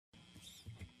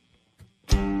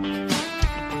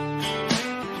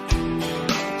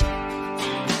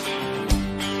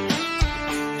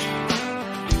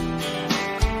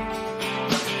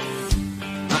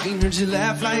heard you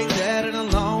laugh like that in a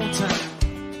long time.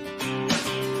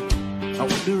 I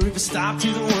wonder if it stopped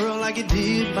you the world like it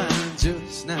did mine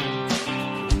just now.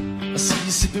 I see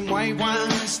you sipping white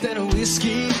wine instead of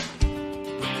whiskey.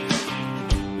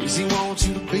 Does he want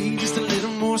you to be just a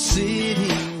little more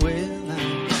city? Well,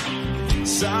 I'm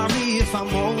sorry if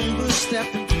I'm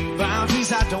overstepping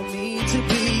boundaries I don't mean to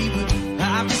be, but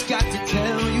I've just got to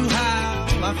tell you how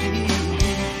I feel.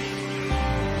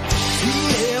 If he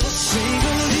ever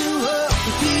singles you up,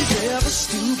 if he's ever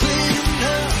stupid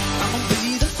enough, I'm gonna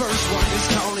be the first one that's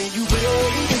calling you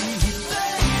baby.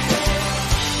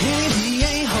 If he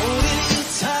ain't holding you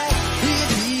tight, if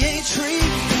he ain't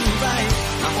treating you right,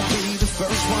 I'm gonna be the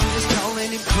first one that's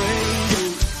calling him crazy.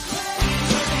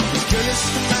 Girl, it's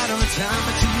just a matter of time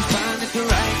until you find that the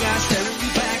right guy staring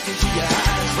you back into your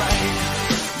eyes, right?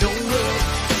 Don't worry,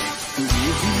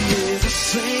 if he ever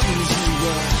singles you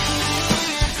up.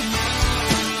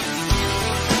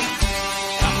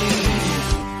 I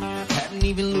mean, hadn't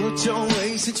even looked your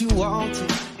way since you walked in,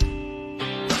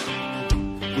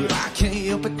 but I can't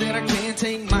help it that I can't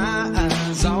take my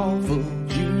eyes off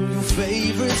of you. Your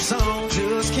favorite song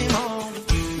just came on,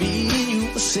 me and you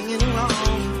were singing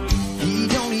along. He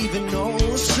don't even know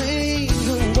a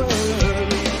single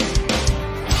word.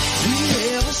 If he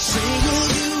ever singles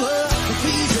you up, if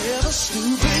he's ever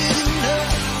stupid enough,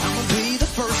 I'm gonna be the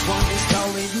first one that's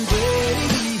calling you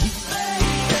baby.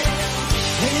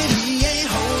 And if he ain't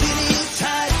holding you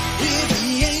tight, if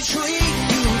he ain't treating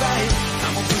you right,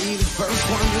 I'm gonna be the first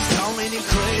one that's calling him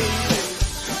crazy.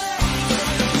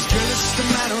 'Cause girl, it's just a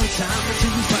matter of time until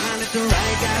you find that the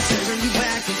right guy staring you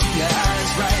back into your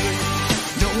eyes, right?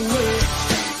 No words,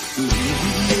 if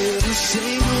he ever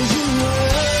singles you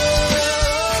up.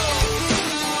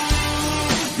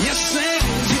 Yes,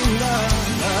 singles you up.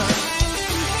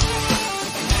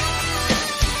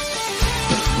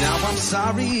 Now I'm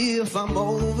sorry if I'm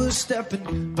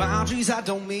overstepping boundaries I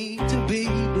don't mean to be,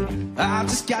 but I've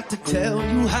just got to tell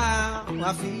you how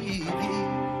I feel.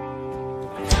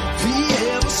 If he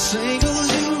ever singles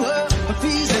you up, if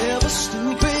he's ever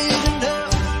stupid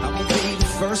enough, I'm gonna be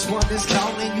the first one that's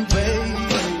calling you baby.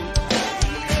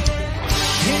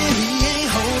 And he ain't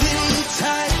holding you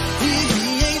tight, if he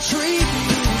ain't treating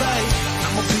you right,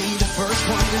 I'm gonna be the first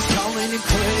one that's calling him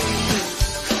crazy.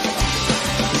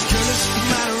 'Cause girl, it's just a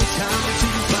matter of time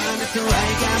until you find that the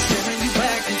right guy staring you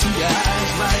back into your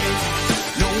eyes, right?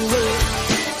 No worries,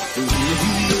 if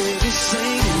he ever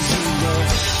singles you up.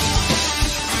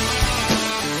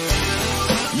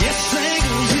 Yes,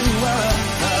 singles you up.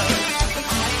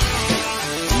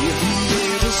 If he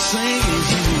ever singles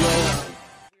you up.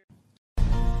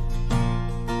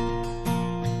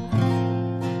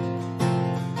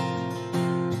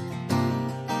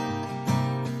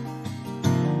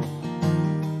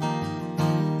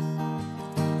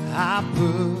 I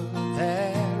put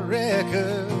that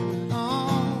record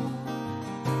on.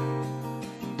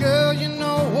 Girl, you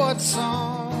know what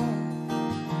song.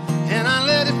 And I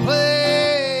let it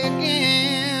play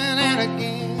again and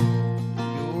again.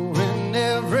 You're in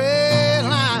every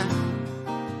line.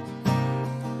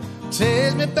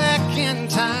 Takes me back in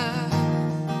time.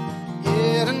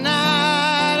 Yeah,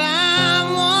 tonight I'm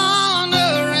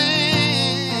wondering,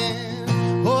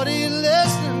 what are you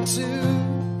listening to?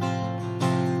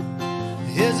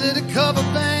 Is it a cover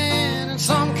band in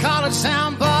some college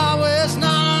town bar where it's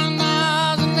none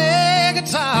and air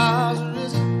guitars? Or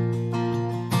is it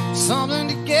something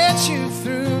to get you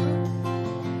through?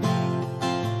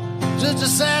 Just a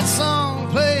sad song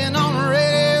playing on the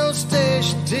radio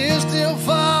station, tears still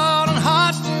falling,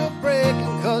 heart still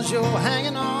breaking 'cause you're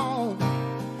hanging on?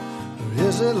 Or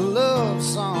is it a love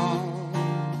song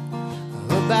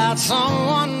about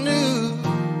someone new?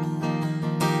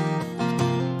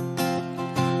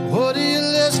 What are you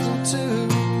listening to?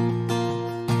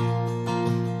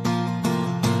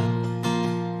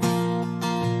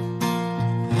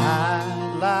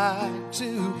 I'd like to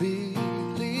believe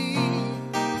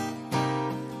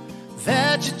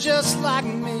that you're just like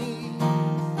me,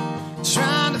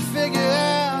 trying to figure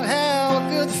out how a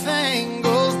good thing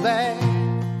goes bad.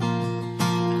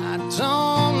 I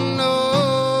don't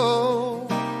know,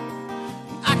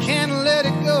 I can't let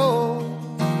it go.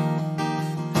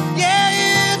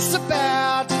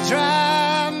 About to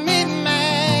drive me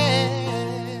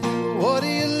mad. What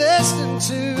are you listening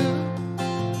to?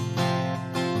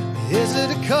 Is it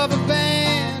a cover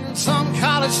band in some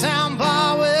college town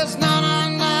bar where it's none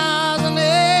and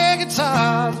air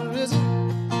guitars? Or is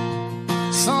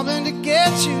it something to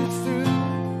get you through?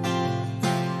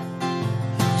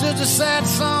 Just a sad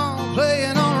song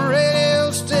playing on a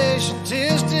radio station,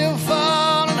 tears still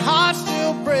falling, heart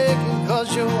still breaking 'cause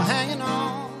you're hanging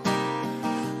on.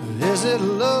 Is it a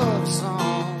love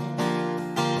song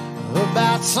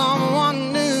about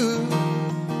someone new?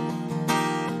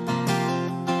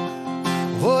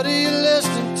 What are you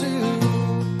listening to?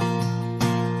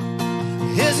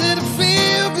 Is it a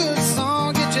feel-good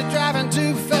song, get you driving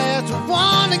too fast, or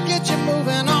one to get you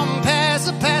moving on past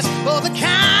the past, or the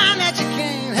kind that you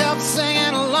can't help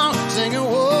singing along, singing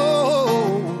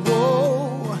whoa,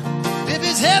 whoa. If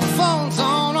it's headphones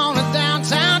on a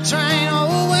downtown train, or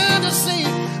a window seat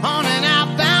on an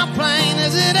outbound plane,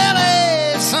 is it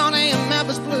LA, sunny and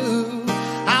Memphis blue?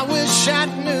 I wish I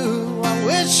knew, I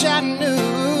wish I knew.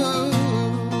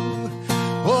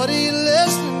 What are you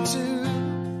listening to?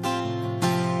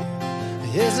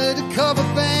 Is it a cover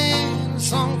band,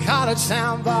 some college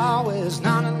town bar with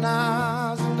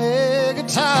 99s and air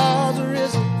guitars, or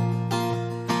is it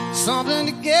something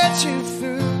to get you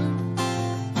through?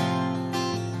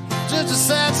 Just a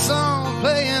sad song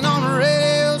playing on a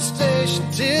radio station,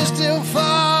 tears still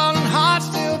falling, heart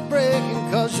still breaking,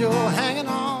 'cause you're hanging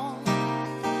on.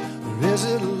 Or is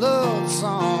it a love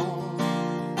song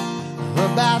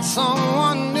about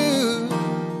someone new?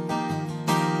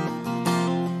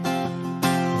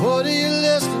 What are you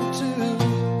listening to?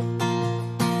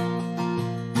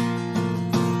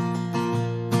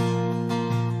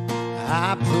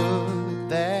 I put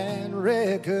that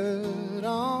record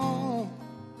on,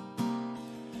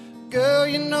 girl,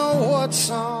 you know what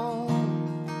song,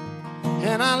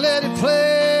 and I let it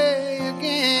play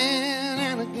again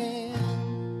and again.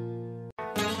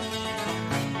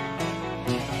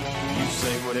 You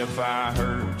say, what if I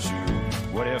hurt you?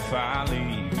 What if I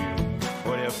leave you?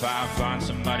 What if I find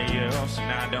somebody else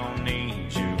and I don't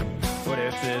need you? What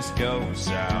if this goes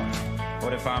south?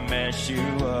 What if I mess you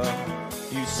up?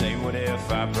 You say, what if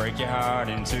I break your heart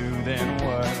in two, then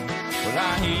what? Well,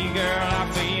 I hear you, girl, I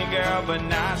feel you, girl, but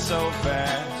not so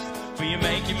fast. Before you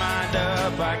make your mind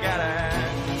up, I gotta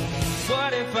ask,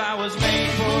 what if I was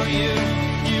made for you?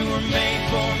 You were made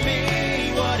for me.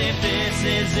 What if this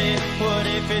is it? What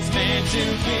if it's meant to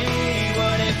be?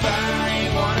 What if I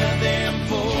ain't one of them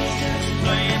fools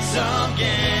playing some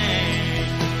game?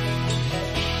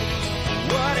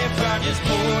 What if I just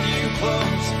pulled you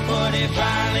close? What if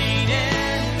I lean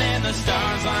in and the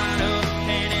stars line up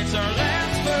and it's our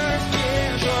last first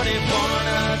kiss? What if one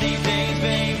of these days,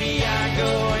 baby, I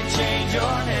go and change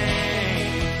your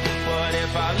name? What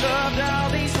if I loved all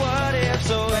these what ifs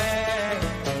away?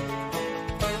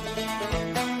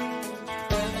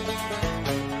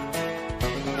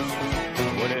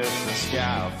 What if the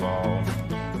sky falls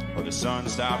or the sun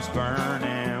stops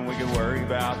burning? We could worry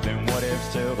about them what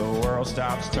ifs till the world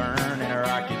stops turning, or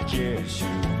I could kiss you.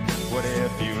 What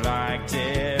if you liked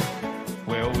it?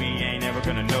 Well, we ain't ever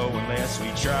gonna know unless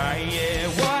we try it.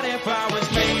 What if I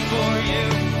was made for you?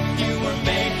 You were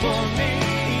made for me.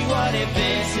 What if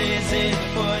this is it?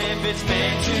 What if it's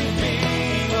meant to be?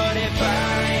 What if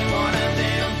I ain't one of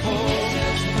them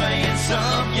fools playing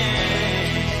some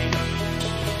game?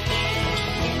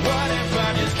 What if I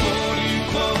just pulled you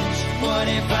close? What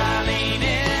if I lean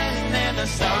in and the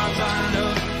stars line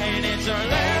up and it's our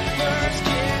last first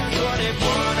kiss? What if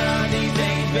one of these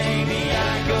days, baby,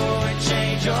 I go and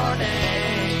change your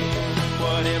name?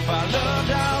 What if I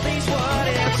loved all these what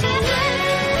ifs away?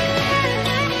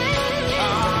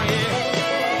 Oh yeah.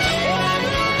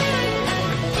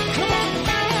 Come on.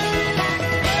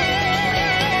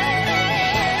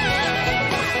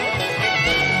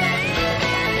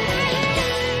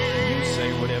 You say,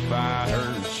 what if I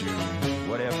hurt you?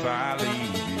 What if I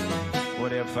leave you?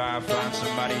 What if I find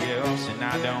somebody else and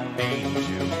I don't need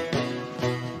you?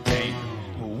 Hey,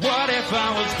 what if I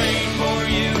was made for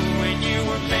you and you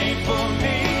were made for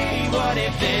me? What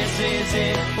if this is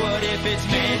it? What if it's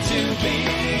meant to be?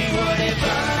 What if I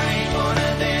ain't one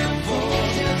of them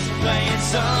fools just playing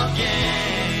some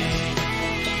game?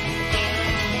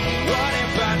 What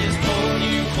if I just pull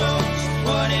you close?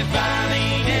 What if I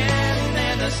lean in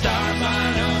and the stars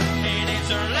line up and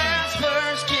it's our last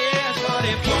first kiss? What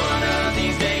if one of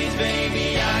these days,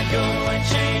 baby, I go and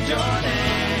change your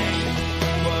name?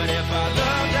 What if I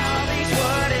loved all these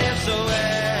what ifs away?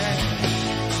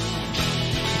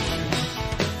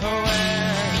 Away.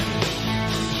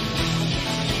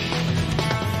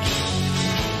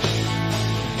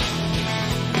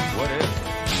 What if?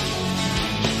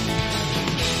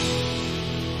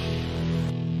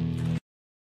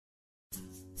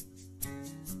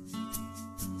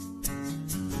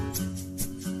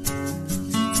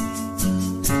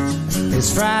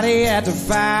 Friday after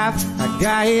 5, I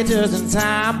got here just in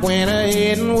time. Went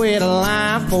ahead and with a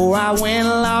line before I went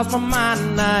and lost my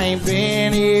mind. I ain't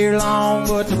been here long,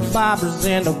 but the boppers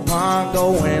in the pond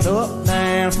going up,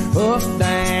 down, up,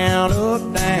 down,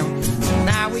 up, down.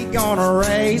 Tonight we gonna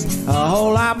raise a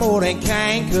whole lot more than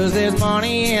Kane, 'cause there's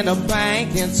money in the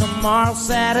bank, and tomorrow's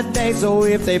Saturday. So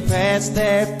if they pass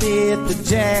that bit to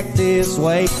Jack this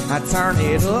way, I turn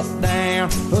it up, down,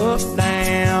 up,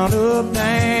 down, up,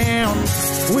 down.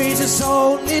 We just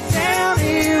holding it down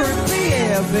here in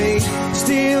BFE,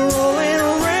 still rolling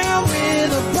around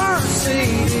with a burnt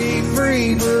CD.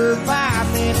 Free bird,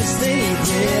 5 minutes deep,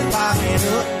 yeah, bobbing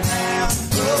up, down,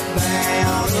 up,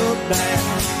 down, up,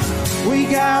 down. We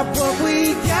got what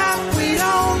we got, we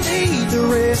don't need the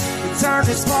rest. We turn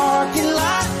this parking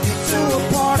lot into a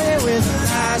party with a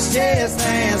nice jazz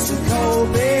band, some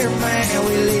cold beer, man.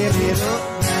 We live it up,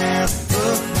 down,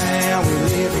 we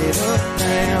live it up,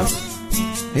 down.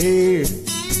 Here.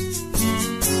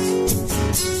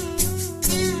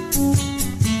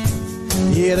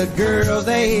 Yeah, the girls,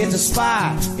 they hit the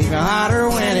spot. Even hotter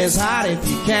when it's hot. If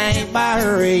you can't buy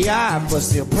her a yacht, but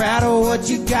still proud of what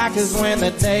you got, 'cause when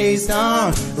the day's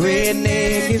done,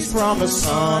 redneck is from the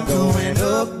sun, going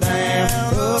up, down,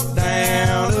 up,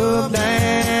 down, up,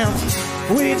 down.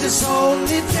 We just holding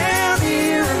it down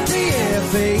here in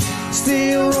BFE,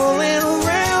 still rolling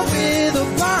around with a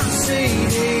burnt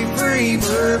CD. Free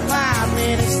bird, 5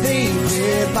 minutes deep,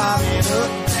 yeah, bobbing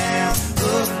up, down,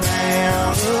 up, down,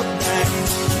 up, down.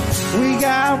 We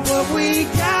got what we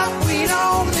got, we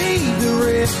don't need the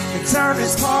rest. We turn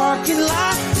this parking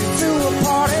lot into a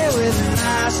party with a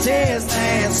nice jazz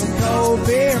band, some cold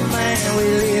beer, man. We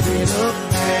live it up,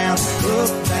 down,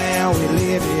 we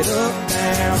live it up,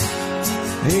 down.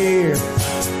 Here.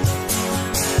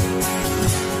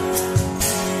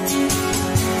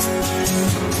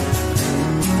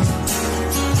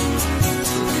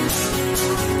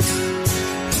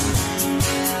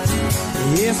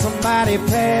 If somebody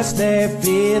passed that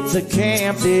fit to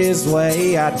camp this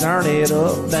way, I turn it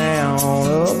up, down,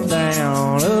 up,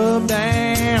 down, up,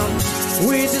 down.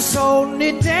 We just holding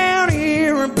it down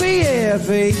here in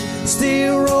BFE,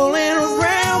 still rolling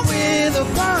around with a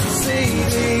burnt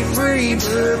CD. Free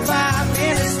bird, 5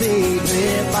 minutes deep,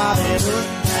 yeah, bobbing up,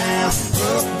 down,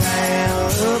 up, down,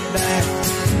 up, down.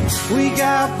 We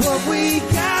got what we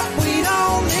got, we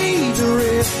don't need the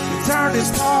rest. We turn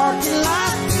this parking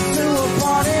lot into a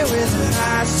party with a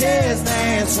nice jazz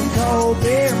band, some cold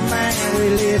beer, man. We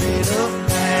live it up,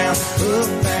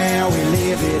 down, we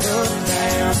live it up,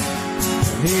 down.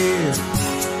 Here.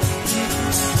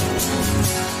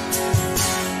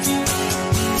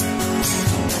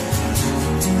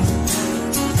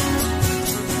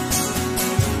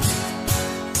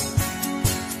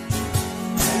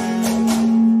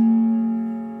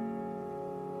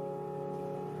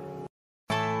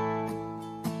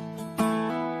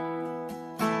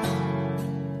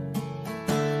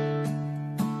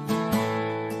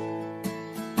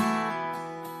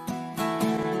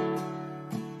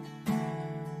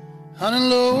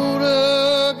 Unload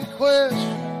up your questions,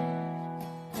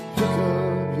 pick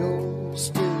up your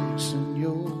sticks and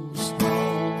your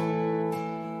stones,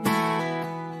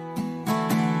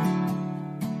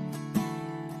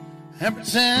 and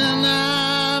pretend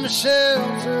I'm a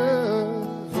shelter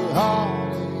for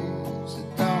heartaches that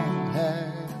don't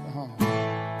have a home.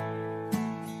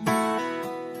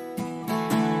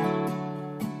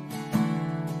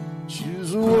 Choose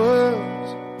the words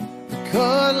that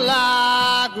cut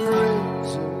like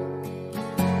razor,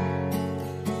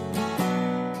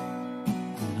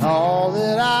 and all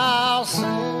that I'll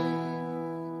say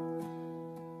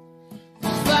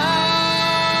is fire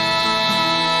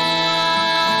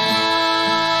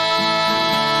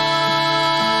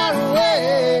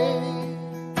away.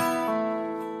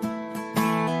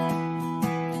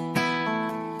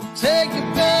 Take your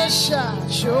best shot,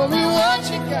 show me what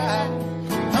you got,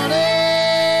 honey.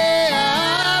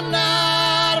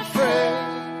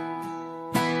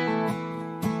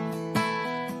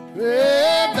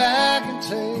 Back and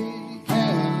take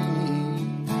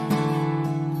aim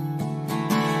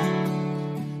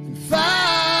and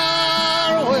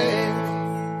fire away.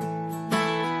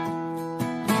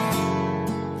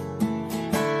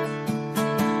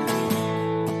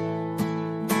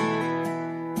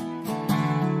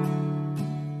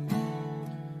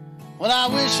 Well, I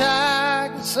wish I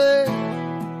could say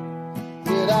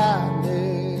that I've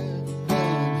never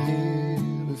been here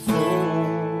before.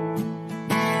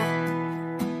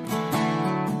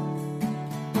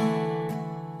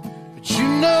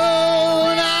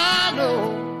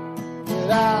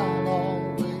 I'll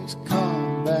always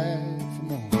come back for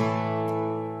more.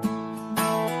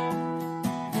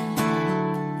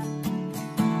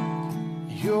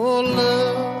 your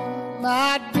love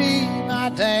might be my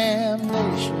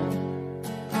damnation.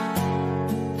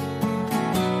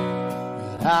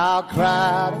 But I'll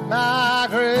cry to my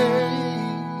grave.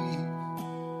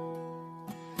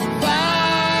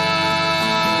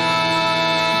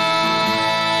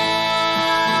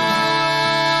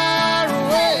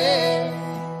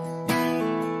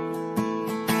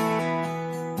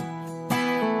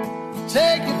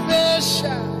 Take your best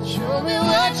shot, show me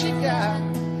what you got.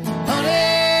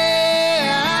 Honey,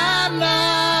 I'm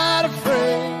not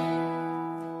afraid.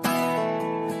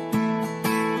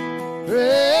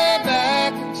 Pray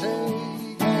back and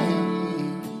take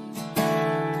aim.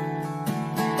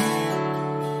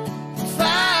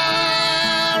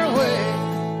 Fire away.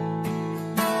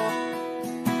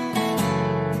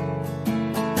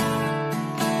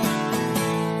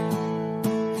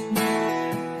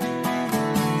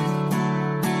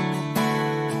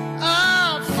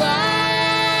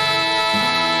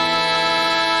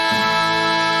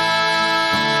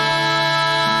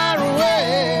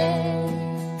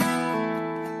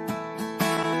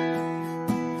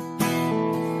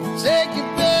 Take your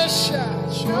best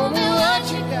shot, show me what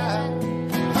you got.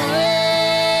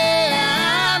 Honey,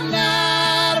 I'm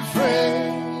not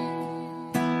afraid.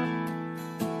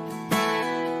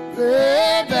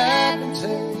 Lay back and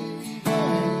take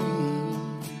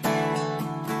aim.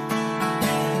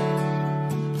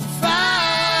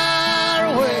 Fire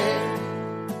away.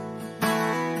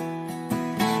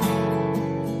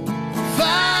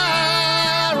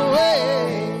 Fire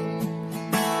away.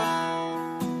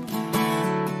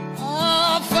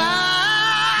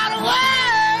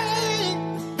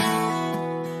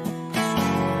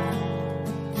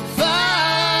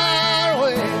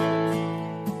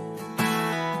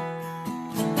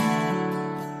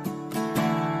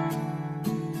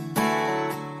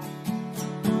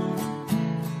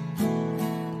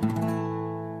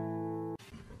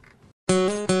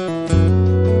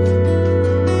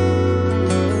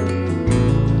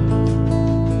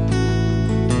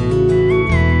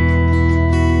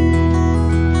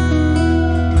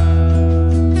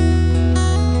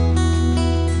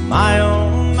 My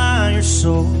oh my, you're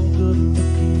so good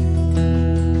looking.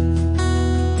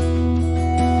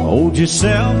 Hold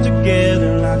yourself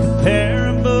together like a pair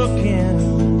of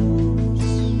bookends.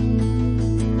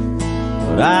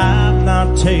 But I've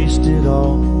not tasted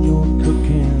all your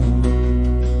cooking.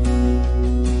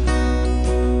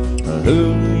 But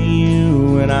who are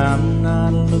you when I'm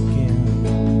not looking?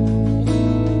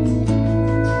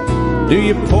 Do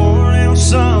you pour out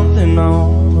something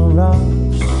on the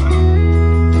rocks?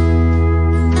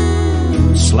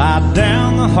 Slide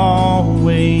down the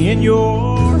hallway in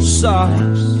your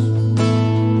socks.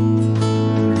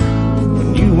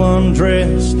 When you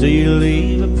undress, do you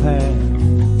leave a path?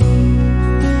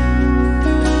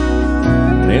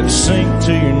 Then sink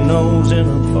to your nose in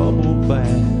a bubble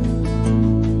bath.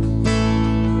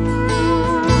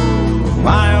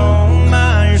 My oh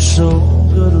my, you're so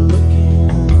good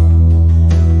looking.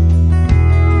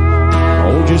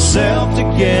 Hold yourself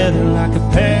together like a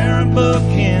pair of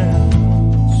bookends.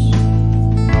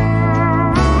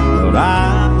 But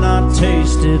I've not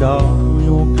tasted all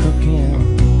your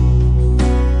cooking.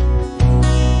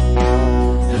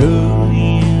 Who are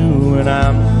you when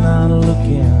I'm not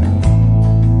looking?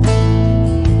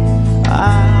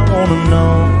 I wanna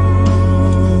know,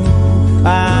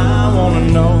 I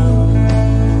wanna know,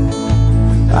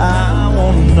 I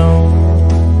wanna know.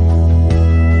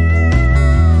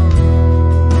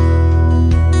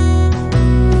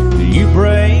 Do you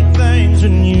break things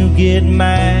when you get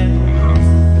mad?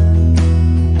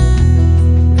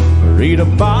 Eat a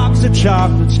box of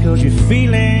chocolates cause you're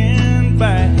feeling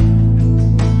bad?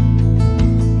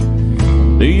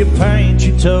 Do you paint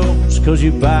your toes cause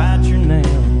you bite your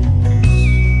nails?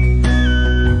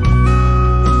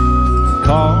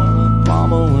 Call up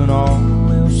mama when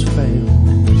all else fails.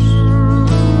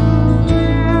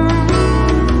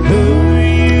 Who are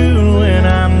you when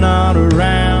I'm not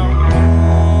around?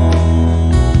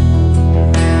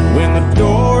 When the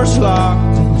door's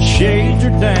locked and the shades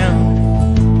are down,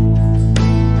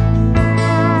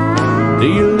 do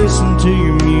you listen to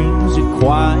your music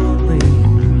quietly?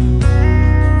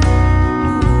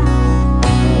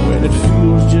 When it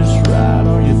feels just right,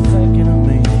 are you thinking of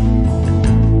me?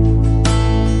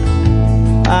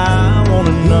 I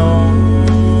wanna know,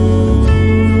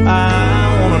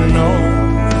 I wanna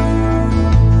know,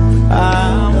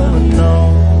 I wanna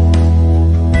know.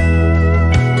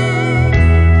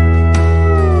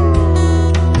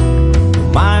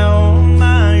 My oh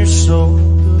my, you're so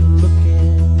good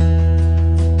looking.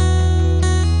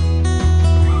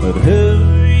 But who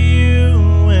are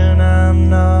you when I'm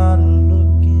not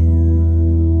looking?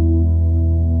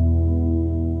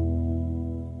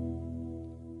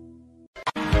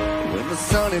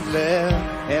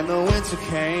 of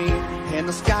Kane, and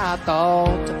the sky I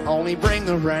thought to only bring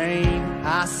the rain.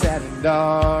 I sat in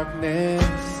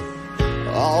darkness,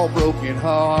 all broken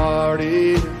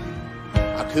hearted.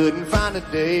 I couldn't find a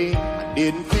day, I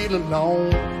didn't feel alone,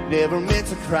 never meant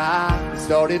to cry,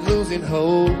 started losing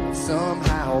hope.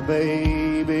 Somehow,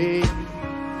 baby,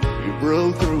 you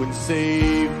broke through and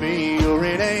saved me. You're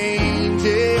an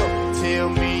angel, tell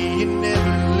me you're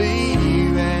never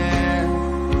leaving,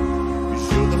 'cause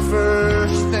you're the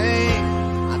first thing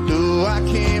I know I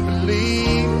can't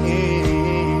believe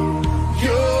in.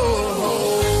 You're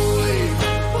holy,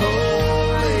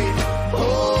 holy,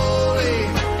 holy,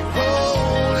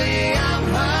 holy. I'm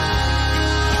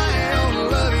high on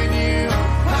loving you,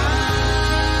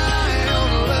 high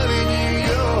on loving you.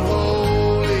 You're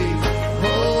holy,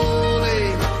 holy,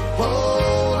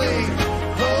 holy,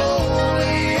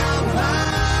 holy. I'm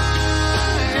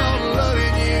high on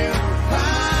loving you,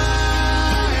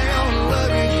 high on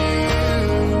loving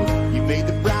you. You made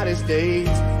the brightest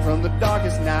days from the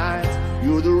darkest nights.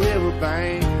 You're the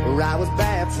riverbank where I was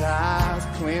baptized,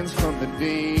 cleansed from the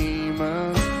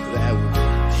demons that were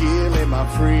killing my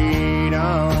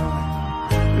freedom.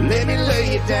 Let me lay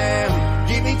you down,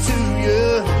 give me to you,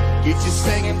 get you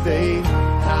singing, babe.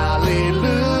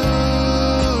 Hallelujah.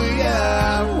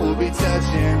 We'll be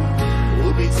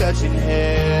touching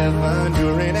heaven.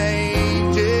 You're an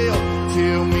angel,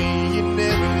 tell me you're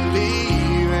never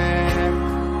leaving,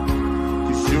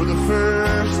 'cause you're the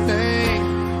first thing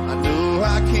I know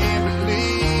I can't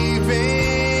believe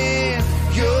in.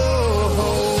 You're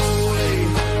holy,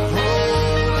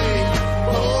 holy,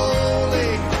 holy,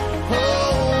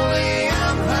 holy.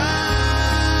 I'm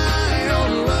high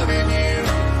on loving you,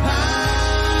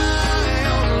 high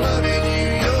on loving you.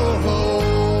 You're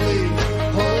holy,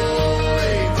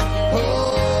 holy,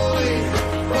 holy,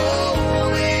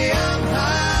 holy. I'm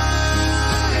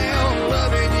high on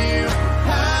loving you,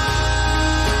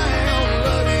 high on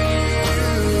loving you.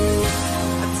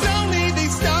 I don't need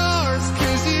these stars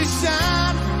 'cause you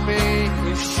shine for me.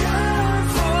 You shine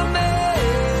for me.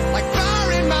 Like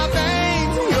fire in my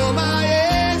veins, you're my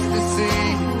ecstasy.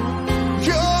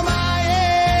 You're my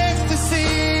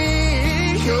ecstasy.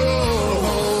 You're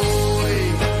holy,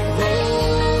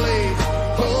 holy,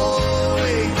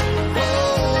 holy,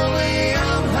 holy.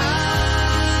 I'm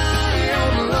high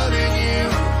on loving you,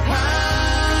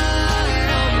 high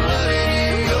on loving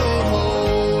you. You're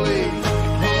holy,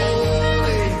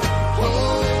 holy,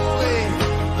 holy,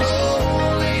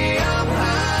 holy. I'm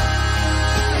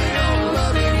high on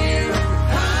loving you,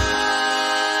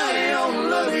 high on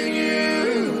loving you.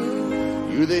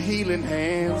 You're the healing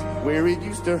hands where it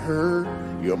used to hurt.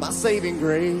 You're my saving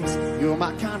grace, you're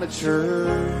my kind of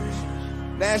church.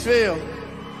 Nashville,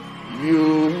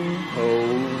 you're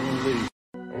holy.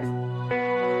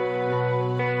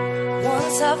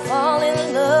 Once I fall in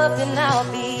love, then I'll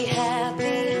be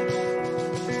happy.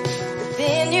 But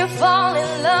then you fall in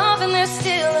love and there's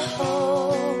still a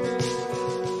hope.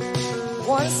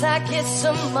 Once I get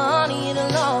some money,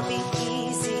 it'll all be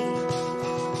easy.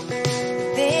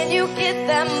 Then you get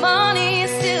that money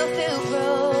and still feel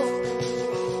broke.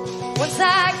 Once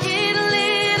I get a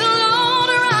little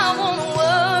older, I won't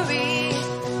worry.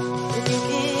 When you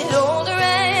get older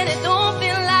and it don't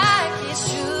feel like it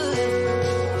should,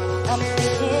 I'm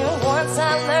thinking once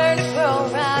I learn to grow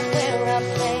right where I'm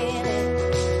planted,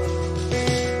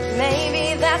 maybe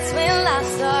that's when life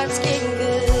starts getting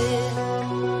good.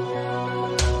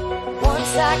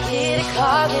 Once I get a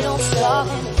car that don't stop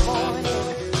in the morning,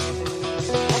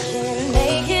 I can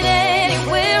make it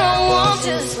anywhere I want,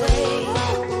 just wait.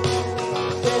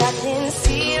 But I can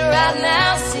see it right now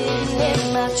sitting in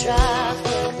my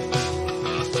driveway,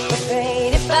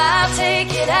 afraid if I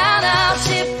take it out I'll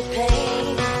chip the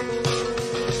paint.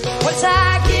 Once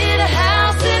I get a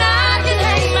house that I can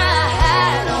hang my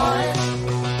hat on,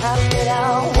 I bet I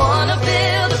wanna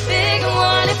build a bigger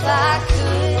one if I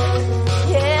could.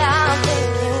 Yeah, I'm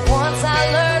thinking once I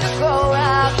learn to grow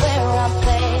right where I'm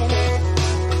planted,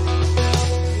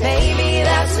 maybe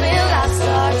that's when life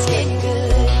starts getting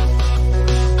good.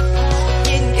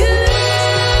 Getting good.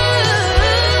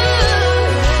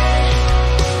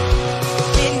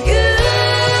 Getting good.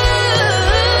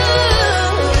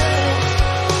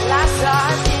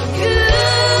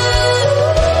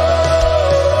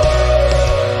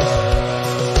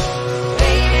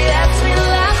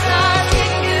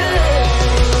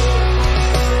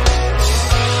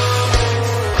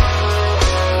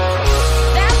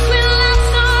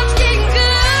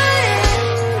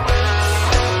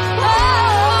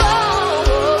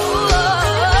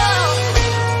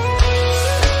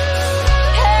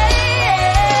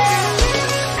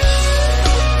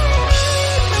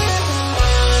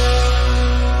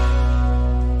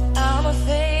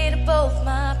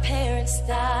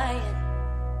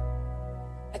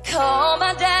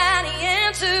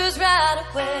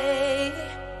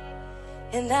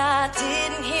 And I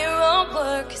didn't hear a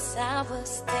word, 'cause I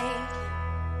was thinking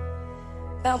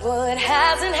about what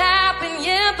hasn't happened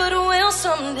yet, but will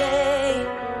someday.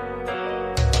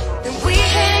 And we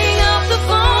hang up the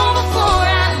phone before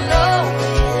I know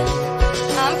it.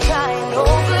 I'm crying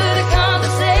over the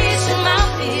conversation I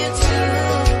feel too.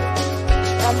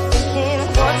 I'm thinking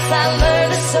once I learn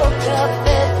to soak up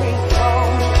every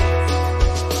moment,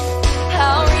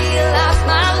 I'll realize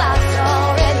my life's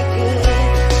already good.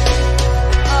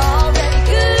 Already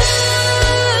good.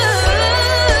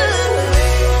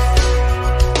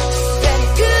 Already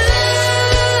good.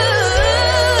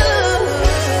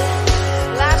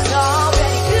 Life's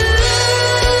already good.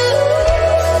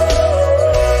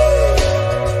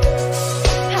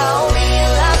 I'll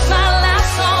realize my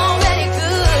life's already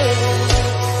good.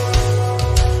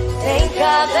 Thank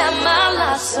God that my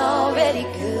life's already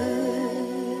good.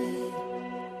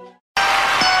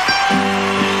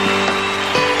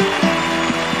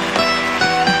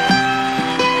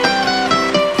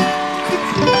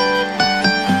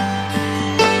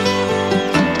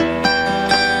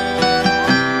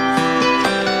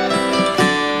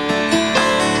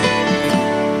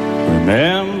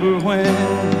 Remember when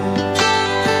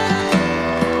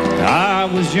I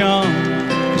was young,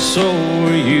 so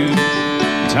were you.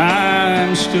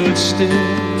 Time stood still.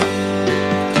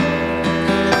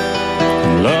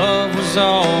 Love was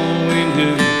all we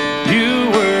knew. You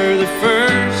were the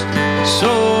first,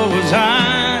 so was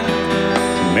I.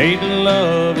 You made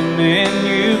love and then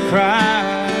you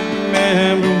cried.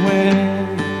 Remember when?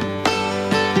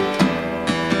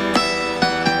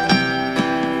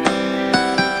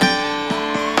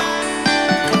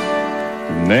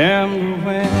 Remember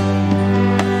when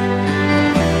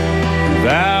we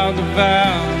vowed the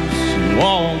vows and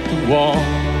walked the walk,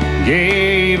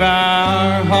 gave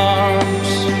our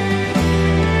hearts,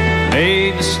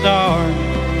 made the start,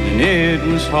 and it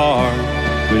was hard.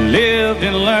 We lived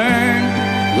and learned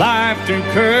life through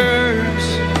curves.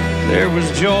 There was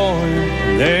joy,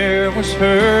 there was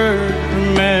hurt.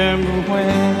 Remember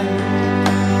when?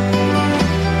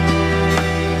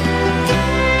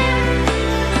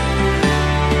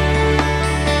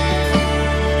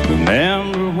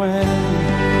 Remember when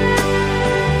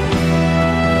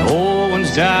old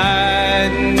ones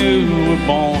died and new were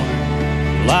born.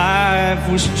 Life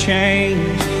was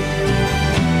changed,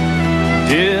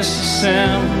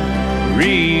 disassembled,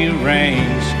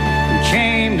 rearranged. We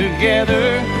came together,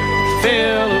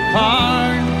 fell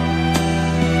apart,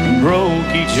 broke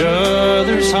each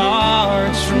other's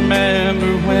hearts.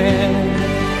 Remember when?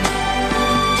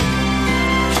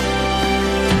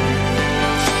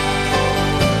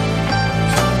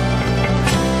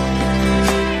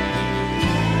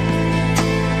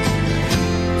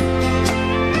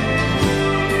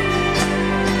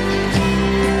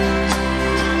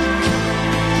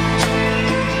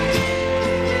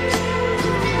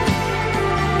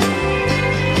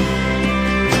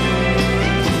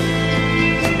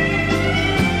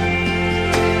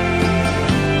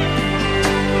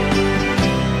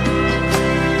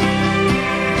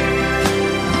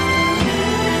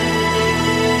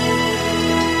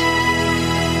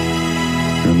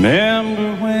 Remember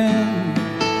when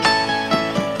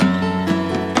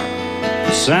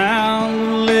the sound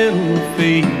of little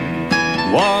feet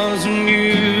was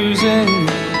music?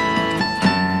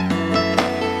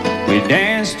 We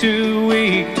danced to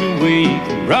week,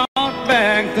 brought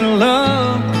back the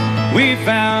love. We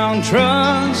found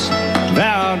trust,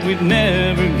 vowed we'd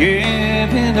never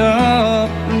give it up.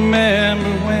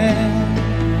 Remember when?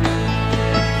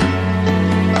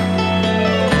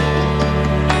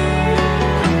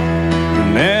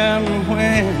 Remember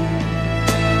when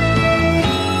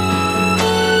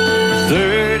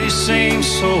 30 seems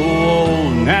so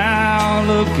old now,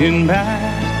 looking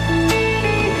back.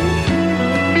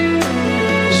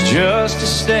 It's just a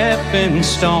stepping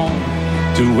stone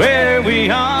to where we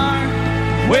are,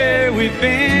 where we've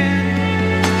been.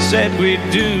 Said we'd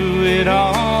do it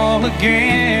all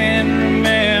again.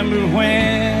 Remember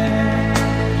when?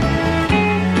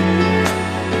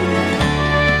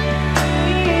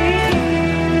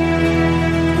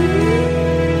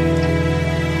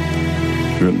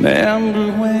 Remember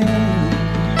when?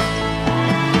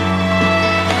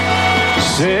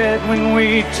 Said when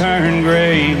we turn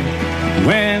gray,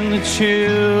 when the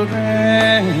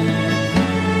children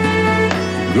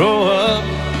grow up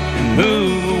and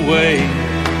move away,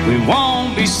 we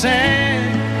won't be sad,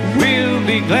 we'll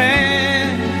be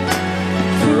glad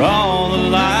for all the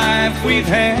life we've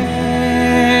had.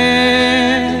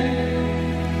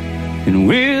 And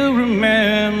we'll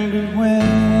remember when.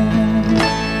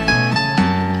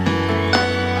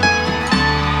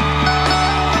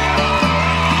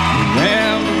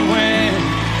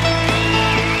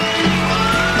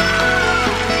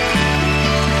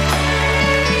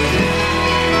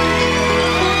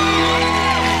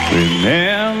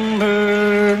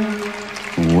 remember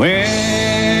when.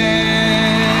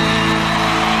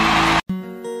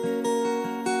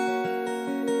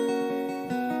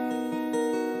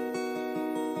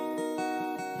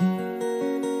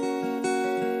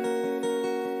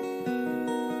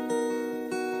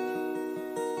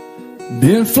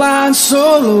 Been flying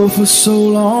solo for so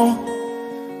long,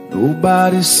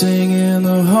 nobody's singing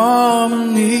the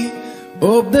harmony.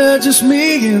 Up there just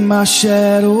me and my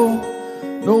shadow.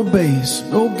 No bass,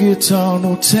 no guitar,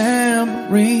 no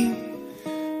tambourine.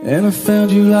 And I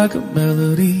found you like a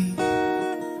melody.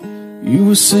 You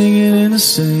were singing in the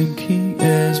same key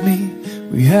as me.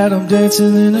 We had them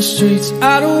dancing in the streets.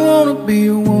 I don't wanna be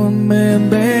a one-man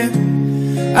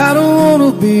band. I don't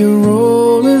wanna be a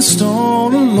rolling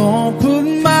stone alone,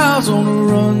 putting miles on a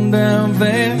rundown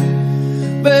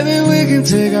van. Baby, we can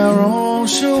take our own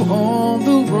show on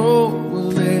the road.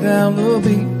 We'll lay down the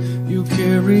beat, you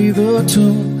carry the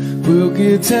tune. We'll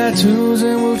get tattoos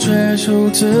and we'll trash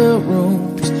hotel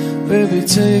rooms. Baby,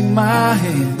 take my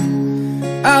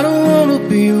hand. I don't wanna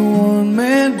be a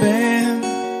one-man band.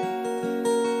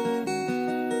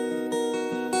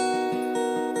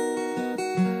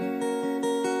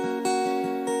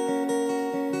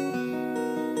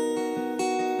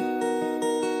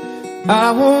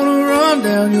 I wanna run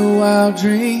down your wild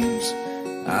dreams.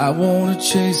 I wanna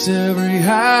chase every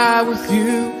high with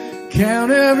you.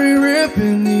 Count every rip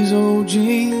in these old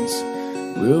jeans.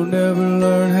 We'll never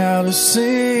learn how to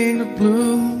sing the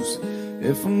blues.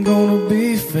 If I'm gonna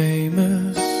be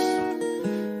famous,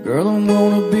 girl, I'm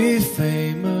gonna be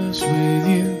famous with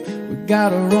you. We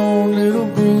got our own little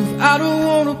groove. I don't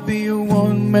wanna be a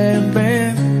one-man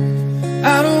band.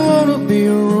 I don't wanna be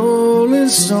a rolling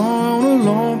stone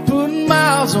alone, putting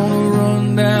miles on a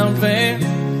rundown van.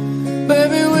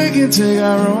 Baby, we can take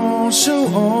our own show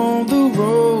on the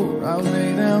road. I'll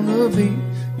lay down the beat,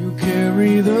 you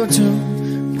carry the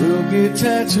tune. We'll get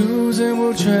tattoos and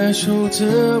we'll trash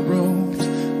hotel rooms.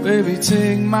 Baby,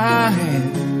 take my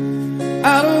hand.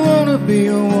 I don't wanna be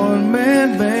a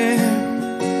one-man band.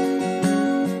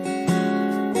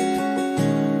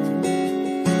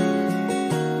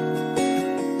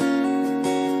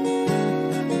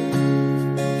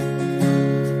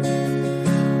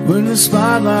 When the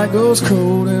spotlight goes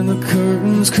cold and the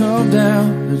curtains come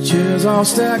down, the chairs all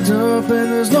stacked up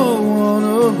and there's no one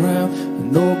around,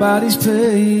 and nobody's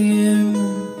paying,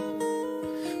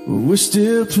 but we're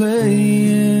still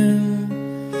playing.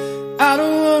 I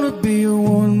don't wanna be a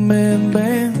one-man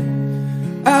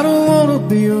band. I don't wanna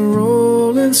be a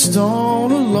rolling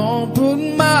stone alone,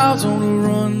 putting miles on a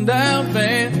rundown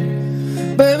van.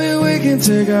 Baby, we can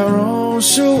take our own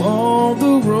show on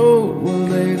the road. We'll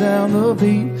lay down the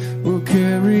beat, we'll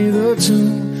carry the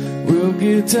tune. We'll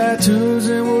get tattoos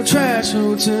and we'll trash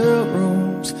hotel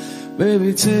rooms.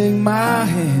 Baby, take my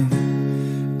hand.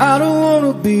 I don't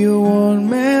wanna be a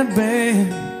one-man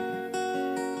band.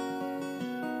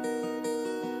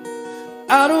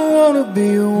 I don't wanna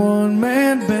be a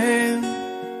one-man band.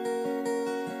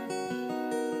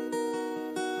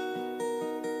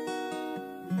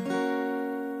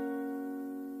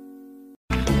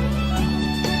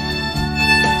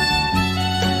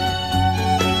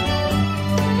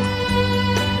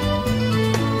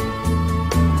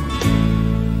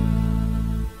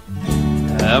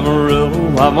 Amarillo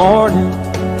by morning,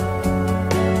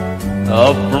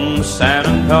 up from San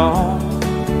Antonio.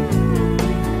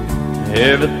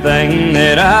 Everything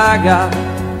that I got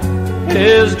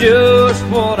is just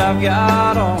what I've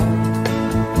got on.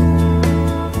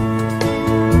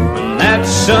 When that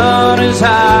sun is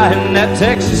high in that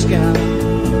Texas sky,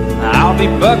 I'll be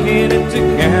bucking into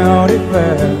county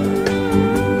fair.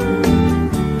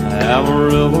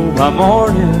 Amarillo by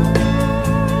morning,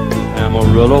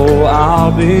 Amarillo,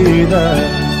 I'll be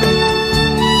there.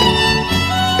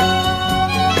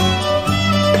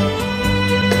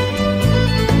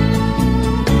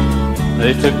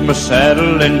 They took my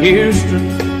saddle in Houston,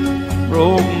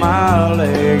 broke my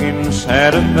leg in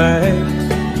Santa Fe.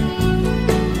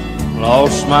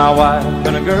 Lost my wife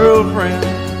and a girlfriend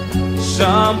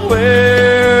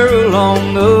somewhere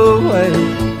along the way.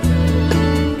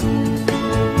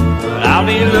 But I'll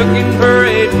be looking for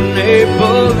 8 when they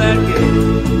pull that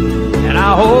gate, and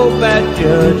I hope that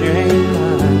judge ain't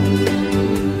lying.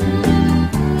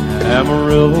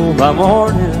 Amarillo by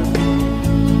morning,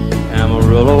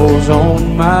 Amarillo's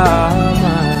on my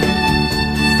mind.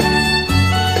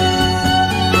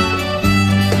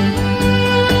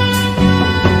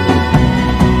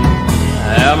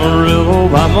 Amarillo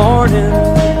by morning,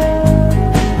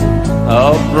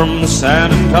 up from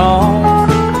San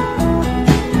Antonio.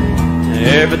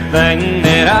 Everything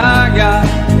that I got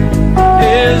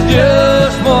is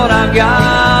just what I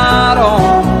got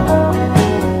on.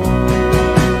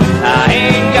 I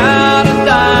ain't got a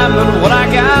dime, but what I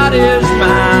got is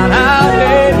mine. I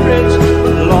ain't rich,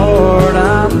 but Lord,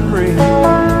 I'm free.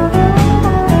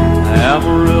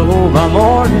 Amarillo by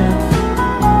morning,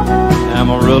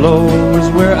 Amarillo is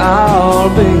where I'll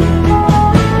be.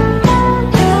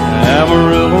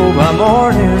 Amarillo by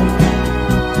morning,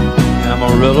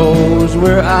 Amarillo is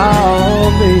where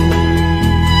I'll be.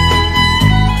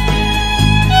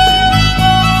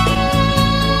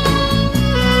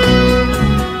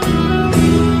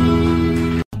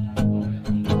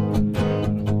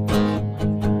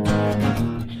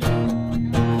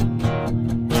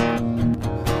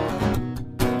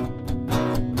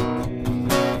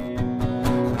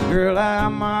 Girl, our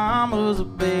mamas are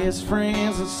best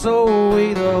friends, and so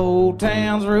we the whole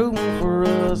town's rooting for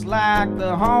us like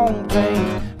the home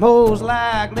team. Most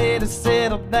likely to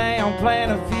settle down,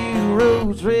 plant a few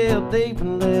roots real deep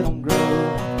and let them grow.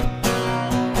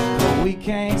 But we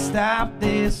can't stop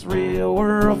this real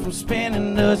world from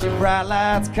spinning us. Your bright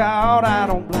lights caught, I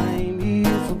don't blame you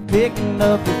for picking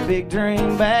up your big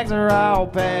dream bags. Are all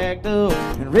packed up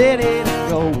and ready to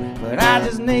go. But I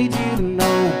just need you to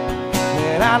know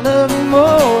that I love you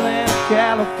more than a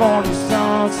California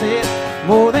sunset,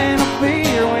 more than a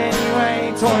beer when you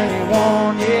ain't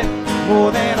 21 yet,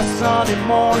 more than a Sunday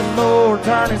morning Lord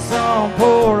turning some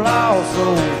poor lost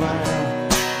soul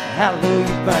bound.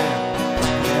 Hallelujah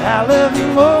bound. I love you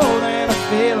more than a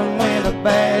feeling when the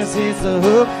bass hits the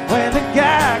hook, when the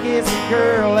guy gets a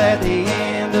girl at the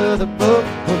end of the book.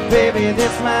 But baby,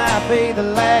 this might be the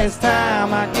last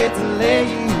time I get to lay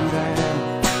you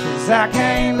down, 'cause I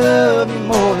can't love you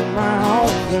more than my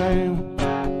hometown.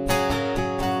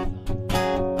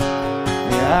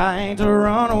 Yeah, I ain't the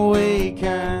runaway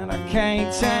kind, I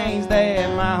can't change that.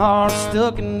 My heart's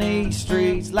stuck in these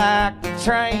streets like the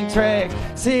train track.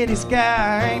 City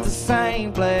sky ain't the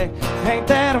same black. Ain't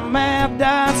that a map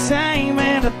dot shame?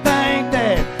 And to think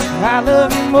that I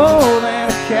love you more than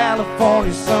a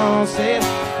California sunset,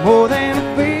 more than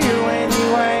a beer when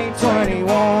you ain't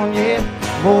 21 yet,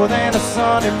 more than a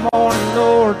Sunday morning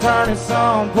Lord turning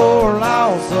some poor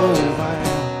lost soul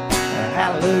bound.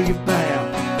 Hallelujah bound.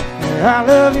 I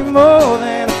love you more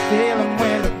than a feeling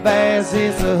when the bass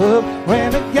hits the hook,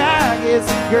 when the guy gets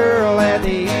a girl at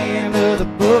the end of the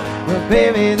book. But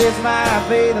baby, this might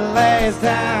be the last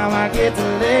time I get to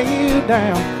lay you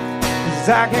down, 'cause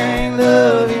I can't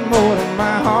love you more than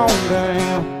my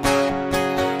hometown.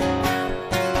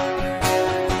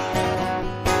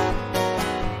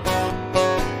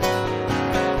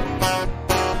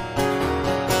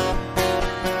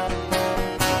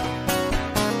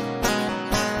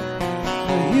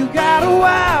 You got a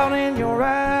wild in your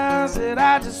eyes that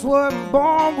I just wasn't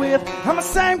born with. I'm the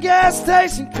same gas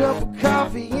station, cup of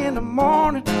coffee in the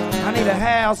morning. I need a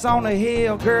house on the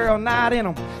hill, girl, not in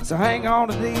them. So hang on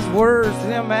to these words,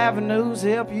 them avenues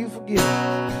help you forget.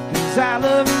 'Cause I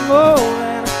love you more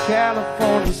than a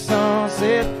California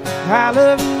sunset. I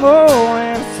love you more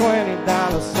than a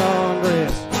 $20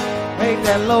 sundress. Make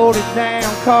that loaded down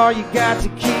car you got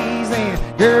your keys in,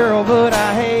 girl, but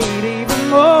I hate even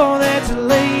more that you're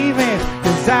leaving.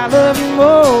 'Cause I love you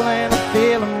more than a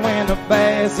feeling when the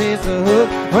bass hits the hook,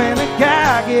 when the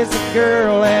guy gets a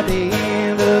girl at the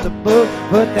end of the book.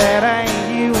 But that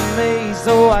ain't you and me,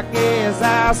 so I guess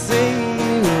I'll see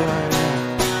you around,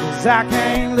 'cause I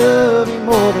can't love you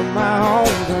more than my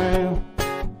hometown.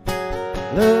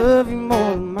 Love you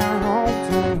more than my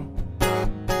hometown.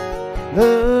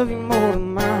 Love you more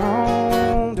than my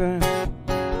hometown.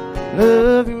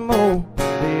 Love you more,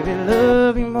 baby,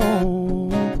 love you more.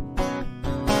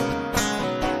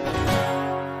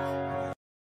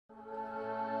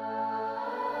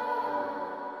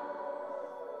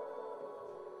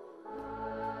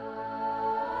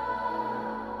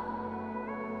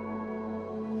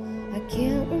 I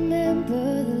can't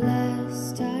remember the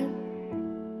last time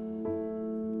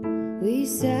we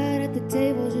sat at the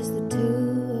table, just the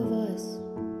two of us,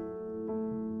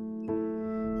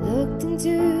 looked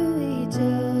into each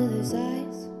other's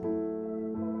eyes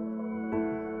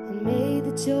and made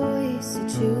the choice to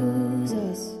choose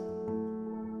us.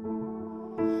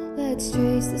 Let's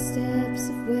trace the steps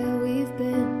of where we've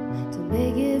been to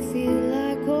make it feel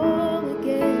like home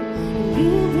again. And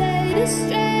you play the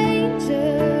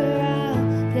stranger,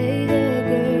 I'll play the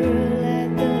girl at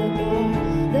the bar,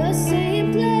 the same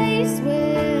place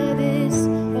where this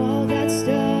all got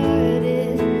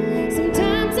started.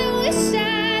 Sometimes I wish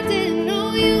I didn't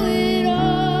know you at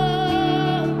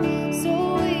all, so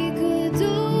we could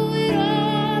do it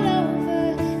all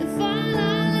over and fall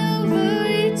all over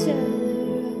each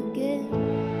other again.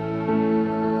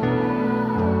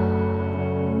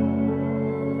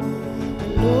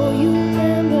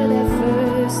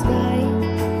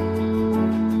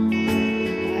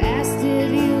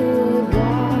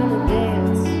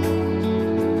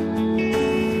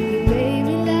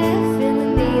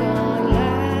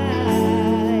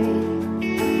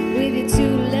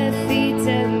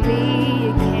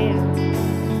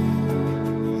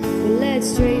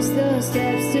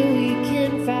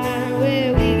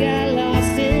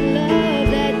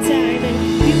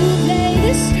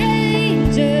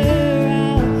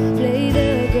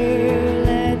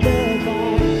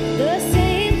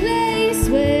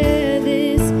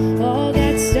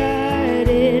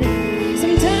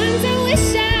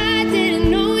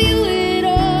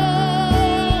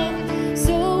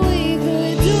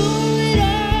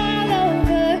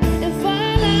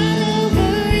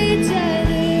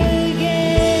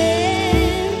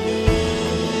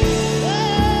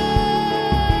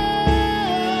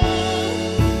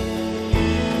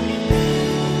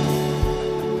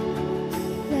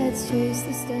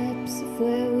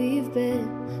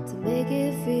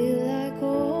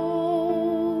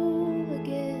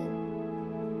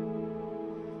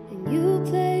 You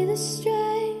play the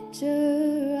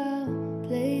stranger, I'll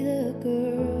play the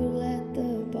girl at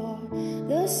the bar,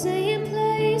 the same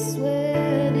place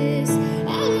where this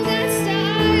all got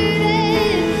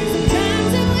started.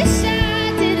 Sometimes I wish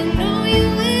I didn't know you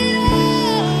at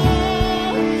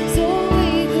all, so we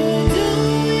could do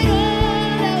it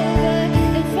all over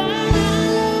and fall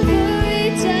all over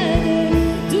each other.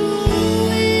 Do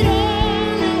it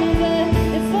all over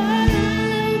and fall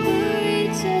all over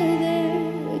each other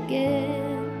again.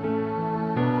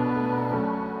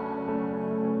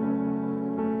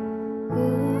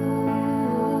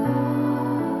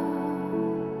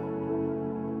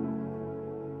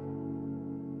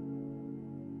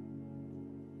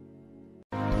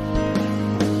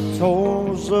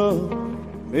 Towards the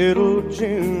middle of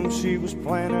June, she was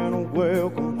planning a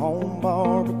welcome home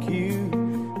barbecue,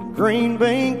 green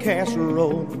bean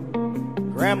casserole,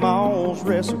 grandma's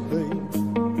recipe.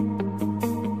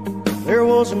 There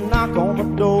was a knock on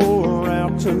the door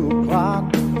around 2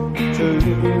 o'clock. 2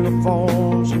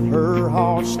 uniforms and her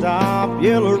heart stopped.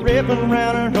 Yellow ribbon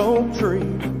round an oak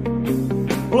tree,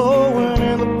 blowing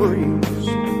in the breeze.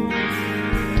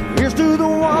 Here's to the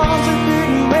ones that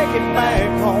didn't make it back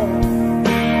home,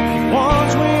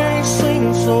 ones we ain't seen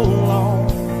in so long.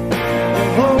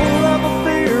 A whole lot of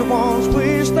fear, ones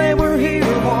wish they were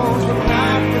here, ones that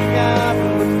not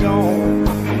forgotten but gone.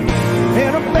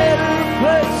 In a better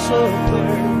place up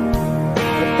there,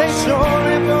 but they sure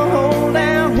left a hole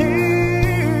down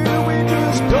here. We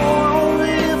just go on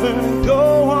living and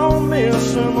go on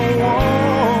missing the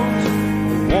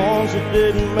ones that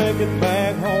didn't make it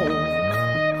back home.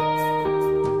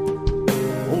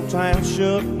 Whole town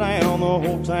shut down, the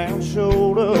whole town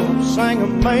showed up, sang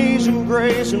Amazing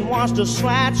Grace and watched a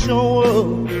slideshow up.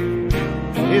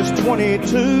 It's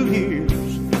 22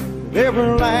 years, there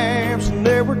were laughs and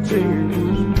there were tears.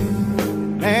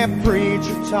 That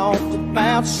preacher talked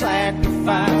about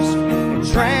sacrifice, and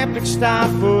traffic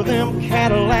stopped for them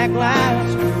Cadillac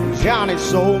lights. Johnny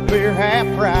sold beer half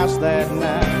price that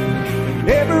night.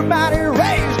 Everybody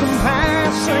raised them high,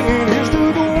 singing, here's to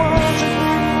the ones that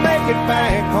didn't make it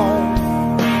back home,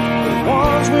 the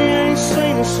ones we ain't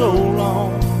seen in so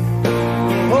long.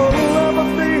 Oh, love of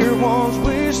fear, ones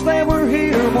wish they were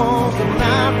here, ones that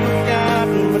not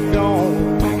forgotten but gone.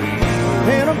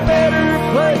 In a better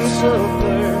place up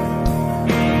there,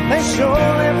 they sure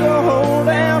left a hole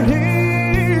down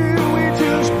here. We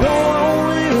just go on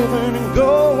living and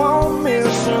go on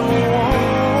missing the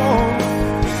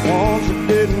ones that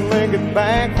didn't make it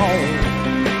back home.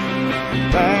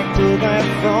 Back to that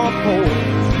front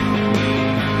porch,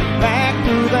 back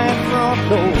to that front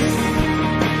door,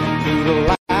 to the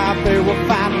life they were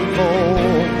fighting for.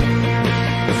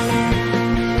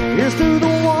 Here's to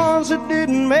the ones that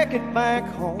didn't make it back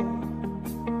home,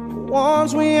 the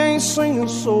ones we ain't seen in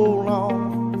so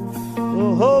long.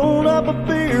 The hold up a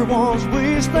beer, ones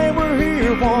wish they were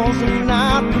here, ones that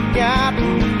not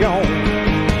forgotten gone.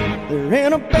 They're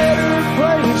in a better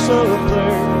place up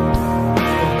there,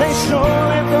 they sure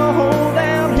left a hole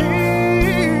down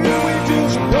here. We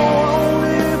just go on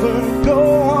living, go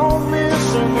on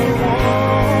missing the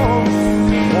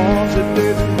ones that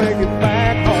didn't make it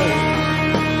back home.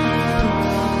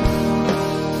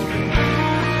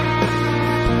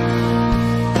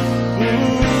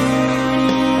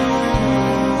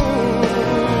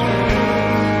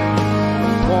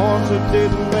 Ones that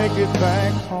didn't make it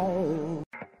back home.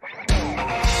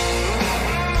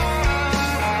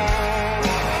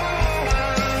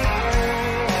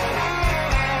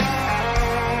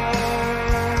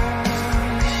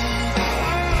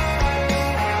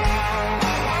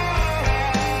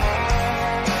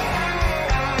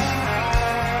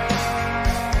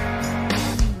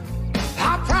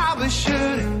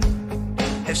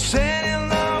 Have said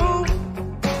hello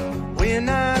when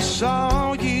I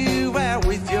saw you out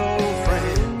with your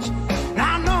friends. And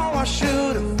I know I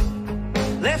should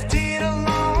have left it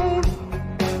alone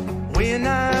when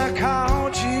I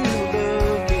caught you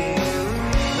looking.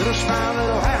 Little smile,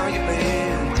 little how you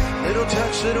been, little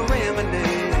touch, little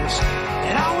reminisce.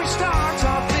 It always starts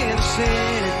off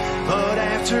innocent, but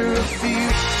after a few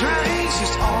drinks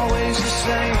it's always the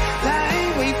same thing.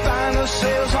 We find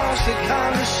ourselves lost in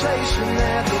conversation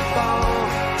at the bar,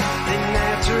 and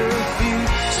after a few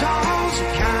songs, the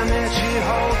kind that you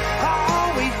hold,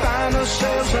 oh, we find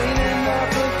ourselves leaning up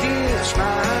against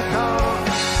my car.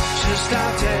 Just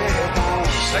stop there, bones,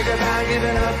 think about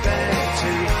giving up that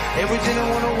too, and we didn't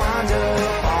want to wind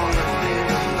up on the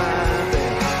midnight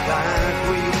bed like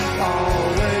we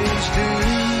always do.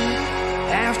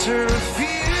 After a few,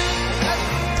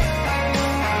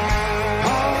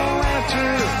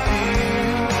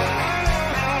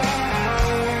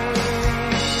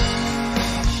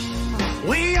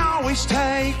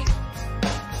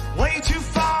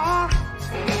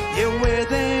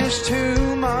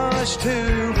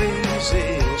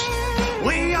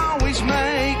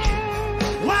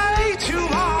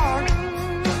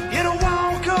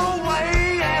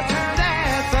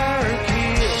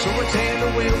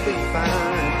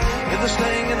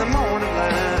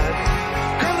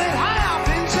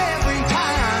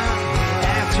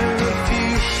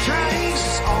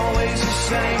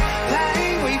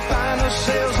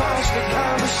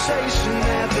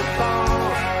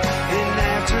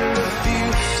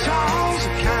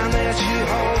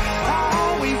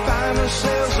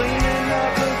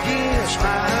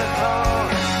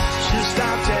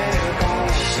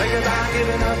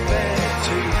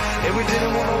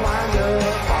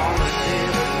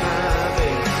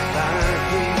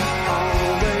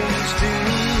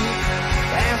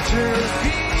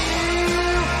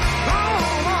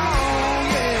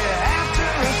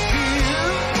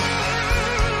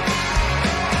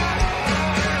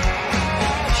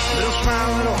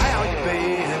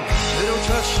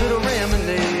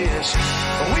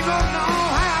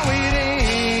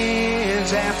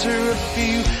 'cause after a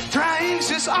few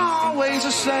drinks, it's always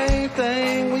the same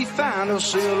thing. We find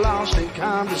ourselves lost in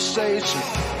conversation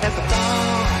at the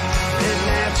bar. And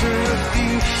after a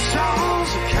few songs,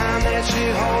 the kind that you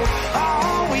hold,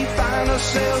 oh, we find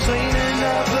ourselves leaning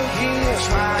up against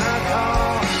my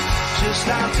car. Just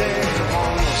out there,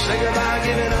 wanna say goodbye,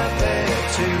 giving up there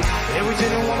too. And we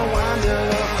didn't wanna wind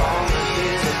up on the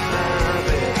midnight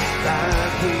bed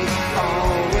like we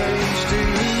always do.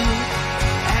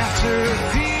 After a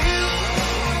few,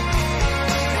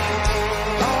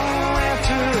 oh,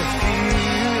 after a few.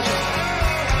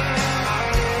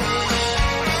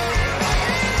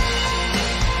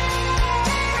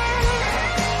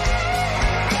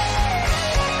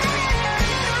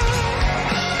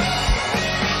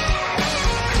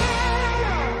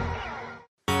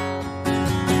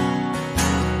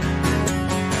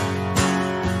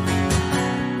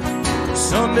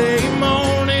 Sunday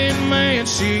morning, man,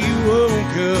 she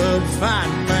woke up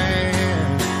fighting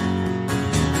man,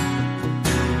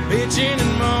 bitching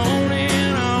and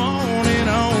moaning on and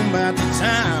on about the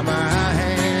time I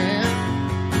had.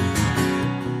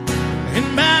 And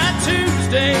by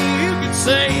Tuesday, you could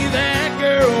say that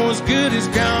girl was good as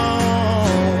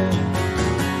gone.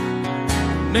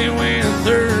 Then when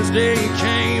Thursday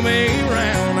came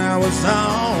around, I was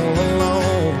all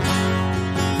alone.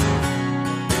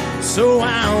 So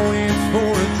I went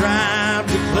for a drive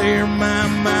to clear my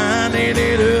mind,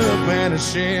 ended up at a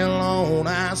shell on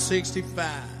I-65.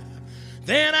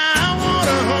 Then I won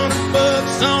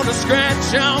 $100 on a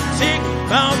scratch-off ticket,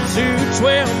 bought 2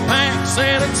 12-packs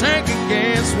and a tank of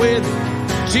gas with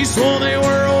it. She swore they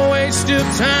were a waste of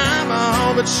time,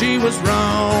 oh, but she was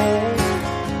wrong.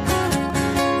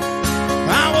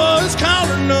 I was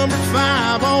caller number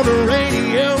 5 on the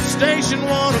radio station,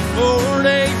 won a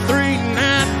 4-day,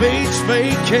 3-night beach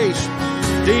vacation.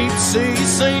 Deep sea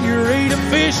senorita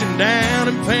fishing down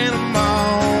in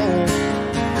Panama.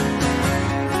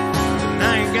 And I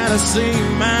ain't gotta see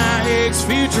my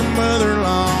ex-future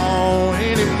mother-in-law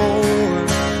anymore.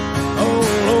 Oh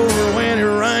Lord, when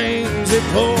it rains it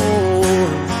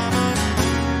pours.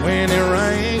 When it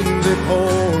rains it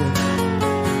pours.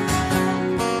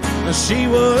 She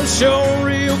was sure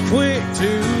real quick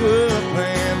to up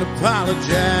and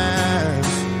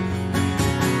apologize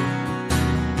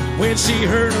when she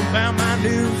heard about my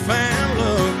newfound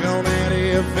love on that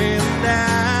FM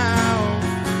dial.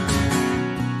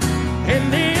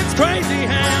 And it's crazy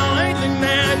how lately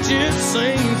now it just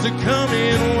seems to come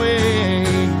in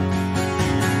waves.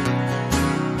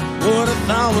 What I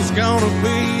thought was gonna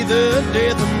be the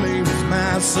death of me was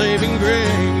my saving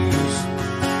grace.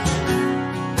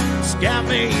 Got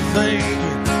me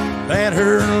thinking that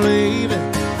her leaving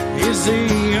is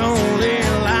the only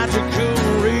logical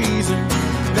reason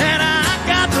that I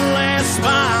got the last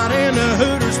spot in the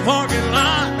Hooters parking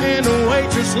lot, and the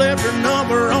waitress left her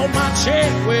number on my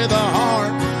check with a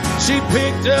heart. She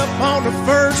picked up on the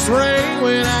first ring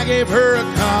when I gave her a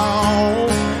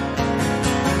call.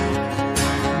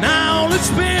 Now I only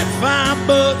spent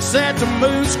 $5 at the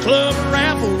Moose Club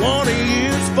raffle, one of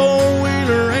used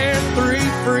 4-wheeler and 3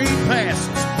 free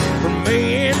passes for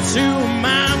me and 2 of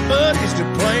my buddies to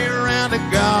play around the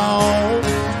golf.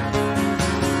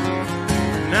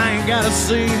 And I ain't gotta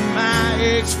see my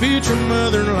ex-future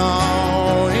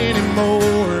mother-in-law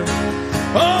anymore.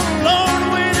 Oh Lord,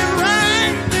 when it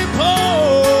rains it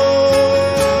pours.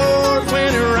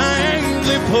 When it rains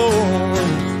it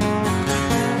pours.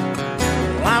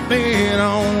 Well, I've been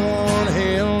on one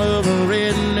hell of a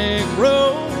redneck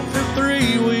road for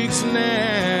 3 weeks now.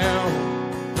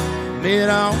 It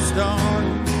all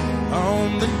started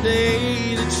on the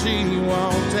day that she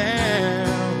walked out.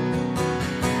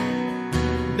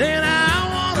 Then I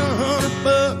won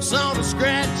 $100 on a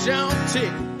scratch-off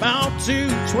ticket, bought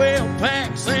 2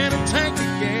 12-packs and a tank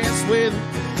of gas with her.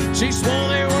 She swore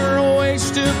they were a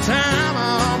waste of time,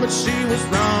 oh, but she was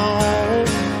wrong.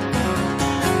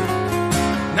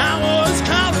 And I was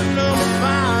caller number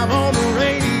 5 on the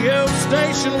radio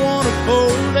station, won a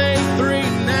 4-day,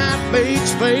 3-night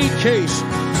beach vacation.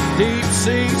 Deep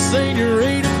sea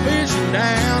senorita fishing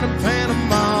down in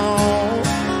Panama.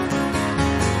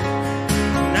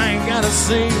 And I ain't gotta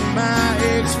see my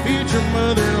ex-future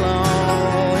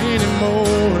mother-in-law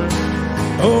anymore.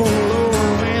 Oh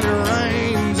Lord, when it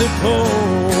rains it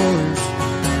pours.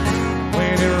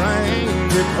 When it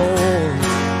rains it pours.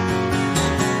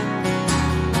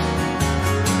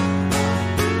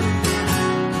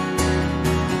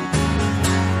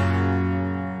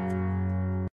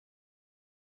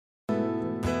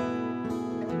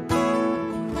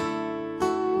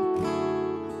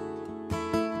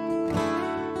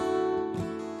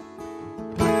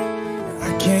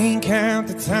 Can't count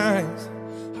the times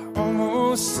I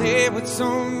almost said what's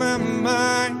on my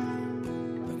mind,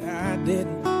 but I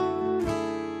didn't.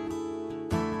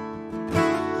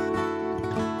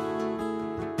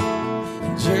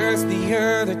 And just the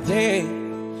other day, I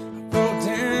wrote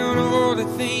down all the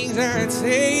things I'd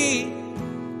say,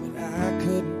 but I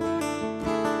couldn't.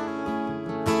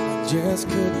 I just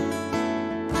couldn't.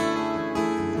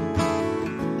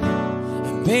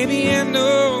 And baby, I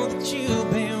know that you've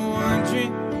been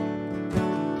wondering.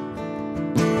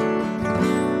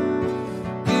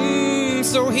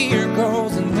 So here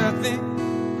goes nothing,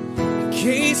 in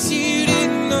case you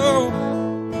didn't know.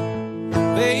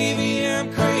 Baby,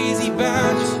 I'm crazy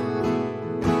about you.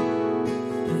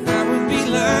 I would be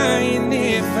lying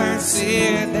if I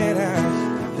said that I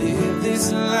live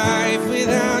this life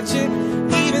without you,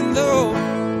 even though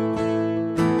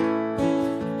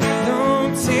I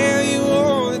don't tell you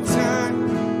all the time.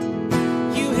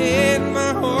 You had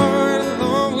my heart a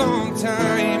long, long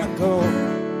time ago.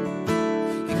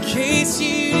 In case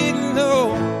you didn't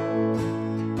know,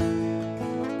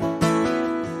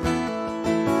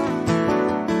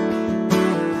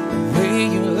 the way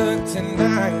you look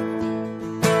tonight,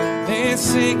 that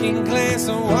second glass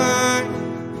of wine,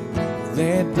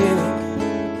 that did it.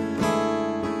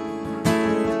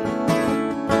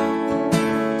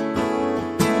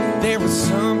 There was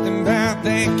something about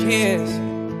that kiss,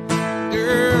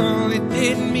 girl, it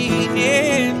didn't mean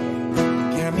it.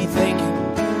 Got me thinking.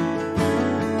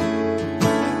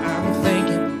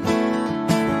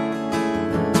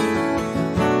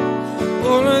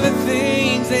 All of the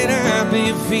things that I've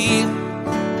been feeling.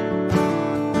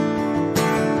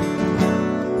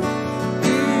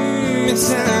 It's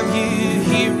time you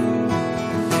hear.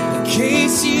 In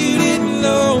case you didn't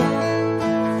know,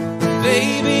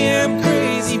 baby, I'm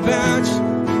crazy about you.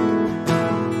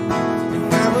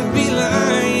 And I would be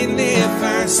lying if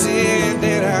I said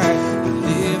that I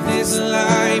live this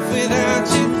life without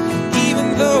you, even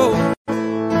though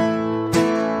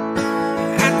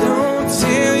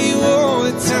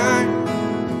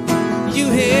you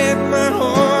had my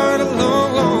heart a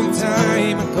long, long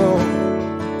time ago.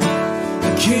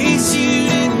 In case you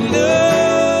didn't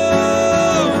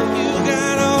know, you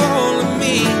got all of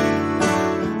me.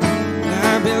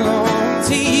 I belong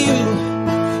to you.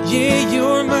 Yeah,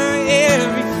 you're my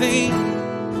everything.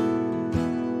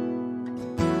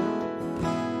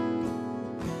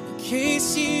 In case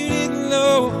you didn't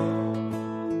know,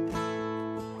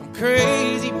 I'm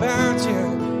crazy about you.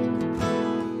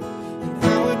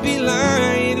 Be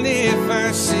lying if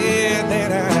I said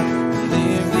that I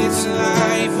live this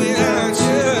life without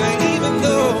you, even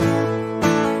though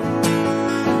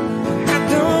I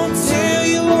don't tell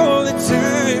you all the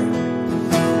time.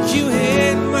 You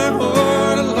had my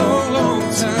heart a long, long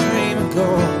time ago.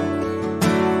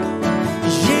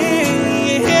 Yeah,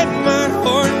 you had my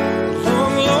heart a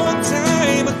long, long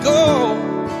time ago.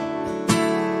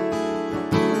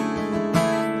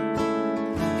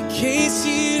 In case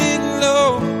you didn't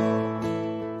know.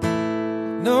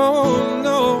 No,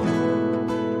 no,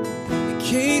 in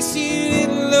case you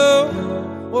didn't know.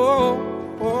 Oh,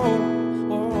 oh,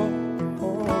 oh,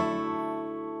 oh.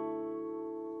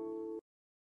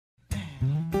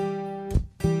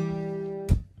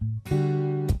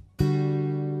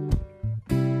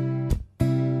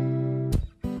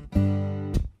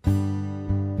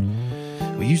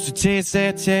 We used to chase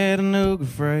that Chattanooga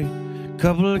freight,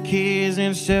 couple of kids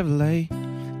in a Chevrolet.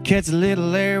 Catch a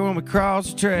little air when we cross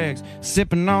the tracks,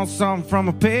 sipping on something from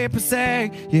a paper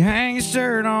sack. You hang your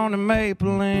shirt on the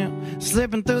maple limb,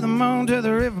 slipping through the moon to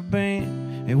the river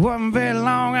bend. It wasn't very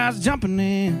long, I was jumping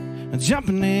in.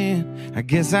 I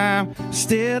guess I'm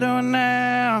still doing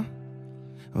now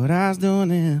what I was doing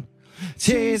then.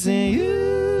 Chasing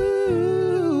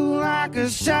you like a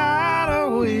shot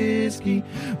of whiskey,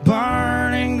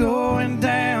 burning, going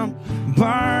down,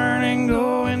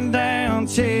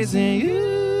 chasing you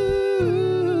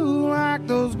like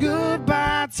those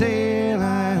goodbye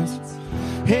taillights,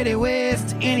 headed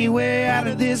west anywhere out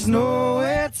of this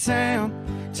nowhere town.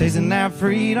 Chasing that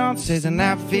freedom, chasing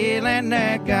that feeling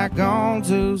that got gone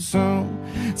too soon.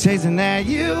 Chasing that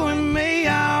you and me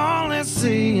I only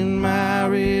see in my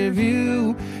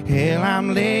review. Hell,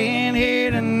 I'm laying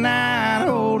here tonight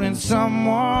holding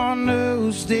someone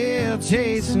new. Still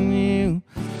chasing you,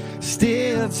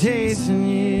 still chasing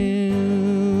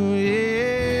you,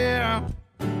 yeah.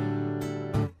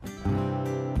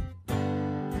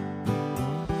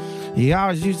 You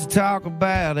always used to talk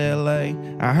about L.A.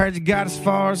 I heard you got as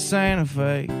far as Santa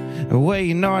Fe. Well,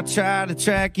 you know I tried to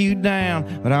track you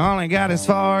down, but I only got as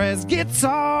far as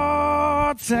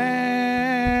Guitar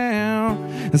Town.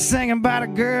 singing about a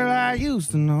girl I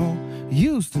used to know,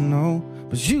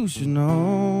 but you should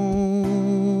know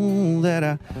that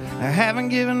I haven't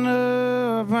given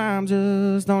up. I'm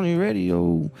just on your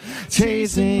radio,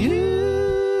 chasing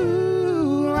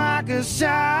you like a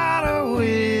shot of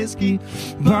whiskey,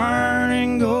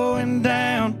 burning, going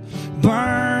down,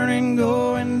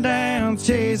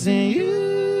 chasing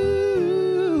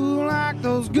you like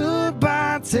those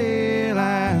goodbye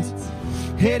taillights,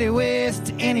 headed west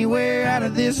to anywhere out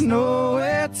of this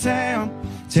nowhere town.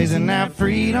 Chasing that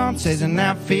freedom, chasing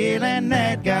that feeling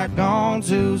that got gone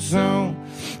too soon.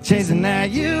 Chasing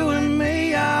that you and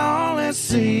me, I only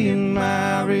see in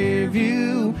my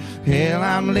review. Hell,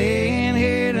 I'm laying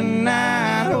here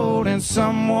tonight holding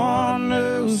someone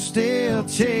new. Still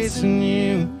chasing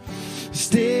you,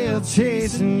 still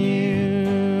chasing you.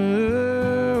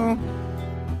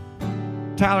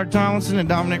 Tyler Tomlinson and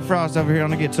Dominic Frost over here on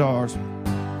the guitars.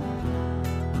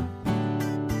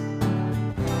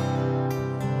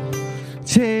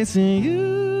 Chasing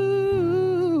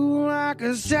you like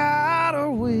a shot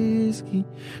of whiskey,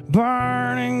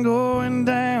 burning, going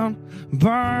down,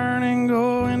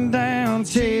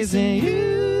 chasing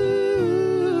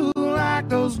you like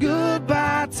those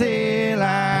goodbye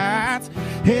taillights,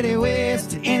 headed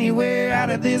west to anywhere out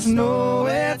of this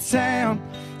nowhere town.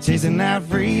 Chasing that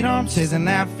freedom, chasing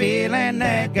that feeling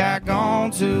that got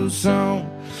gone too soon.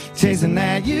 Chasing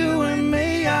that you and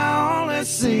me, I only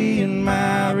see in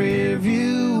my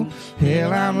review.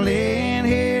 Hell, I'm laying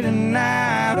here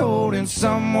tonight holding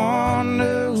someone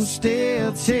new.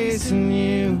 Still chasing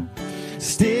you,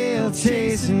 still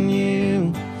chasing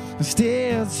you,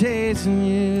 still chasing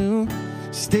you,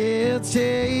 still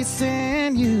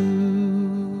chasing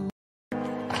you.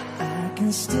 I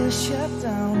can still shut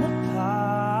down the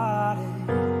party.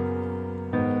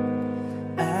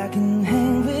 I can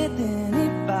hang with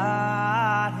anybody.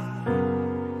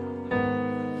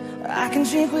 I can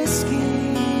drink whiskey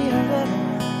or red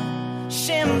wine,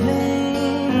 champagne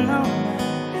and all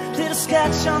that. Little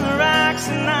scotch on the rocks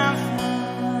and I'm fine.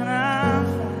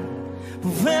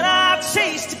 But when I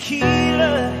taste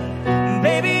tequila,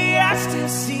 baby, I still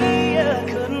see ya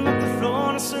cutting up the floor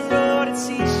on a sorority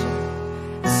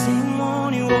t-shirt. The same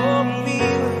one you wore when we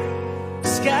were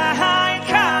sky high in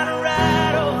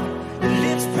Colorado. Your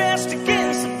lips pressed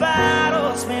against the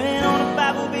bottle, swearing on the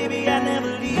Bible, baby, I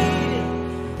never leave it.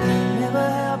 I never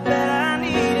help that I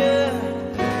need it.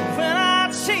 When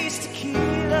I taste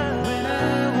tequila,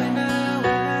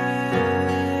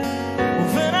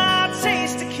 when I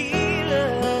taste tequila,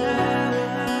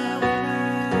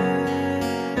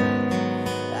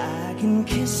 I can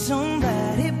kiss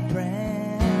somebody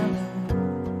brand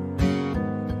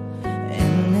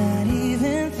and not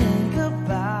even think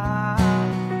about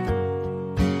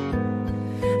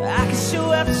it. I can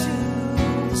show up to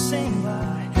the same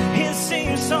bar, hear the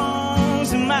same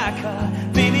songs in my car.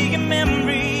 Baby, your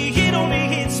memory, it only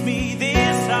hits me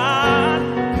this hard.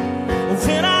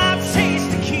 When I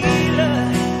taste tequila,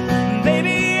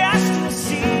 baby, I still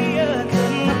see ya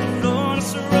cutting up the floor on a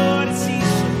sorority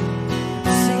t-shirt.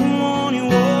 The same one you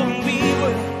wore when we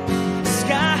were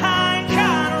sky high in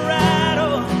Colorado.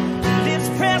 Lips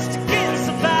pressed against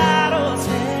the bottle,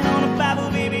 swearing on the Bible,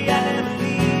 baby, I never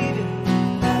leave it.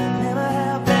 I never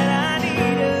have that I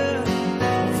need it.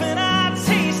 When I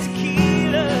taste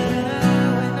tequila,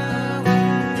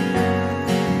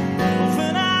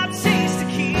 when I taste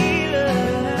tequila,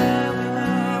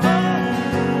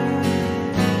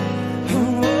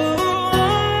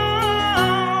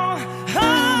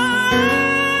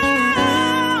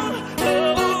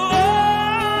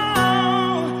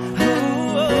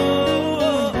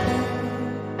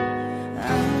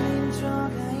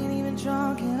 I ain't even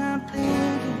drunk, and I'm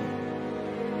thinking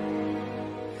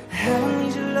how I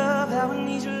need your love, how I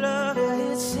need your love,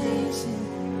 how it sinks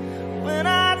in. When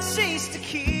I taste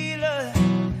tequila,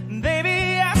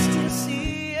 baby, I still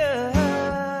see ya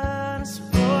in a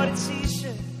sorority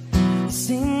t-shirt, the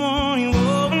same one you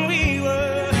wore when we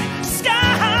were sky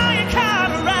high in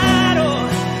Colorado.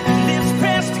 Lips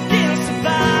pressed against the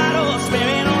bottle,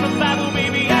 swearing on the Bible,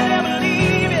 baby, I never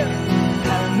leave it.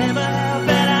 I'll never have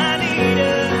that I need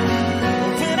it.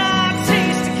 When I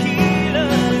taste tequila,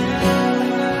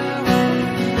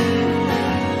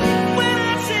 when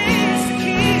I taste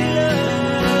tequila,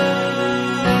 oh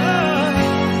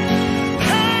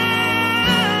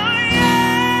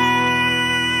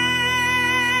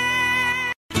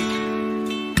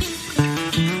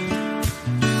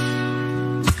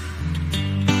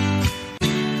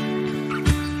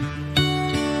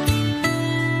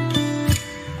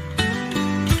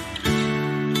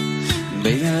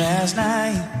Baby, last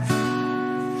night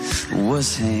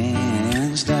was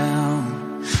hands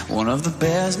down one of the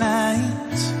best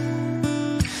nights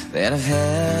that I've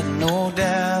had, no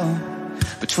doubt.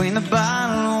 Between the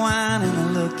bottle of wine and the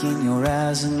look in your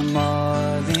eyes and the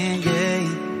Marvin Gaye.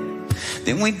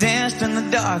 Then we danced in the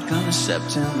dark under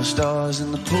September stars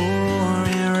in the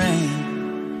pouring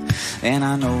rain. And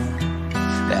I know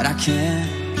that I can't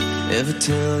ever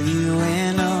tell you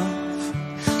enough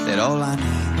that all I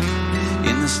need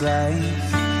in this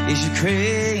life is your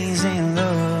crazy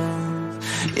love.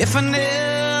 If I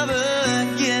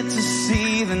never get to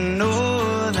see the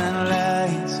northern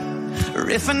lights, or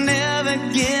if I never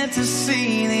get to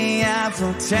see the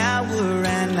Eiffel Tower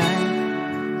at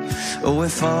night, oh,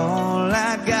 if all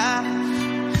I got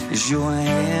is your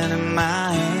hand in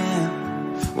my hand,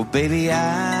 well, baby,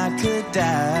 I could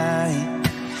die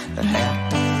a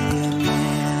happy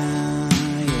man,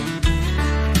 yeah.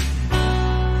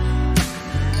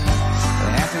 A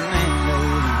happy man,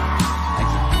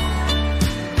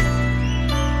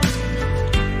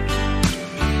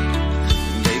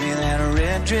 baby. Baby, that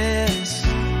red dress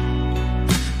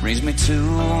brings me to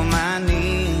my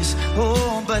knees.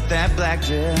 Oh, but that black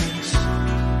dress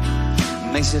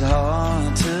makes it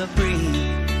hard to breathe.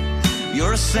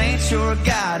 You're a saint, you're a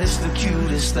goddess, the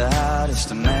cutest, the hottest,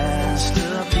 the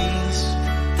masterpiece.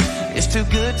 It's too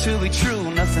good to be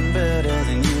true, nothing better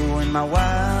than you in my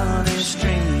wildest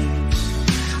dreams.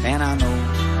 And I know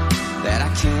that I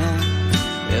can't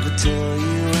ever tell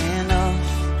you enough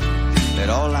that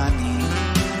all I need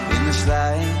in this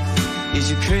life is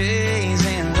your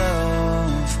crazy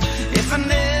love. If I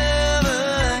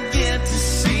never get to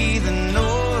see the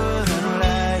northern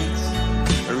lights,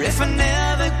 or if I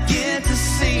never get to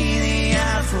see the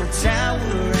Eiffel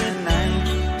Tower at night,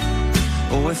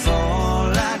 oh, if all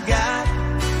I got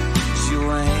is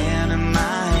your hand in my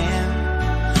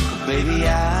hand, oh, baby,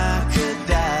 I could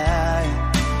die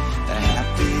a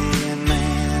happy man.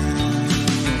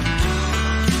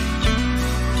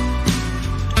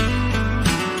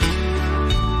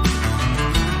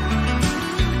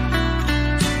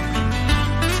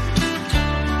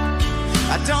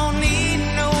 I don't need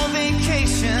no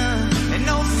vacation and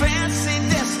no fancy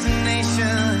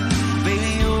destination.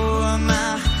 Baby, you're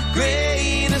my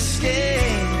great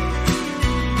escape.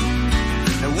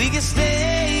 Now we can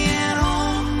stay at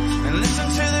home and listen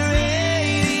to the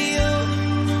radio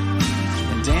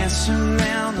and dance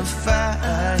around the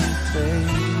fireplace.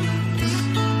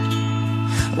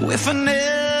 Oh, if I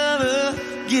never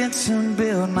get to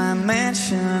build my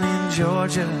mansion in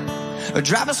Georgia, or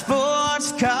drive a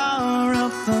sports car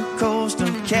up the coast of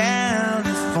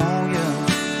California,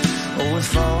 oh,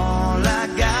 if all I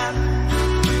got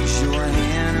is your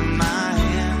hand in my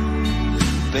hand,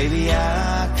 baby,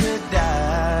 I could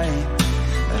die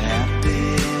a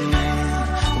happy man.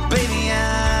 Oh, baby,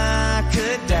 I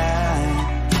could die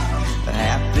a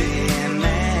happy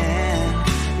man.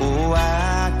 Oh,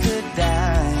 I could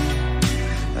die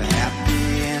a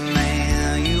happy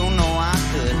man. You know I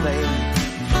could, baby.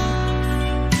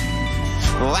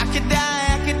 Oh, I could die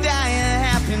a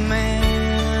happy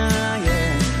man,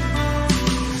 yeah.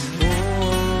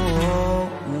 Oh.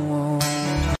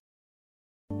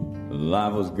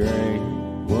 Life was great,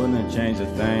 wouldn't have changed a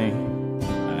thing.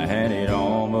 I had it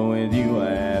all, but with you I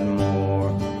had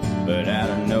more. But out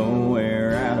of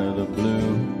nowhere, out of the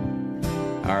blue,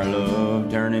 our love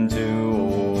turned into a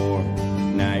war.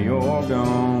 Now you're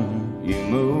gone, you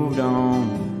moved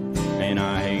on, and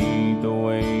I hate the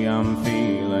way I'm feeling.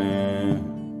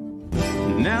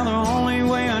 Now the only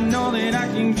way I know that I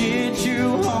can get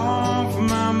you off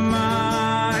my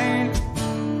mind,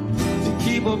 to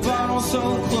keep a bottle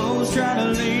so close, try to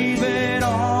leave it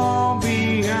all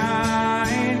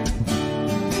behind.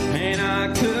 And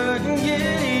I couldn't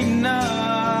get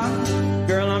enough,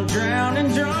 girl, I'm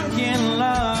drowning drunk in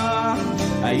love.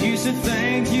 I used to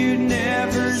think you'd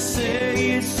never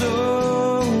say it's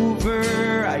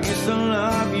over. I used to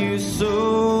love you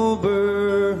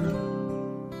sober.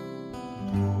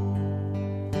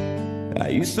 I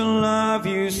used to love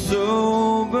you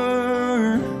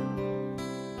sober.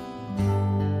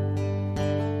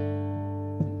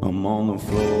 I'm on the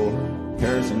floor,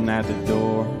 cursing at the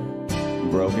door,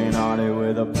 broken hearted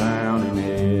with a pounding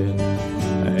head.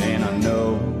 And I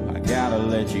know I gotta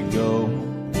let you go,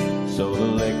 so the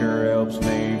liquor helps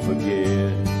me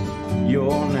forget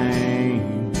your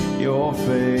name, your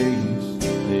face,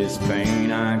 this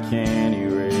pain I can't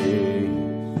erase.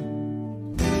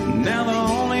 Now the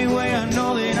only way I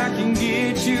know that I can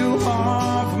get you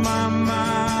off my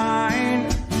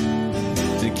mind,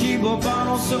 to keep a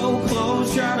bottle so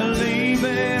close, try to leave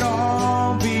it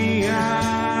all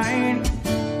behind.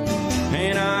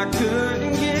 And I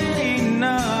couldn't get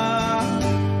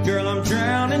enough, girl, I'm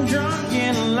drowning drunk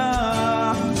in love.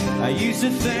 used to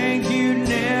think you'd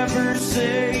never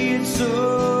say it's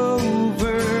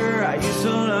over. I used to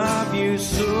love you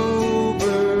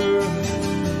sober.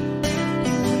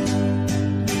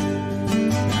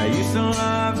 I used to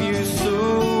love you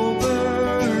sober.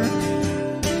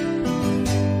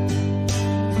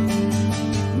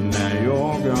 Now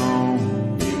you're gone,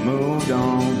 you moved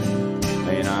on,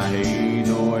 and I hate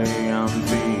the way I'm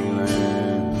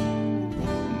feeling.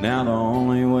 Now the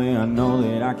only way I know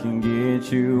that I can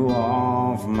get you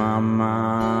off my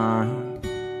mind,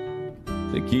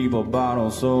 to keep a bottle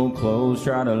so close,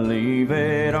 try to leave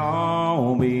it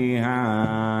all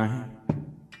behind.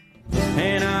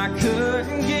 And I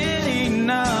couldn't get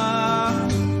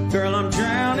enough. Girl, I'm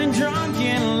drowning drunk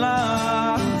in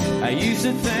love. I used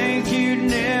to think you'd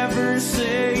never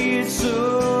say it's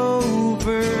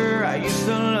over. I used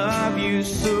to love you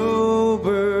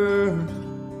sober.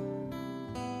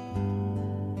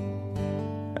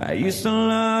 I used to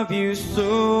love you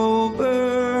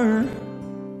sober.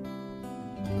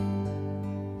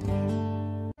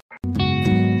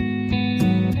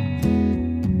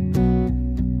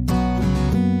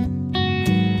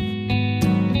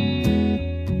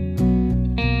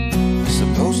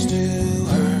 Supposed to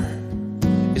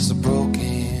hurt is a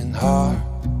broken heart,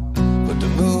 but the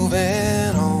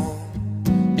moving on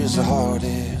is the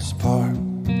hardest part.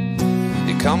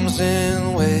 It comes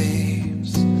in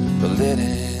waves, but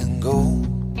letting go,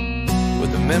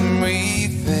 with the memory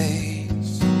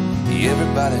fades.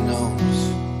 Everybody knows,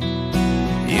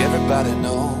 everybody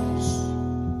knows.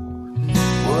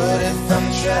 What if I'm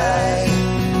trying,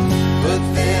 but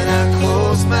then I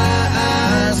close my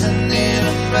eyes and then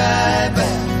I'm right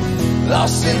back,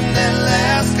 lost in that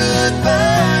last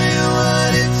goodbye.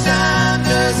 What if time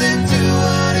doesn't do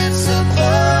what it's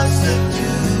supposed to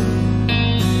do?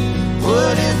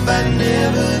 What if I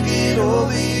never get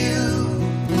over you?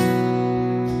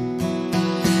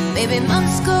 Maybe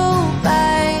months go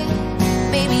by,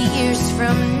 maybe years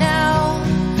from now,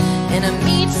 and I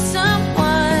meet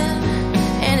someone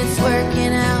and it's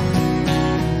working out.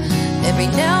 Every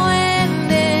now and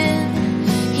then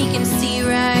he can see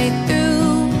right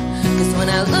through, 'cause when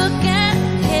I look at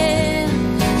him,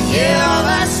 Yeah, all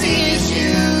I see is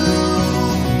you.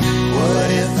 What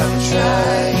if I'm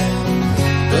trying,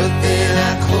 but then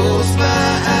I close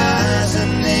my eyes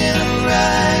and then I'm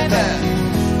right back,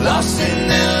 lost in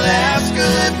that last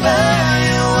goodbye.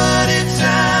 What if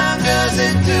time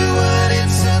doesn't do what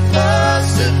it's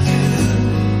supposed to do?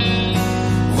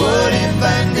 What if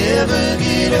I never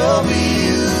get over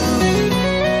you?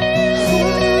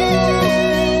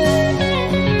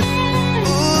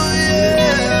 Ooh, yeah.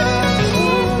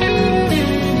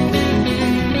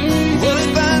 What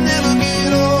if I never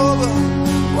get over?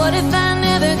 what if I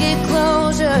never get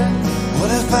closure?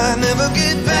 What if I never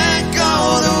get back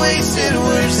all the wasted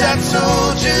words I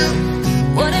told you?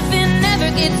 What if it never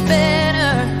gets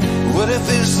better? What if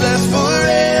this lasts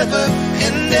forever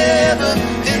and ever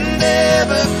and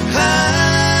ever?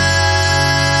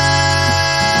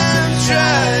 I'm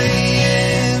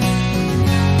trying,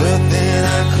 but then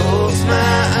I close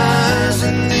my eyes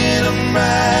and then I'm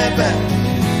right back,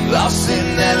 lost in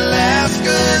that last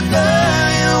goodbye.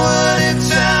 What if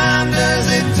time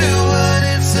doesn't do what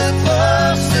it's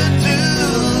supposed to do?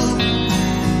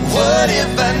 What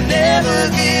if I never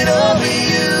get over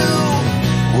you?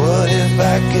 What if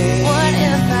I gave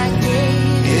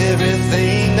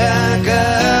everything I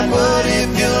got? What if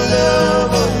your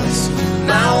love was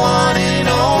my one and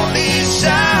only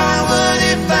shot? What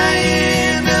if I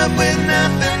end up with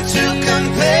nothing to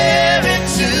compare it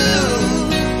to?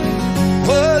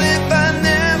 What if I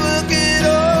never get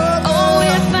over? Oh,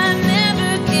 if I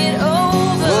never get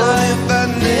over. What if I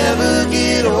never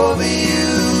get over you?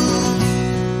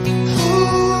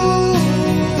 Ooh.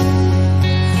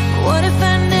 What if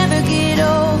I never get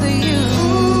over you?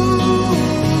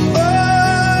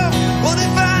 Oh, what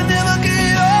if I never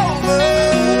get over you?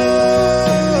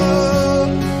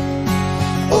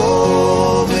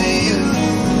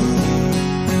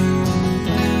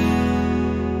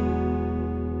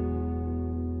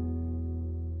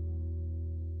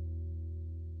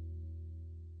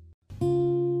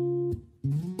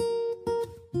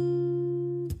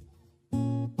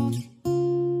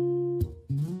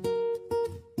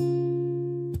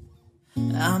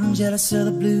 I'm jealous of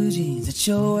the blue jeans that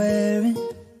you're wearing,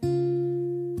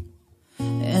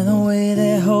 and the way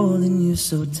they're holding you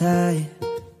so tight.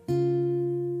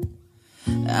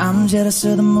 I'm jealous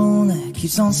of the moon that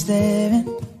keeps on staring,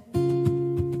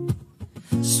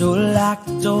 so lock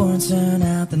the door and turn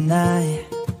out the night.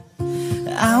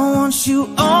 I want you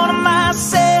all to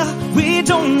myself, we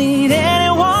don't need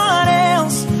anyone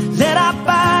else. Let our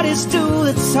bodies do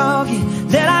the talking.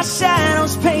 Let our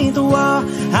shadows paint the wall.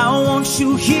 I want you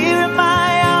here in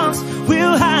my arms.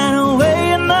 We'll hide away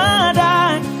in the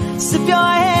dark. Slip your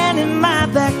hand in my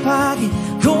back pocket.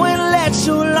 Go and let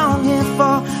your long hair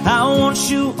fall. I want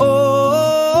you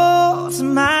all to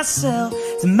myself,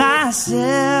 to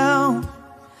myself.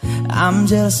 I'm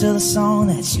jealous of the song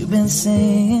that you've been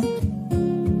singing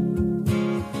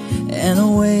and the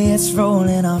way it's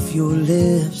rolling off your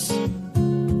lips.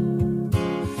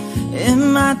 It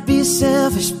might be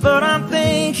selfish, but I'm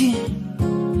thinking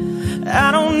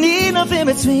I don't need nothing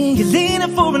between you,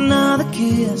 leaning for another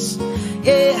kiss.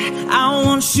 Yeah, I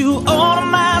want you all to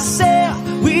myself.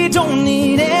 We don't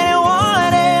need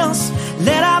anyone else.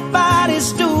 Let our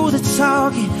bodies do the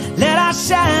talking. Let our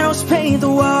shadows paint the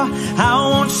wall. I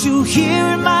want you here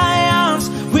in my arms.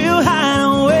 We'll hide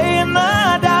away in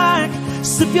the dark.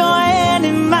 Slip your hand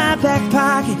in my back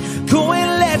pocket. Go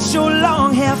and let your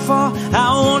long hair fall. I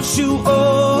want you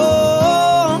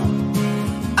all,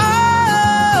 oh,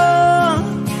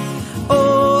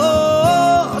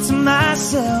 oh, to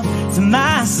myself, to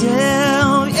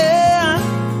myself, yeah.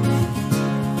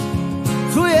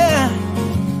 Oh yeah.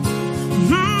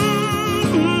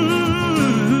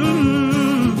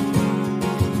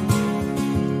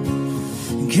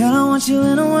 Girl, I want you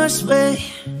in the worst way.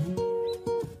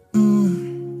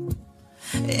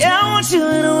 Yeah, I want you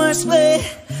in the worst way.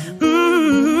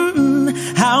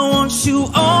 I want you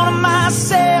all to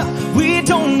myself. We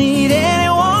don't need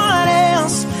anyone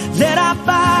else. Let our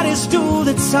bodies do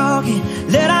the talking.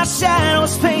 Let our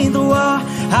shadows paint the wall.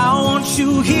 I want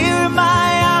you here in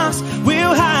my arms.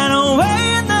 We'll hide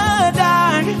away in the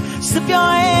dark. Slip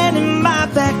your hand in my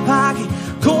back pocket.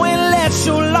 Go and let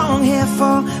your long hair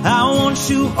fall. I want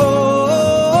you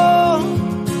all,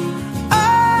 oh,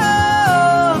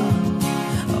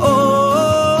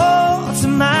 oh, to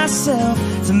myself,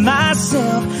 to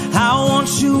myself. I want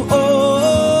you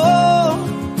all,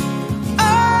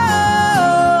 oh,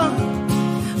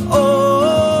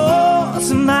 oh,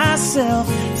 to myself,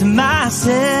 to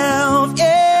myself,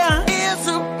 yeah. It's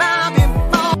about it.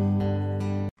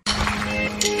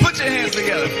 Put your hands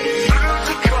together.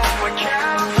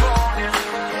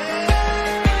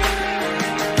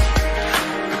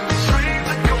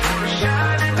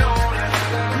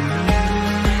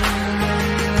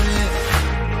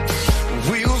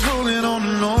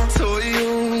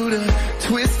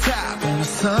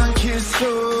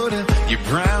 Your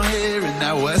brown hair and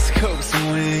that West Coast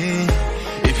wind.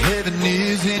 If heaven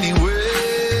is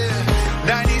anywhere,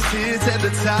 90s hits at the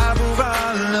top of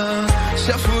our lungs,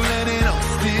 shuffling it on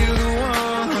still the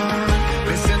one.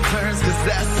 Listen turns cause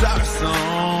that's our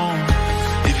song.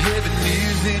 If heaven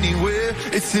is anywhere,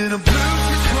 it's in a blue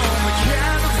Tacoma,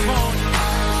 California.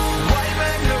 White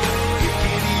magnolia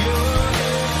in your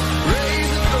hair,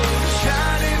 razor gold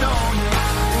shining on you.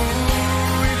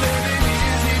 Ooh, if heaven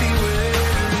is anywhere,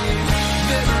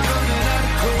 never running out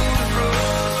of golden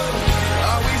road.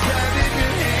 Always having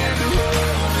your hand to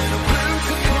hold in a blue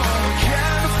Tacoma,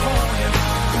 California.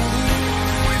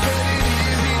 Ooh, if heaven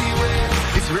is anywhere,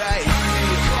 it's right here.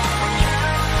 You know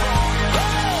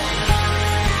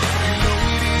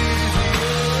it is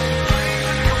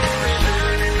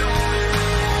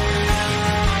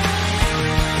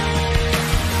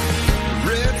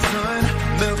red sun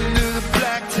melting to the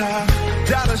black top,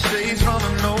 dollar shades from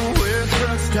a nowhere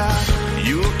truck stop.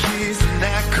 Your kiss and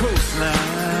that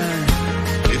coastline.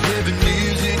 If heaven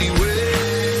is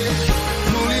anywhere,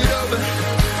 pull it over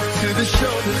to the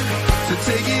shoulder to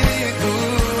take it in,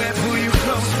 ooh, and pull you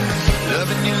closer.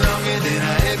 Loving you longer than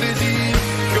I ever did.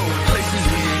 Going places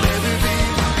we ain't never been.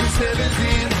 'Cause heaven's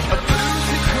in a blue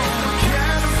Tacoma,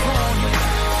 California.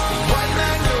 White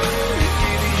magnolia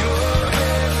in your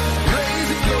hair,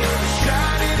 razor gold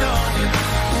shining on you.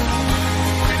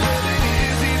 Ooh, if heaven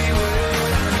is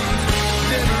anywhere,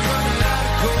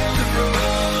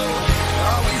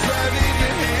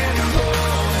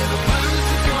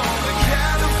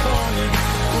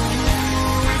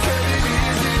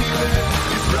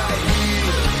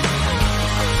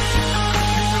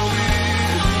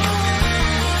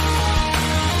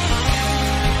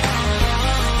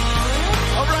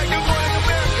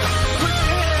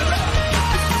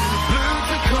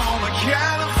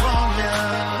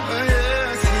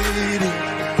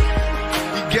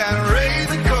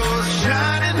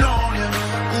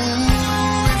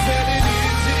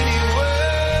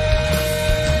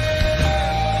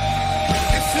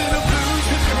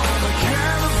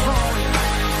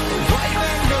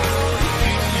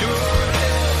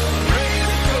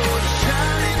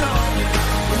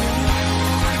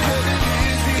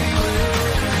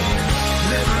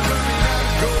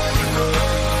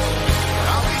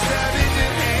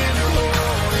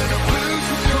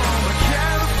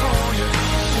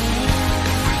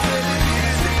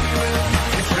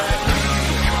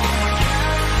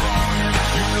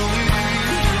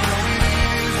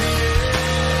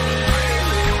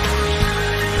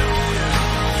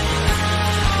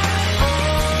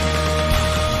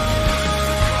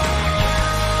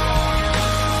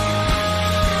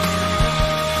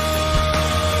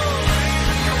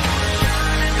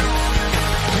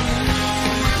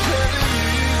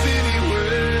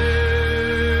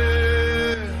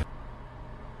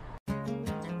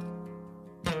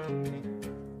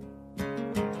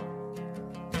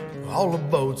 all the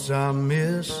boats I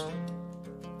miss,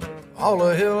 all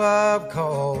the hell I've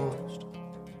caused,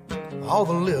 all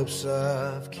the lips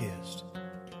I've kissed,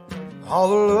 all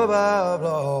the love I've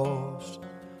lost.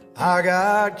 I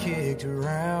got kicked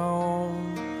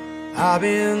around, I've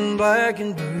been black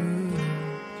and blue,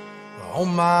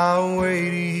 on my way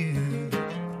to you.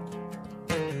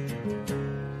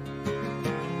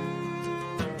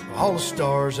 All the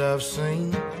stars I've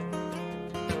seen,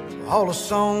 all the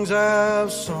songs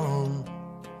I've sung,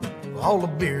 all the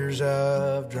beers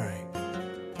I've drank,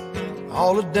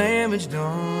 all the damage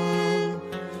done.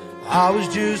 I was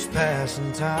just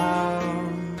passing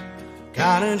time,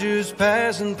 kinda just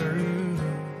passing through,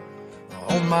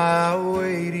 on my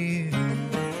way to you.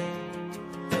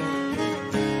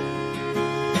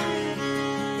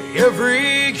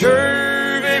 Every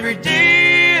curve, every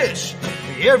ditch,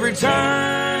 every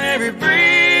turn, every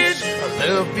bridge I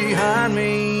left behind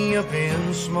me up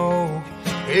in smoke,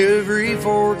 every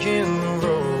fork in the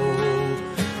road.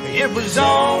 It was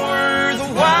all worth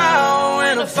a while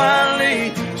when I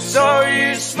finally saw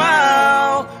you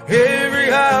smile. Every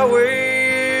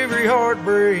highway, every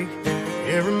heartbreak,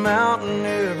 every mountain,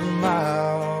 every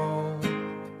mile.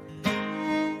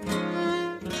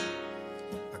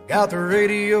 I got the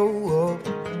radio up,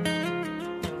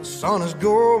 the sun is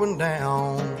going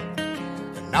down,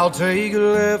 and I'll take a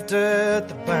left at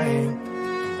the bank,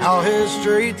 I'll head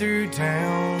straight through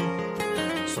town.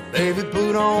 So baby,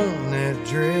 put on that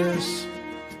dress,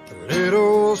 a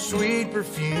little sweet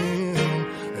perfume,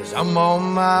 as I'm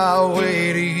on my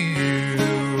way to you.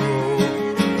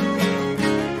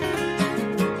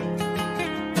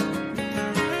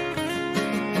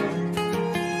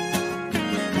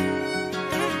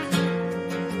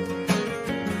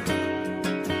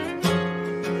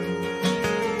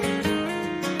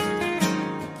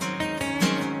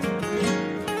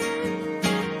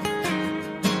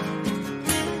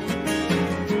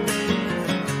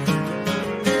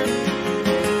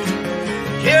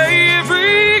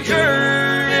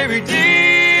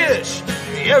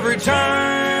 Every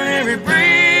turn, every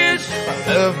bridge I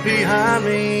left behind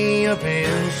me up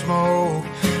in smoke,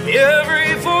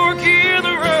 every fork in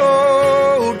the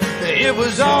road. It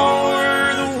was all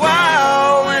worth a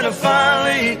while when I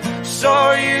finally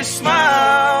saw you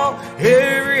smile.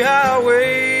 Every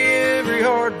highway, every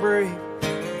heartbreak,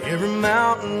 every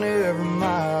mountain, every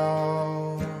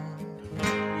mile.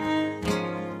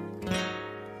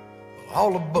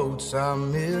 All the boats I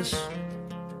miss,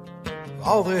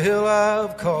 all the hell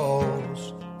I've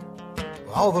caused,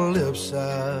 all the lips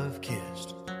I've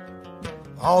kissed,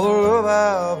 all the love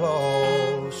I've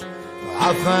lost.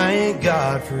 I thank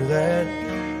God for that.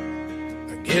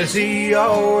 I guess He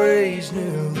always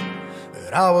knew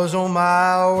that I was on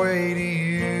my way to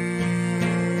you.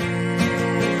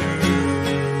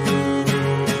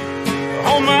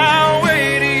 On my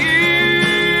way to you.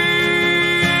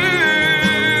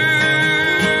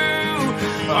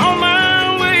 On my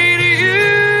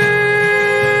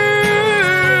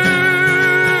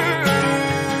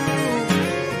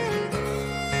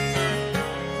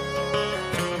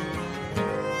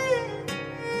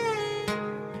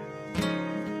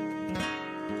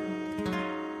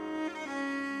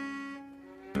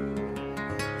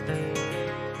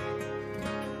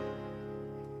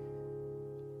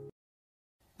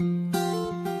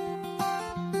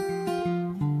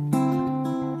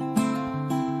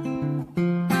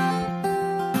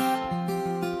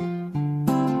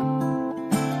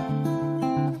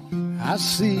I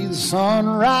see the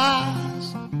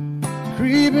sunrise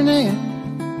creeping in.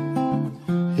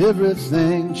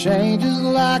 Everything changes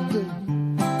like the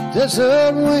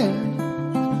desert wind.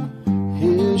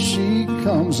 Here she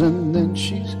comes and then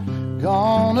she's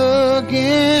gone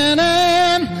again.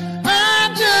 And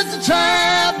I'm just a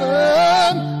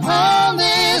traveler on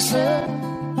this earth.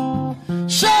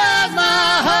 Shows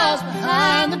my heart's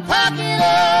behind the pocket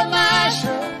of my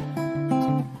shirt.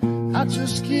 I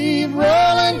just keep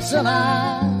rolling till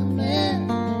I'm in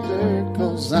the dirt,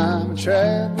 'cause I'm a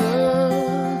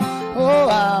traveler, oh,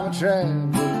 I'm a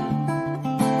traveler.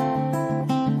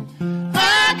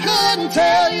 I couldn't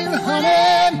tell you,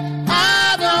 honey,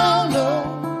 I don't know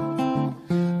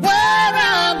where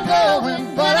I'm going,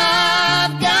 but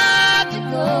I've got to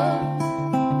go,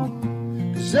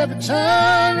 'cause every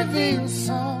turn reveals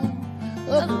some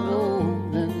of the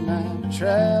road, and I'm a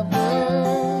traveler,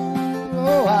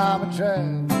 oh, I'm a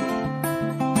traveler.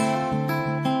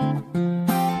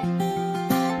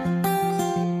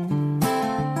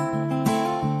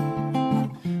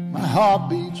 My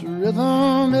heartbeat's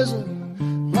rhythm is a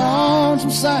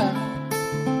lonesome sound,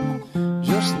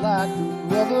 just like the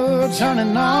weather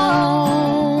turning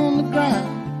on the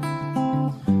ground.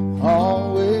 All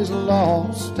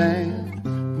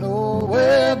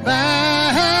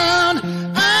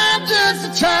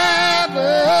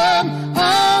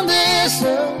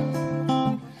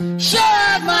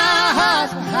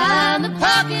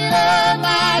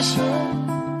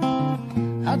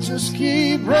I just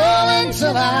keep rolling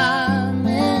till I'm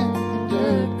in the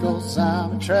dirt, 'cause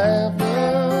I'm a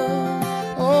traveler.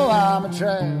 Oh, I'm a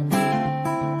traveler.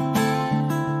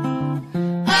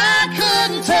 I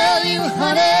couldn't tell you,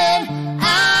 honey,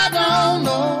 I don't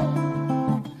know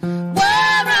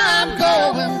where I'm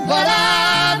going, but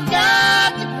I've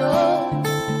got to go.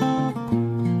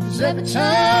 'Cause every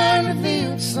turn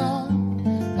reveals some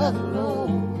other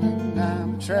road, and I'm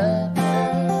a traveler.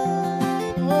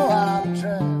 Oh, I'm a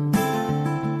traveler.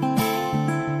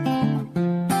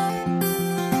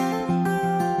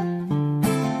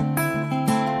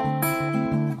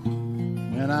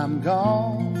 When I'm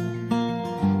gone,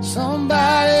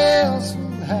 somebody else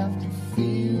will have to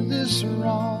feel this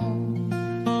wrong.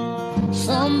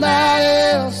 Somebody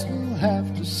else will have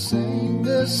to sing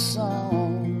this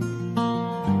song.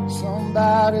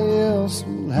 Somebody else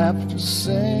will have to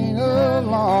sing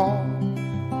along.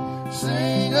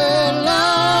 Sing along.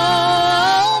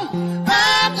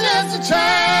 I'm just a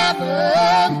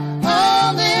traveler on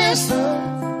this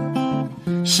earth.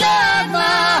 Shut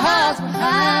my heart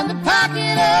behind the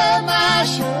pocket of my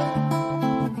shirt.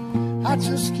 I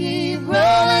just keep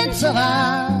rolling till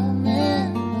I'm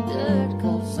in the dirt,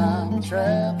 'cause I'm a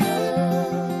traveler.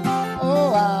 Oh,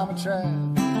 I'm a traveler.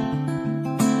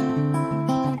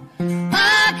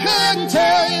 I couldn't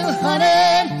tell you,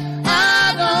 honey, I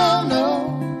don't know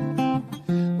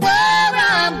where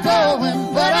I'm going,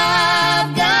 but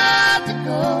I've got to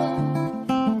go.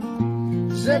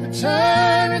 'Cause every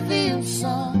turn reveals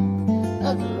some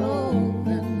of the road,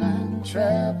 and I'm a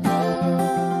traveler.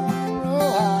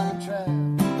 Oh, I'm a traveler.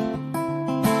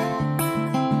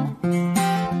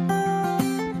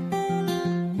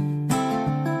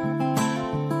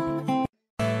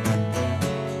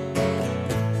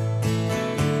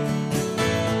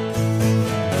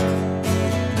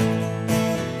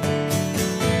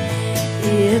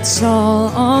 It's all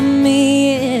on me,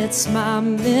 it's my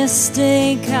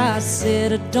mistake. I said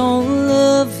I don't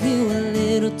love you a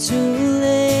little too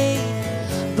late,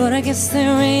 but I guess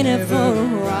there ain't ever a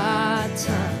right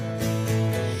time,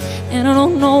 and I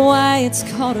don't know why it's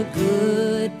called a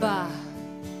goodbye.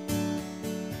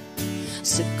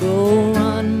 So go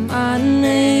run my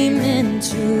name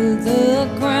into the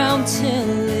ground, tell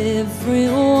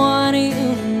everyone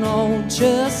you know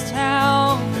just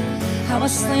how I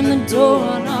slammed the door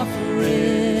on our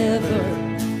forever.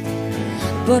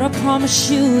 But I promise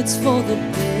you it's for the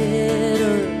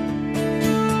better.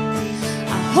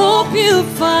 I hope you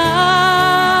find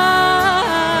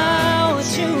what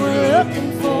you were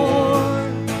looking for.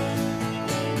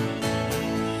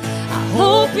 I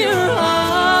hope your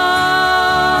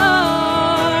heart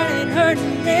ain't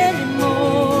hurting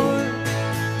anymore,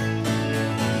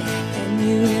 and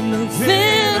you ain't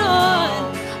moving on.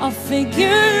 I'll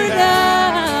figure it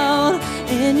out,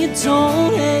 and you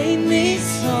don't hate me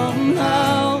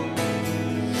somehow,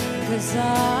 'cause I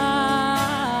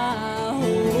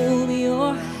hope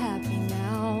you're happy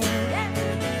now.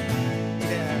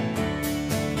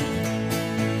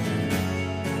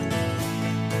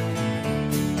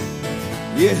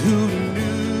 Yeah, who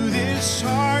knew this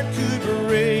heart could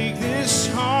break this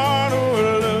heart, or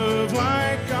a love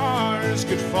like ours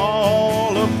could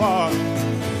fall apart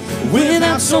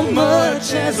without so much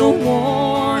as a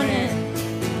warning.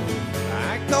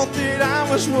 I thought that I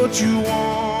was what you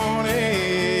wanted.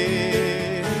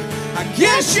 I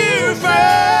guess you found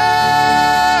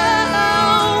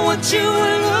what you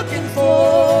were looking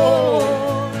for.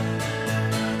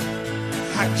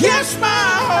 I guess my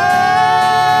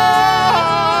heart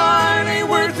ain't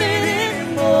worth it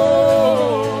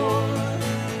anymore.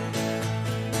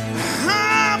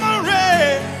 I'm a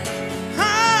wreck,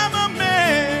 I'm a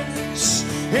mess,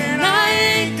 and I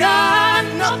ain't got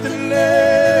nothing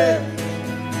left.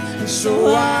 So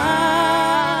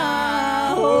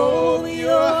I hope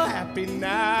you're happy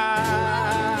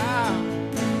now.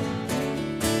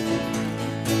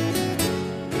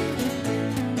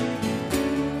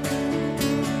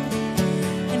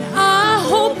 And I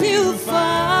hope you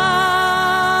find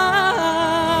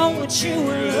what you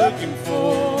were looking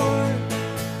for.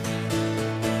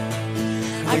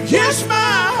 I guess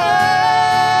my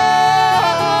heart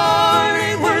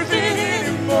ain't worth it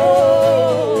anymore.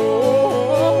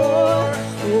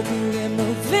 Hope you get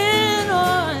moving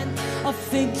on, I'll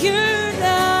figure it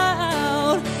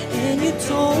out, and you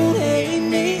don't hate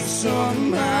me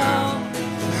somehow.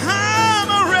 I'm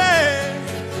a wreck,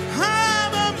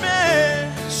 I'm a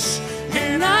mess,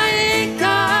 and I ain't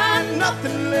got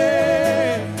nothing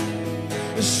left.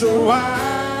 So I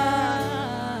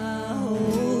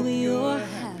hope you're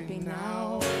happy now.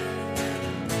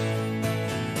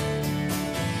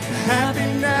 Happy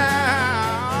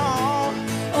now.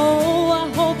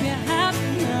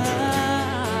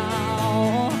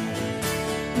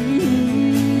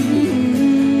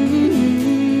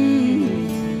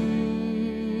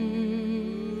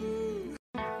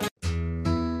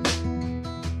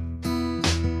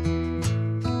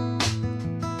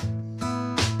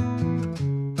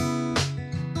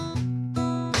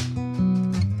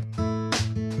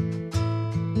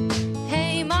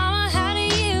 Hey mama, how do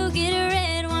you get a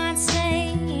red wine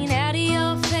stain out of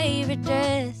your favorite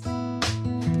dress?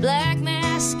 Black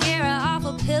mascara off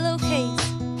a pillowcase,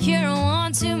 cure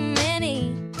one too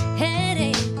many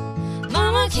headaches.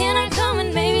 Mama, can I come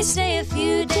and maybe stay a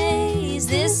few days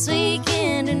this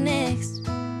weekend or next?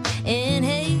 And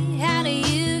hey, how do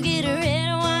you get a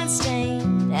red wine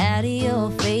stain out of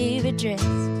your favorite dress?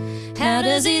 How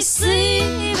does he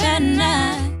sleep at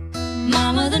night?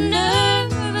 Mama, the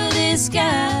nerve of this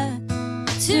guy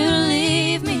to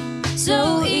leave me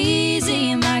so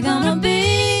easy. Am I gonna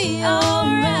be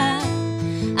alright?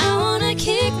 I wanna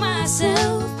kick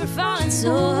myself for falling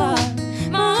so hard.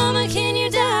 Mama, can you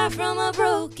die from a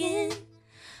broken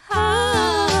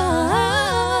heart?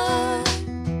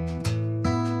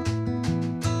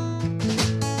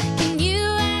 Can you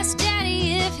ask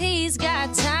Daddy if he's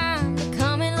got time to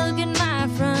come and look at my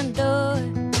front door?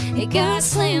 It got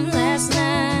slammed last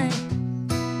night,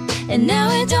 and now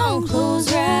it don't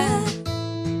close right.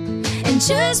 And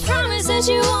just promise that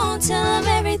you won't tell him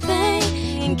everything,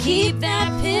 and keep that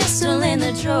pistol in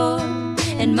the drawer.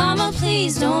 And mama,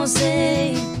 please don't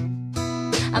say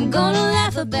I'm gonna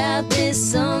laugh about this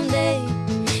someday.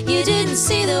 You didn't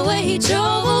see the way he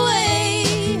drove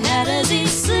away. How does he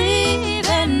sleep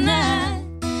at night?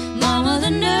 Mama,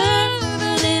 the nerve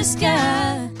of this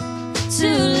guy to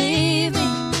leave me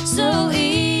so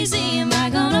easy. Am I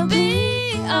gonna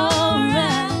be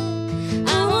alright?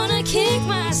 I wanna kick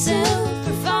myself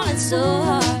for falling so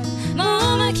hard.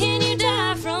 Mama, can you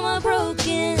die from a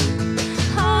broken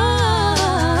heart?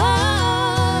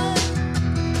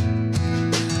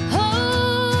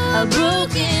 Oh, a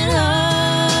broken heart.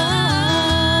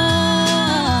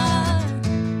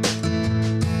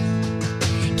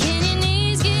 Can your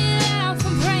knees get out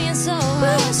from praying so hard?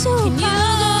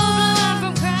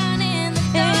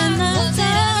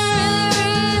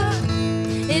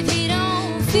 Can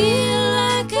you feel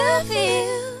like I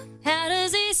feel? How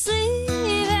does he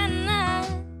sleep at night?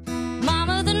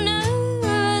 Mama, the nerve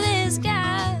of this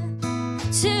guy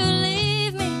to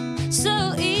leave me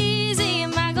so easy.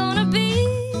 Am I gonna be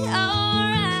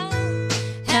alright?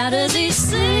 How does he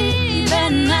sleep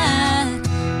at night?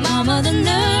 Mama, the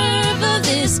nerve of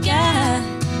this guy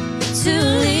to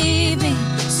leave me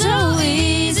so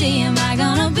easy. Am I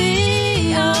gonna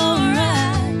be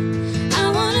alright?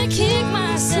 I wanna kick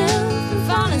myself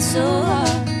falling so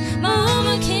hard.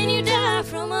 Mama, can you die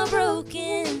from a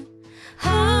broken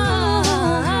heart?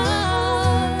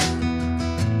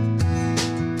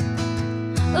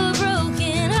 A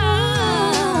broken heart.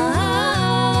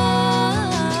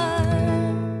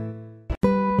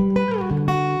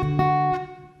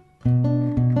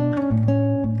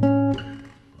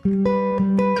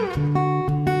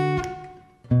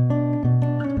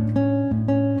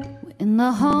 We're in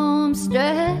the home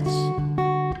stretch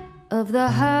of the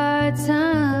hard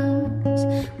times.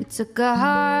 We took a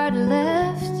hard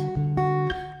left,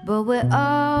 but we're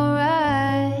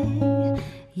alright.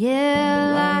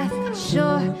 Yeah, life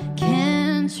sure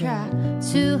can try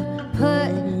to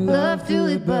put love through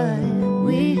it, but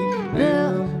we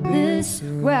built this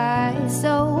right,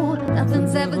 so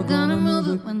nothing's ever gonna move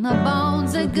it when the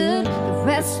bones are good. The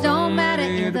rest don't matter,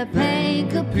 yeah, the pain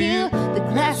could peel, the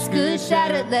glass could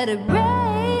shatter, let it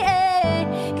rain,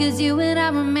 'cause you and I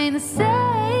remain the same.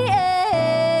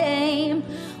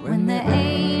 When there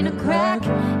ain't a crack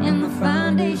in the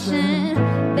foundation,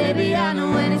 baby, I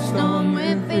know any storm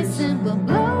we're facing will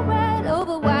blow right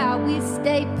over while we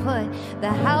stay put.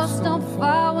 The house don't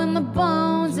fall when the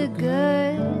bones are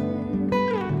good.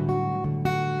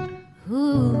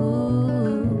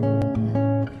 Ooh.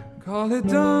 Call it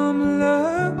dumb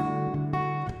luck,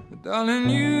 but darling,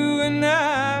 you and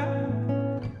I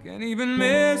can't even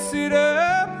mess it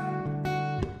up,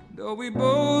 though we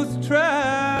both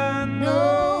try.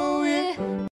 No, it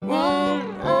won't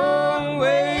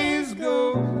always go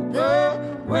the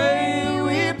way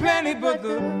we planned it, but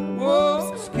the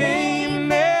wolves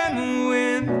came and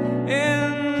went,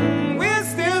 and we're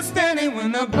still standing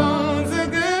when the bones are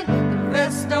good. The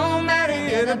rest don't matter,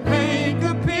 yeah, the pain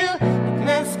could peel, the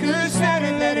glass could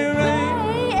shatter, let it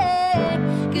rain,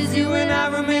 'cause you and I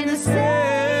remain the same.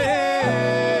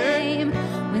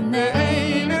 When there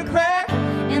ain't a crack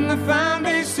in the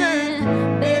foundation,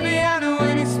 baby, I know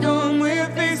any storm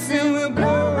we're facing will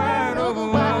blow right over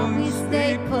while we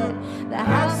stay put. The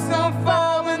house don't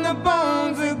fall when the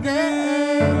bones are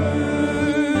good.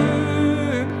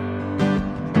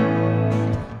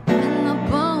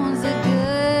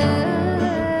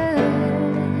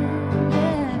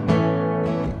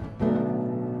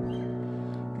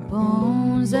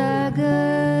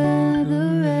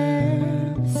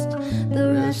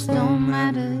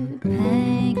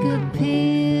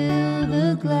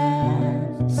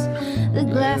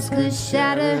 glass could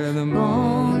shatter, the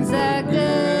bones are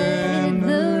good.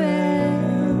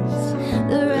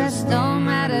 The rest don't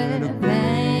matter. The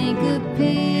pain could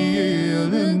peel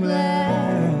the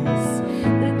glass.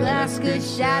 The glass could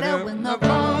shatter when the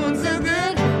bones are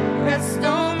good. The rest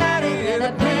don't matter. Yeah,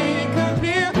 the pain could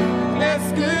peel.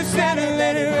 Glass could shatter,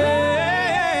 let it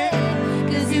rain.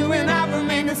 'Cause you and I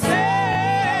remain the same.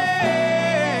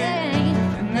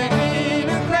 And there ain't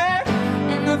a crack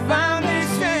in the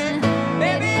foundation.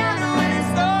 Baby, I know any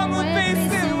storm we're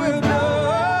facing will blow.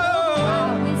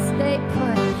 We stay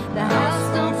put. The house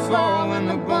don't fall when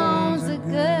the bones are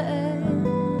good.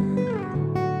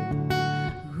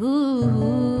 Ooh.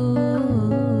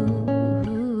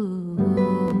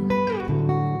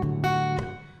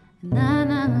 Na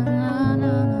na na na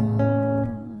na.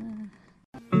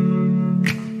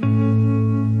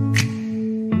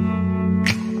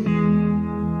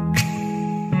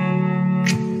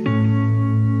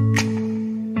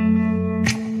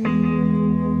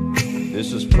 This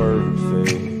is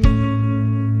perfect.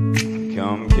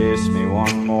 Come kiss me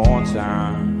one more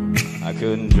time. I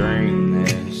couldn't dream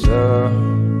this up,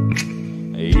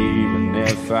 even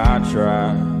if I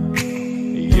tried.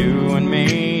 You and me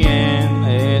in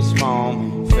this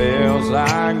moment feels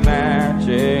like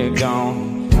magic on.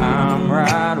 I'm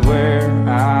right where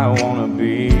I wanna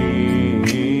be.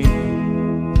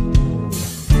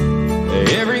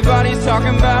 Everybody's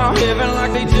talking about heaven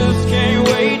like they just can't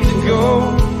wait to go.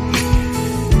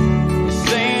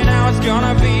 Saying how it's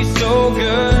gonna be so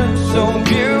good, so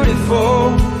beautiful.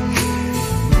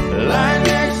 Lying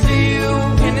next to you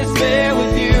in this bed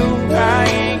with you, I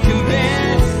ain't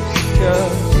convinced.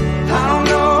 'Cause I don't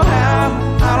know how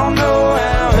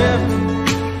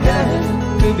heaven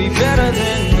could be better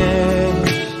than this.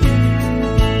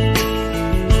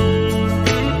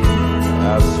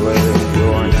 I swear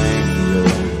you're an angel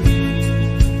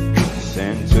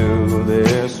sent to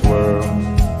this world.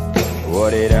 What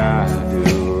did I do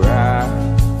right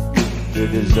to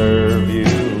deserve you,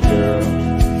 girl?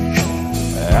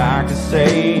 I could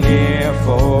stay here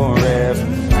forever.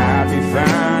 I'd be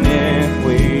fine if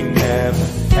we never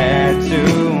had to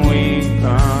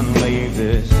even leave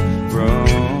this room.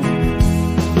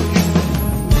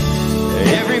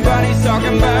 Everybody's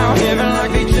talking about heaven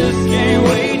like they just can't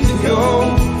wait to go.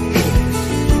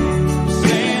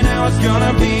 Saying how it's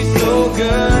gonna be so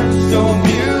good, so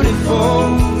beautiful.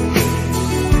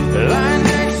 Lying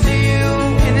next to you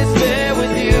in this bed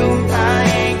with you, I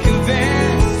ain't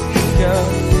convinced.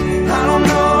 'Cause I don't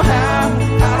know how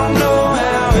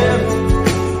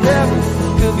heaven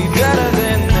could be better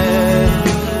than this.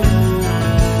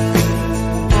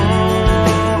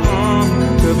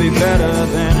 Could be better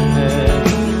than this.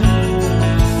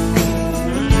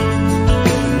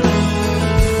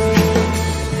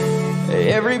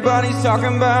 Everybody's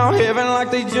talking about heaven like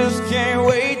they just can't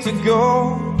wait to go.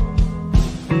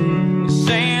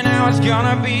 Saying how it's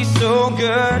gonna be so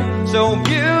good, so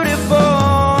beautiful.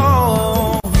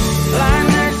 Lying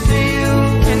next to you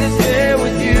in this bed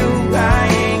with you, I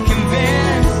ain't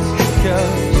convinced.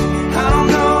 'Cause I don't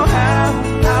know how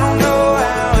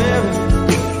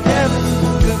heaven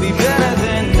could be better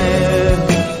than this.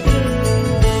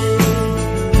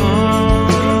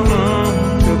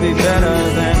 Could be better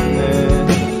than this.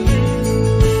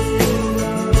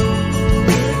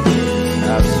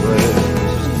 I swear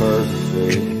this is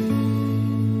perfect.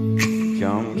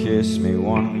 Come kiss me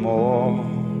one more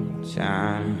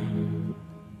time.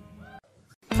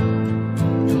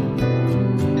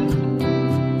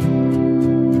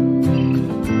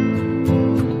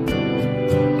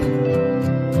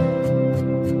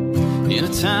 In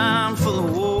a time full of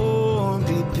war,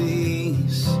 be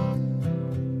peace.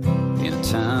 In a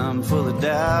time full of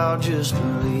doubt, just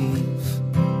believe.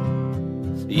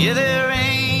 Yeah, there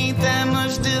ain't that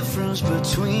much difference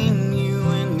between you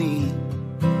and me.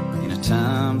 In a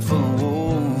time full of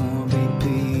war, be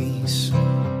peace.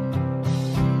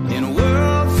 In a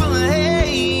world full of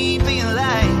hate, be a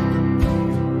light.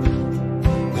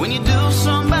 When you do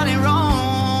somebody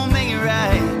wrong, make it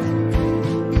right.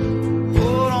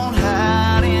 Oh, don't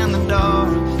hide in the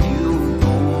dark, you were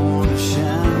born to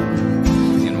shine.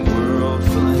 In a world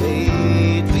full of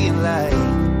hate, be a light.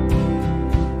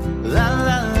 La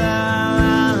la la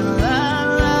la la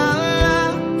la la.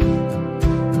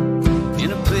 In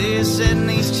a place that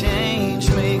needs change,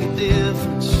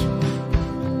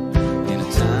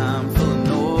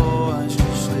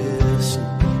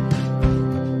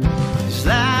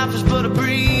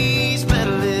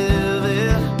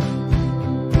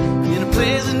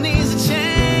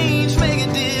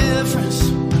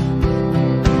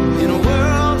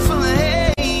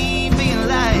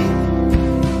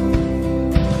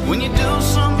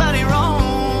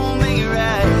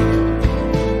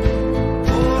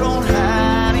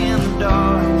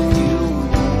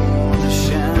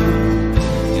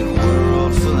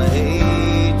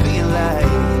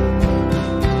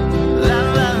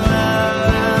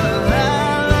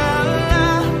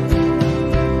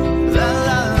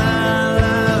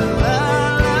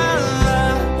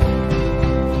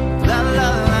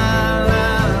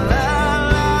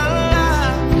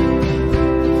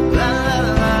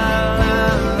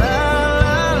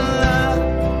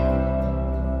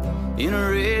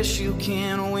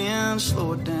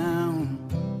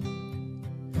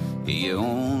 You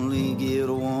only get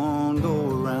one go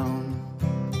around.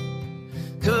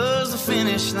 'Cause the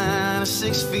finish line is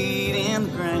 6 feet in the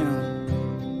ground.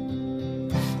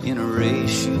 In a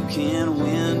race you can't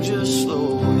win, just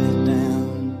slow it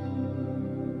down.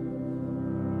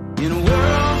 In a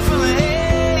world full of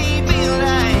hate, be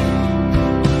light.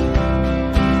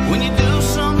 When you do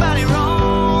somebody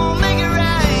wrong, make it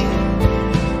right.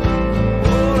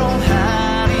 Oh, don't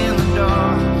hide in the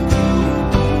dark, you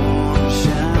wanna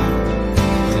shine.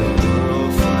 In a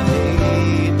world full of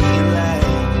hate, be light.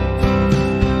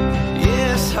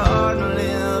 Yeah, it's hard to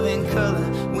live in color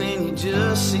when you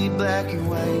just see black and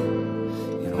white.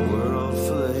 In a world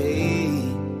full of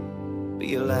hate, be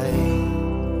a light.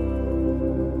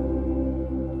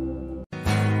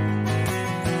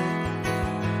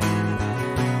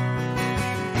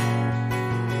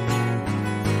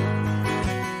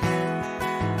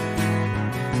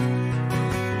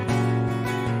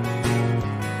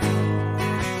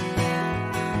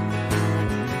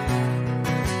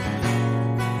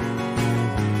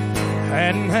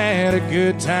 Hadn't had a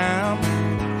good time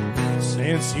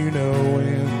since you know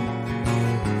when.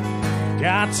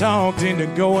 Got talked into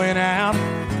going out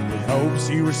with hopes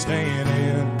you were staying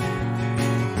in.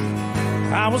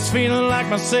 I was feeling like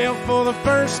myself for the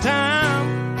first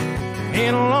time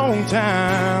in a long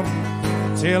time,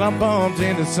 till I bumped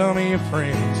into some of your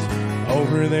friends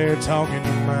over there talking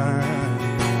to mine.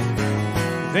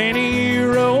 Then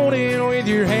you rolled in with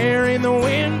your hair in the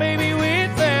wind, baby,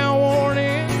 without warning.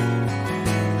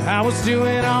 I was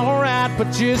doing alright,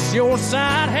 but just your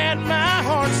side had my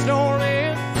heart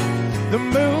storming. The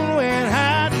moon went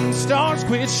high and stars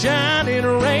quit shining.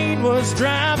 Rain was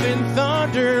driving,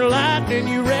 thunder, lightning.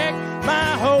 You wrecked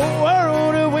my whole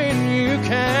world when you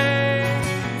came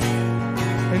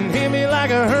and hit me like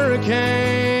a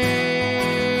hurricane.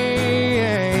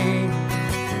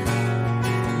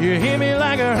 You hit me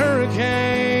like a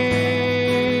hurricane.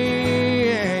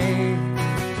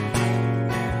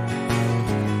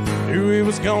 Knew it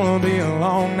was gonna be a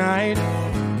long night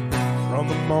from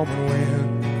the moment when,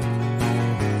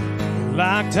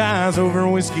 locked eyes over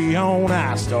whiskey on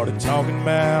ice, started talking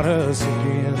about us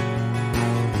again.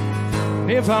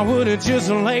 If I would have just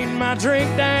laid my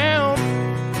drink down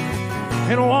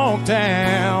and walked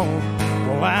out,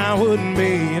 well, I wouldn't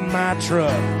be in my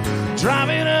truck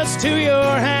driving us to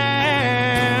your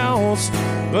house.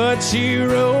 But you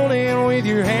rolled in with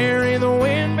your hair in the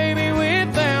wind, baby,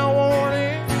 without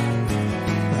warning.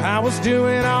 I was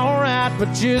doing alright,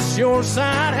 but just your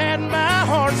side had my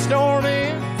heart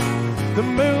storming. The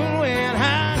moon went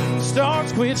high and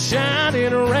stars quit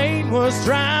shining. Rain was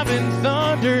driving,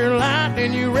 thunder,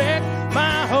 lightning. You wrecked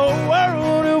my whole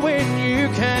world when you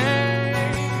came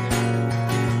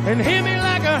and hit me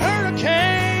like a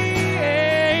hurricane.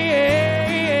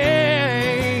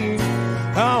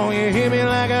 Oh, you hit me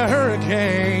like a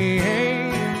hurricane.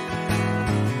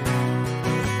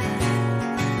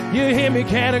 You hit me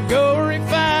category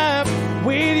 5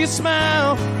 with your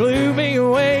smile, blew me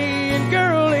away. And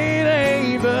girl, it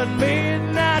ain't but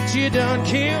midnight. You done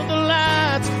killed the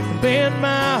lights, bend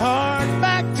my heart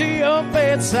back to your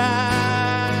bedside.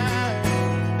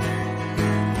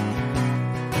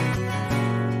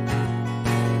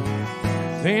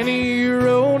 Then you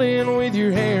rolled in with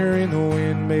your hair in the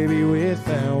wind, baby,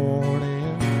 without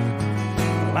warning.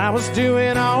 Well, I was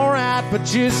doing alright, but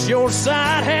just your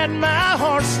side had my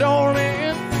heart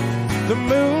storming. The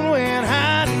moon went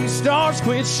high and stars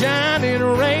quit shining.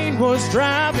 Rain was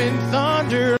driving,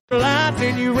 thunder,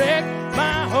 lightning. You wrecked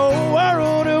my whole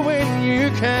world when you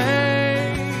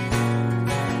came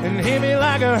and hit me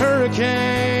like a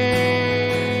hurricane.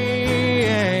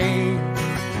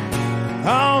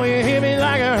 Oh, you hit me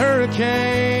like a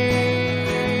hurricane.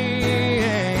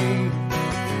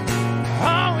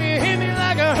 Oh, you hit me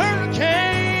like a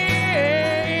hurricane.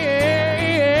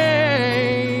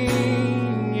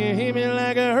 You hit me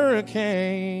like a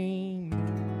hurricane.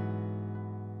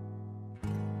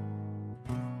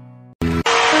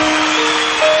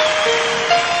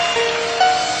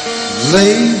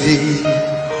 Lady,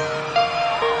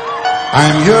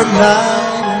 I'm your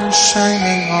knight in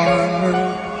shining armor,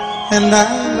 and I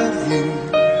love you.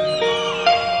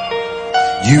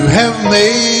 You have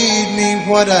made me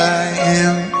what I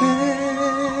am.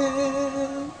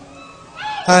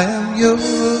 I am yours.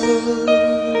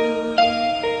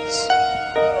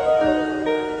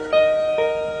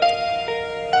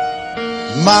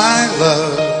 My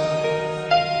love,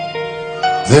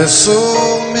 there's so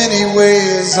many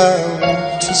ways I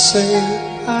want to say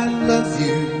I love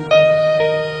you.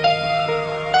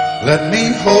 Let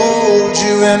me hold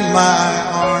you in my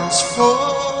arms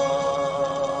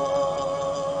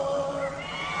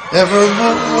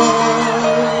evermore.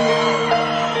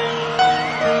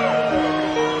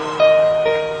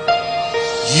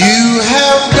 You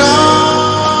have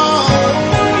gone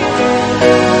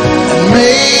and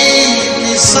made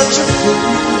me such a fool.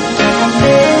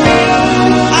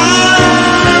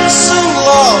 I'm so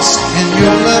lost in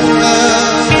your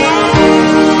love,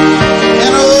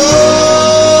 and oh,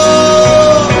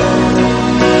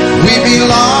 we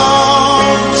belong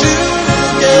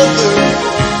together.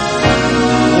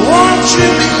 Won't you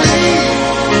believe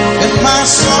in my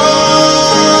song?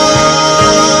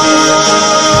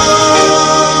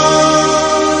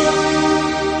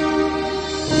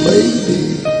 Lady,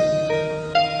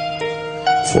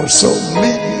 for so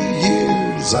many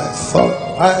years I thought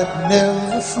I'd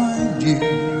never find you.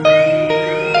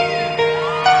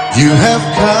 You have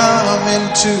come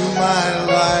into my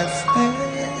life and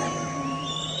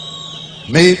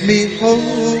made me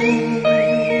whole.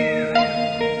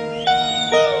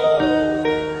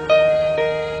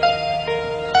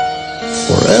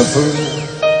 Forever,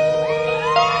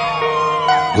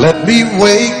 let me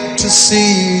wake to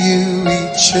see you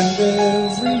each and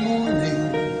every morning.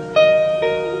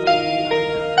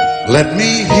 Let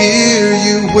me hear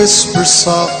you whisper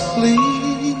softly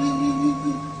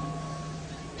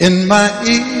in my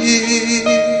ear.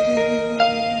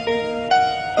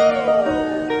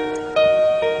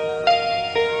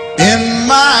 In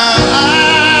my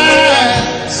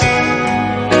eyes,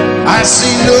 I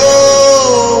see no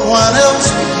one else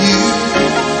but you.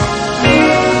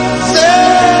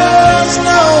 There's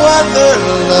no other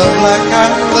love like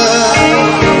our love.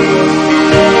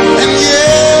 And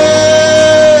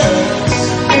yes,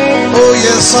 oh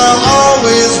yes, I'll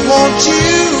always want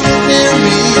you near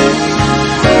me.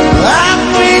 I've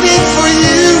waited for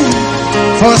you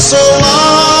for so long.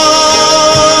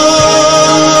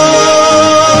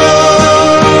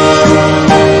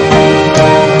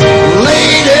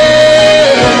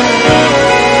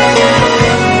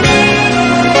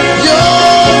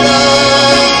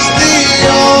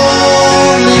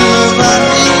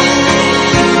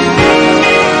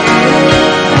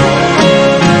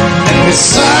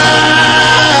 Beside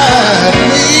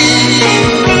me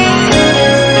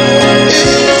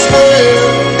is where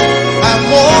I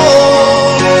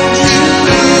want you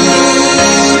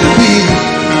to be.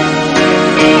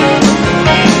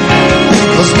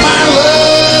 'Cause my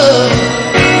love,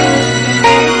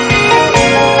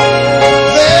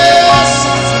 there's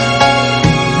something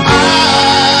I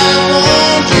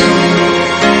want you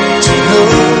to know.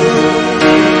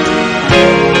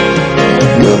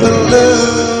 You're the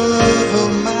love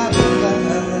of my life.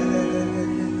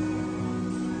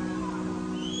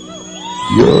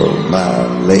 You're my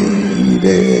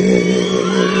lady.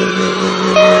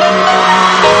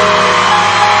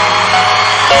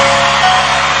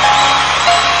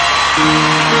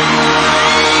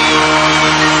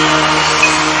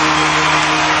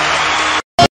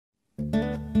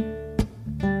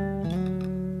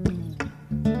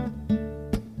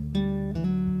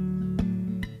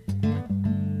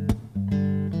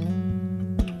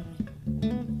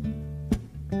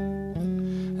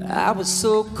 I was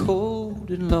so cold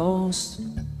and lost,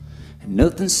 and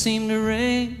nothing seemed to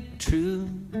ring true.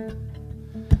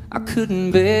 I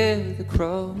couldn't bear the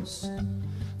cross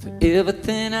for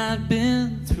everything I'd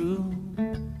been through.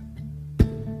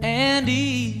 And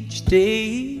each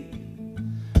day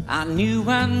I knew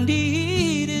I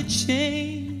needed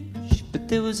change, but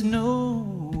there was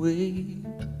no way,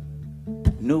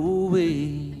 no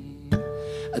way.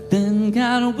 Then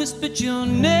God whispered your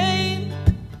name.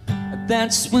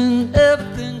 That's when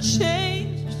everything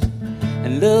changed,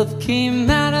 and love came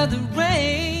out of the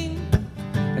rain.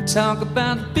 I talk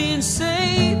about being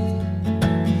saved.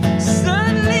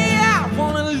 Suddenly I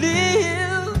wanna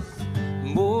live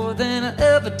more than I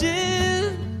ever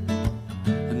did.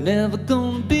 I'm never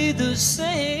gonna be the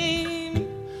same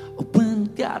when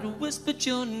God whispered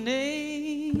your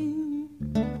name.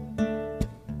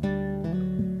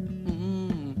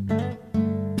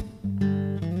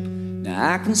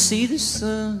 I can see the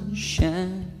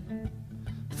sunshine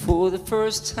for the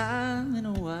first time in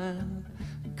a while.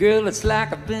 Girl, it's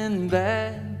like I've been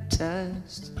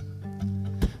baptized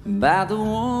by the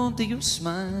warmth of your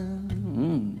smile.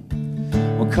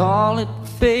 We'll call it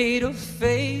fate or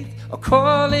faith, or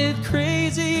call it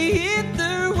crazy,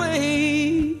 either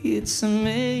way. It's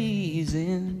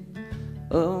amazing,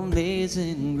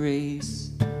 amazing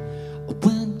grace.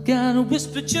 When God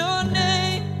whispered your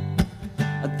name,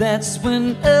 that's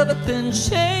when everything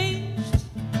changed.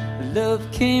 Love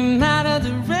came out of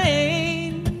the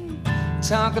rain.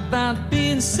 Talk about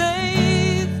being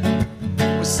saved.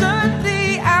 Well,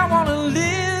 suddenly I wanna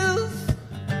live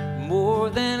more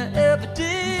than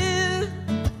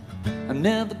I'm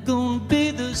never gonna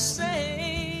be the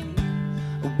same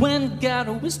when God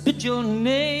whispered your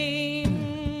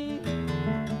name.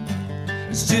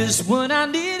 It's just what I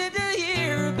needed to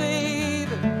hear,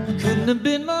 baby. Couldn't have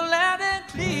been more loud and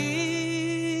clear.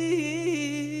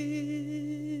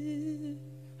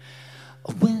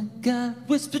 When God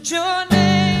whispered your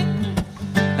name,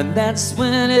 and that's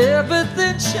when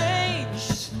everything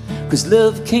changed. 'Cause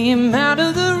love came out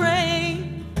of the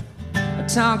rain. I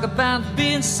talk about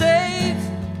being safe.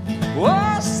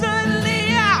 Oh,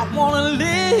 suddenly I wanna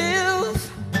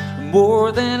live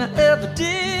more than I ever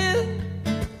did.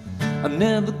 I'm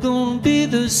never gonna be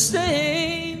the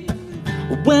same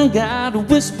when God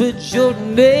whispered your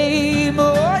name.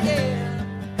 Oh yeah,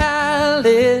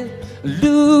 hallelujah,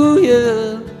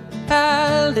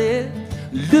 hallelujah,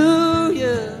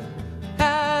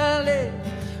 hallelujah,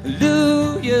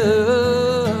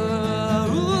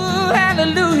 ooh,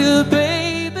 hallelujah,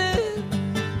 baby.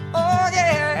 Oh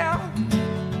yeah,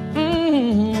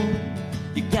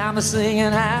 you got me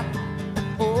singing out.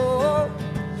 Oh,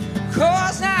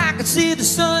 'cause I can see the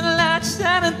sunlight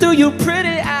shining through your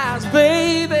pretty eyes,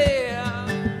 baby.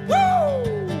 Woo!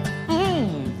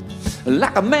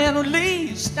 Like a man who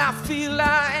leaves, I feel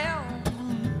I am.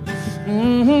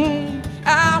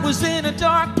 I was in a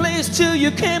dark place till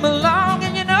you came along,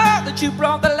 and you know that you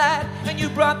brought the light and you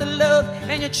brought the love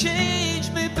and you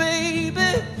changed me,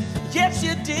 baby. Yes,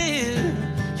 you did.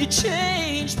 You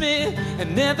changed me,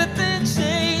 and everything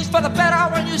changed for the better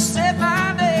when you said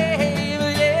my name.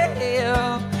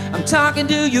 Yeah, I'm talking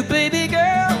to you, baby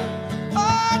girl.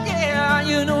 Oh yeah,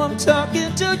 you know I'm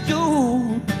talking to you.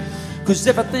 'Cause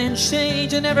everything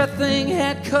changed and everything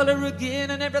had color again,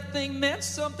 and everything meant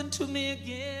something to me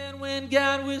again when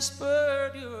God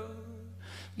whispered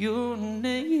your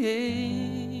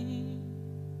name.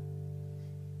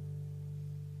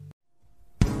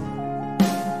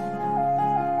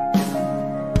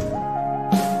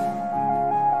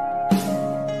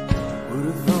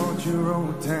 Would've thought you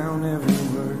wrote down every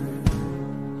word,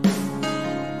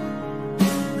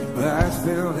 goodbye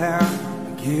spelled out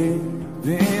again.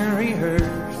 Been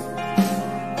rehearsed.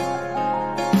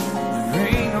 There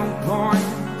ain't no point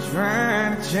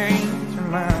trying to change your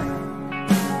mind.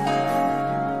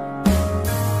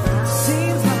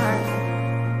 Seems like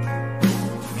you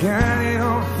got it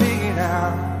all figured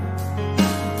out.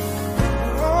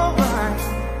 Alright,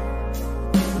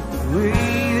 the way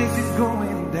this is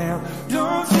going down.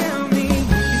 Don't tell me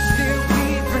we can still be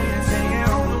friends. Hang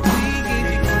out on the weekend,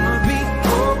 you're gonna be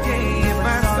okay if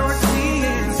I start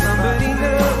seeing somebody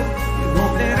new. You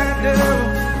hope that I do.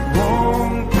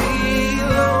 Won't be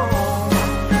long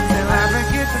till I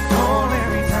forget to call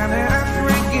every time that I'm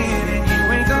drinking, and you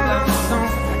ain't the love song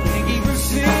I can't keep from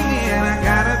singing. I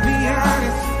gotta be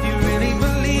honest, you really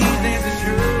believe there's the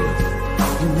truth.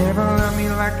 You never loved me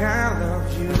like I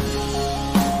loved you.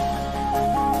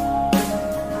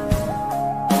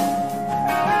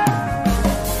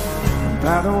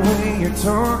 By the way you're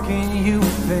talking, you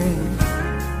would think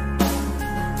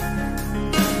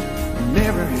you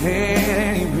never had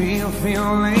any real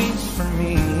feelings for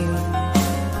me.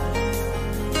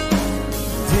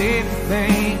 Didn't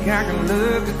think I could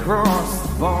look across the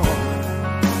bar,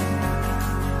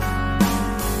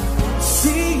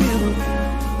 see you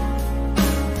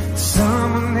in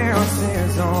someone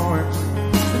else's arms,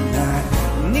 and I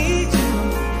need you.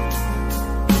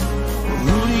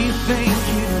 Who do you think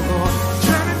you are?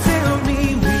 Trying to tell me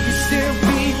we can still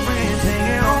be friends,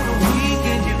 hanging on the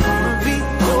weekend, you're gonna be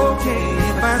okay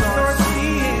if I start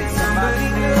seeing somebody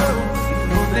new. You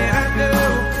know that I do.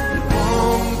 It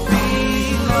won't be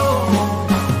long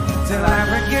till I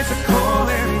forget to call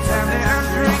every time that I'm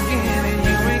drinking, and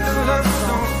you ain't the love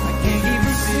song I can't keep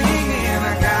from singing.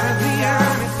 I gotta be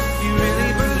honest, you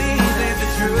really believe that's the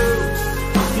truth.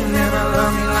 You never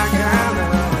loved me like I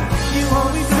love you. You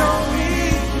always told me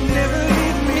you never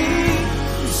leave me.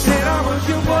 You said I was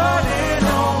your one and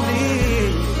only.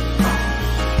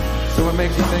 So what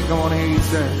makes you think I wanna hear you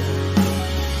say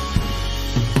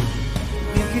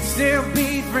we can still be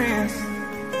friends?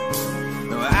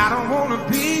 No, I don't wanna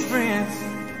be friends.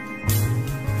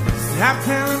 Stop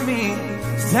telling me,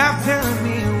 stop telling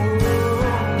me,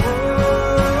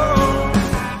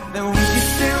 that we can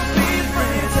still be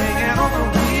friends, hanging on the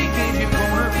weekend. You're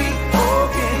gonna be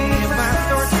okay if I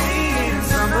start seeing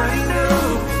somebody new.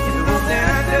 You know that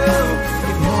I do.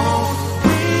 It won't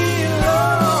be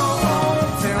long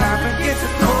till I forget to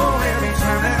call every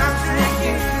time that I'm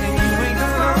drinking, and you ain't the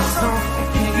love song I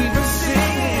can't even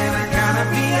sing. I gotta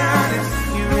be honest,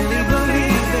 you really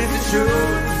believe that's the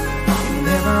truth. You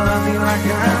never loved me like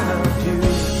I loved you.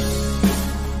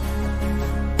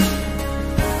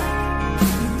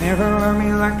 never loved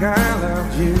me like I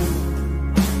loved you.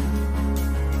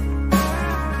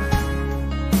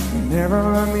 You never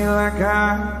loved me like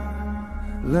I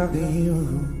loved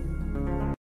you.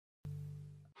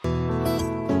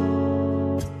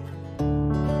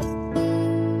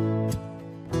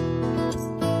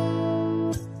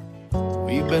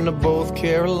 We've been to both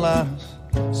Carolinas,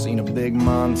 seen a big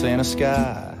Montana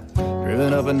sky,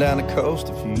 driven up and down the coast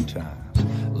a few times.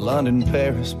 London,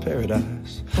 Paris,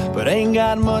 paradise. But ain't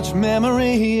got much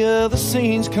memory of the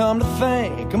scenes, come to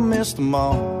think I missed them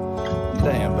all.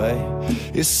 Damn, babe,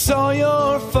 it's all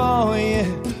your fault, yeah.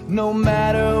 No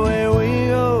matter where we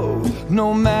go,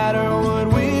 no matter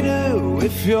what we do,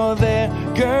 if you're there,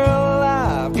 girl,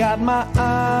 I've got my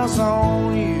eyes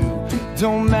on you.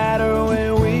 Don't matter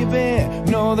where we've been,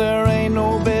 no, there ain't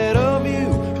no better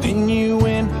view than you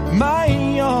in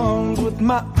my arms with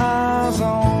my eyes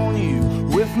on you.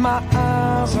 With my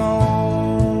eyes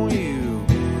on you,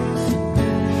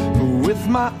 with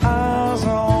my eyes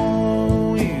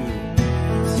on you.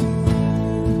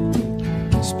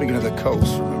 Speaking of the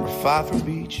coast, remember Pfeiffer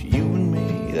Beach, you and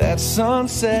me, that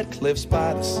sunset, cliffs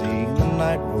by the sea, and the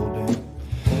night rolled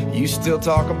in. You still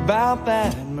talk about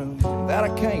that movie that I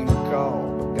can't recall,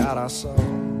 but God, I saw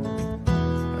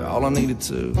all I needed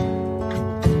to.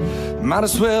 Might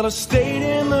as well have stayed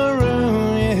in the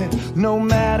room, yeah. No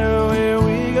matter where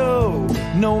we go,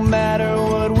 no matter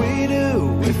what we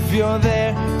do, if you're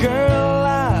there, girl,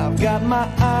 I've got my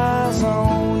eyes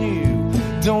on you.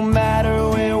 Don't matter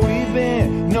where we've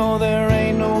been, no, there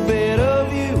ain't no better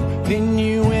view than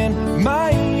you in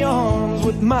my arms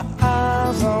with my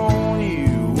eyes on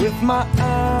you, with my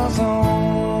eyes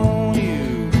on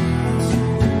you,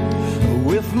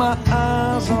 with my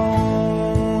eyes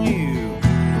on you.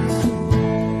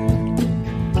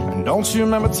 Don't you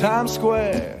remember Times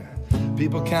Square?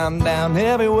 People counting down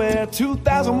everywhere,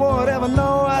 2,000 whatever,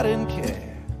 no, I didn't care.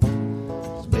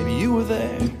 'Cause baby, you were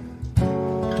there.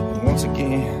 And once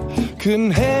again,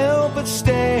 couldn't help but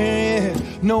stare, yeah.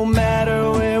 No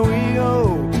matter where we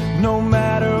go, no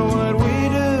matter what we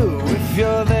do, if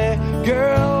you're there,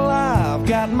 girl, I've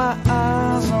got my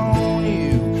eyes on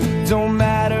you. Don't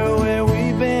matter where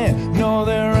we've been, no,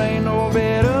 there ain't no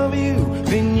better view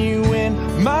than you in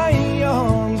my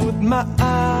arms with my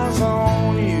eyes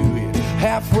on you.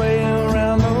 Halfway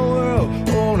around the world,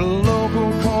 or a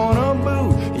local corner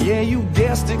booth. Yeah, you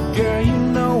guessed it, girl, you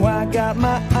know I got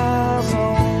my eyes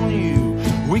on you.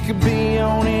 We could be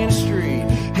on any street,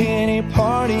 any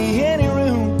party, any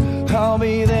room. I'll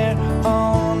be there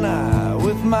all night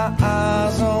with my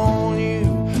eyes on you.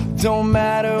 Don't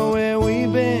matter where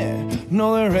we've been,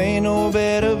 no, there ain't no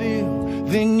better view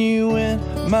than you in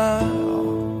my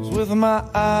arms with my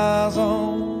eyes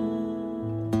on you.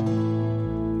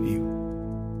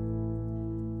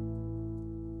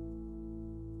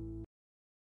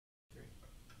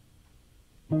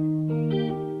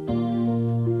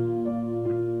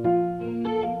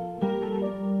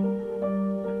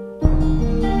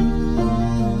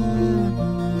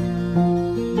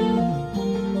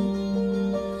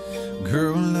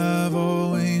 Girl, I've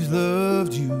always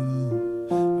loved you,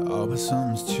 oh, but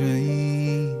something's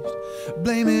changed.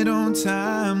 Blame it on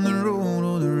time, the road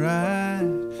or the ride,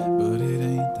 but it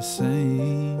ain't the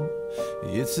same.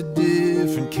 It's a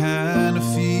different kind of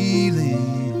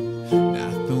feeling,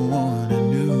 not the one I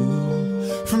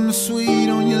knew. From the sweet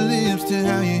on your lips to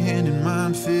how your hand in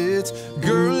mine fits.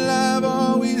 Girl, I've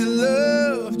always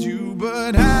loved you,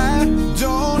 but I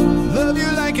don't love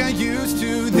you like I used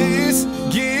to. This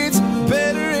gets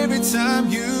better every time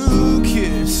you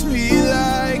kiss me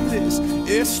like this.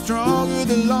 It's stronger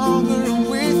the longer I'm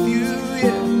with you,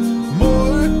 yeah.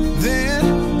 More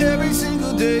than every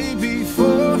single day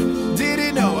before.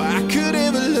 Didn't know I could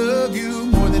ever love you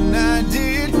more than I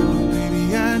did.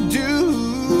 Baby, I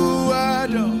do. I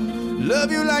don't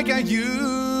love you like I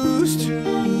used to.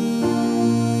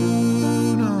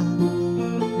 No.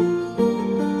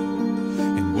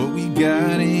 And what we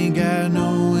got ain't got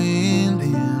no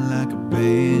ending, like a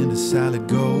band of solid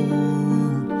gold.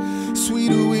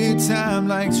 Sweeter with time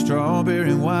like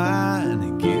strawberry wine.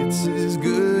 It gets as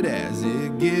good as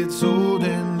it gets old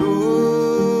and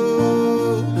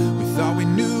old. We thought we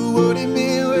knew what it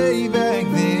meant way back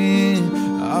then.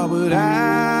 Oh, but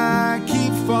I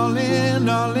keep falling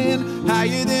all in,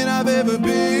 higher than I've ever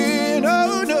been.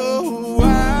 Oh no,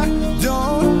 I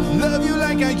don't love you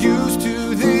like I used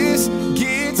to. This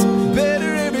gets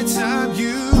better every time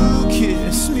you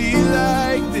kiss me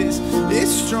like this.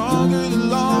 It's stronger the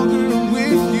longer I'm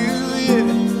with you,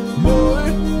 yeah. More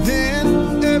than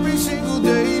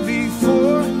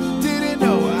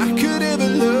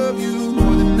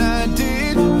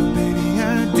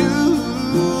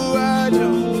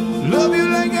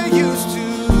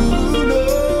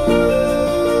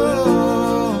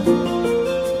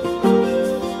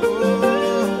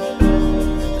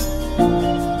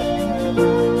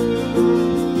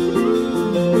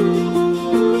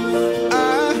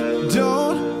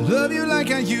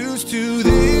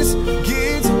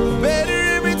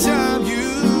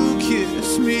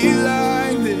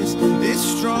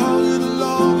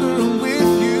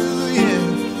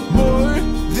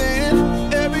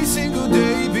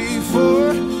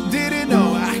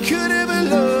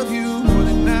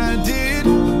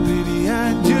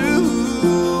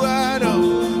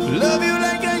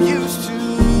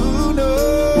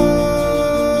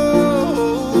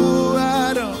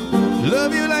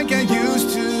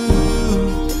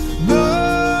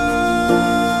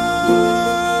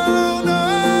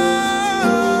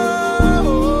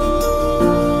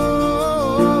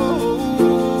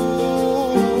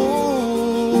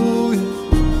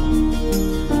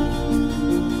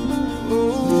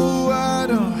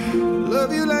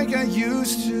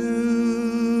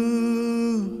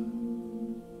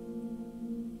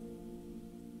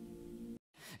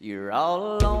You're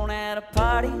all alone at a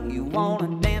party, you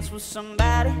wanna dance with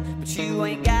somebody, but you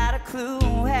ain't got a clue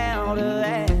how to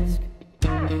ask.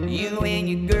 You and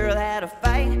your girl had a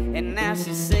fight, and now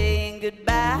she's saying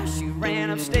goodbye. She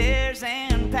ran upstairs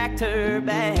and packed her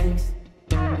bags.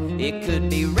 It could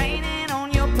be raining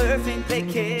on your perfect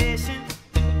vacation.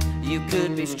 You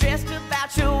could be stressed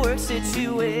about your work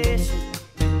situation.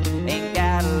 Ain't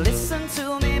gotta listen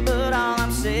to me, but all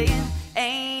I'm saying,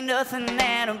 ain't nothing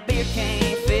that a beer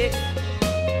can't fix.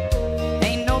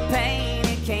 Ain't no pain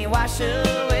it can't wash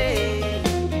away.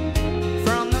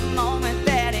 From the moment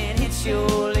that it hits your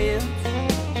lips,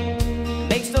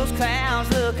 makes those clouds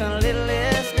look a little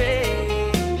less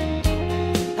gray.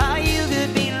 Oh, you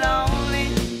could be lonely,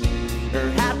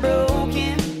 or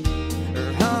heartbroken,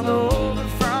 or hungover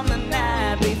from the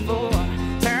night before.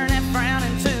 Turn that frown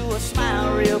into a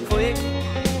smile real quick.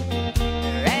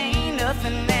 There ain't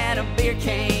nothing that a beer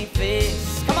can't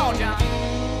fix. Come on, John.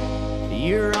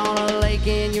 You're on a lake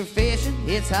and you're fishing.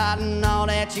 It's hot and all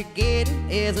that you're getting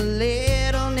is a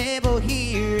little nibble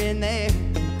here and there.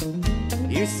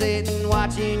 You're sitting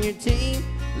watching your team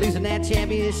losing that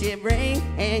championship ring,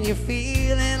 and you're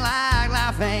feeling like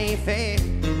life ain't fair.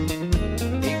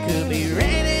 It could be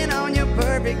raining on your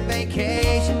perfect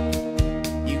vacation.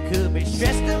 You could be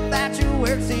stressed about your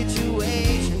work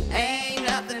situation. Ain't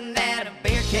nothing that a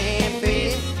beer can't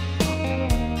fix.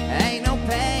 Ain't no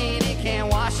pain it can't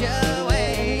wash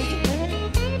away.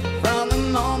 From the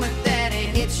moment that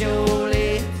it hits your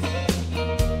lips,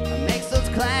 it makes those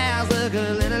clouds look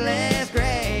a little less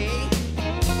gray.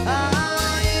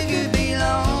 Oh, you could be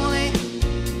lonely,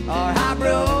 or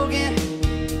heartbroken,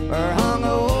 or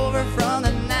hungover from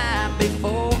the night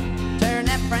before. Turn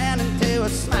that frown into a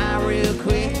smile real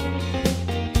quick.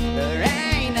 There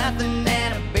ain't nothing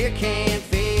that a beer can't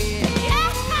fix.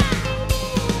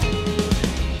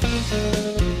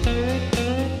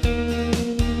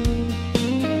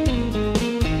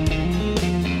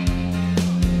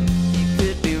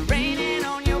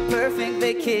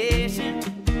 Vacation.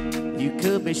 You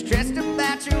could be stressed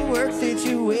about your work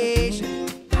situation.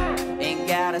 Ain't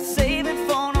gotta save it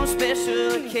for no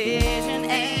special occasion.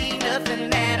 Ain't nothing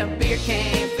that a beer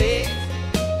can't fix.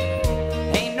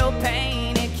 Ain't no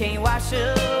pain it can't wash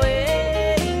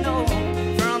away. No,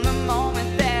 from the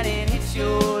moment that it hits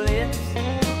your lips,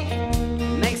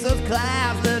 makes those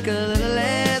clouds look a little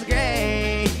less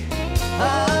gray.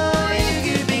 Oh,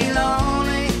 you could be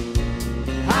lonely,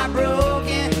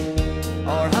 heartbroken,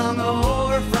 or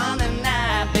hungover from the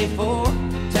night before.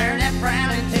 Turn that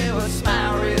frown into a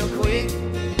smile real quick.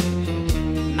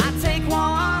 Might take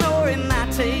one or it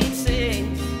might take six.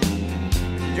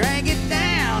 Drag it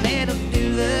down, it'll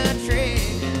do the trick.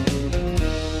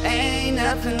 Ain't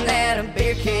nothing that a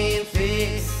beer can't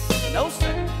fix. No, sir.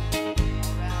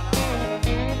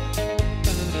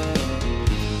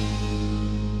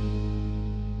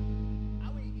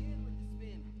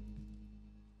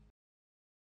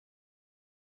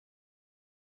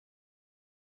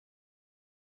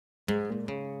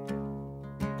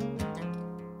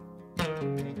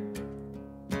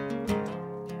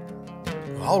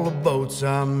 All the boats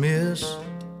I miss,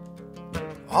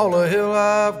 all the hell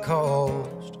I've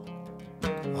caused,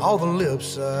 all the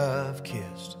lips I've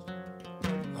kissed,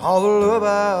 all the love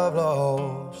I've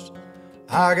lost.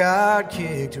 I got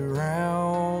kicked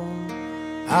around,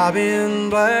 I've been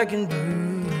black and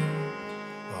blue,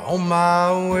 on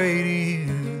my way to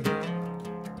you.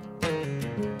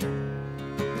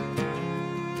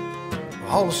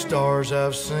 All the stars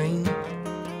I've seen,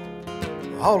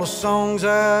 all the songs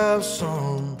I've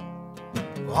sung,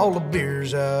 all the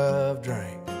beers I've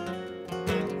drank,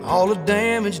 all the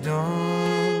damage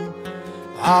done.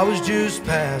 I was just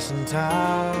passing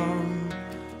time,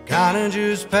 kinda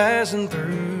just passing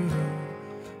through,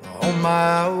 on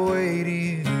my way to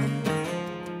you.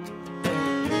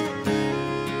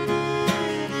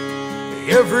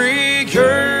 Every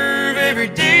curve, every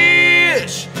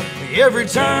ditch, every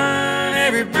turn,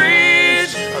 every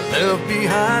bridge I left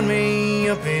behind me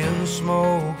up in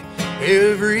smoke.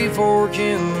 Every fork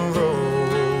in the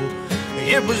road,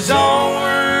 it was all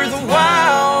worth a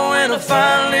while when I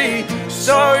finally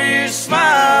saw you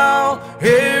smile.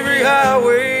 Every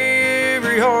highway,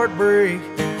 every heartbreak,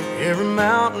 every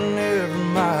mountain, every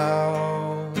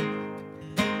mile.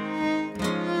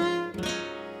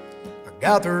 I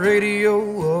got the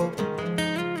radio up,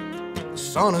 the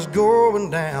sun is going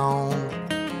down,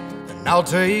 and I'll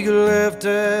take a left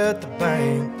at the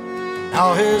bank, and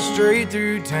I'll head straight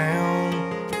through town.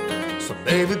 So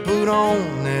baby, put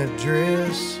on that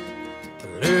dress, a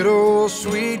little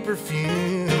sweet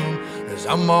perfume, as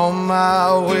I'm on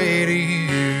my way to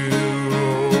you.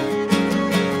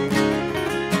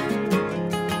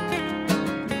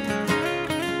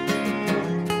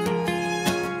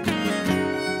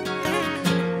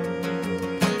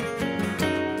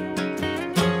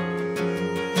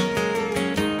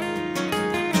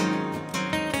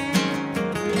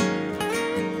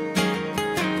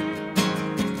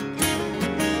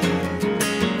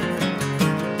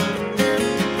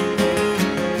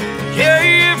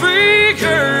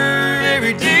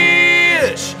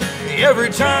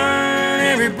 every turn,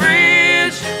 every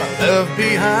bridge I left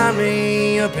behind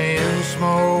me up in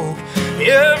smoke.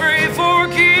 Every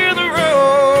fork in the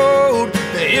road,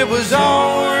 it was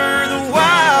all worth a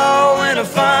while when I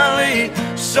finally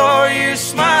saw you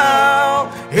smile.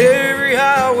 Every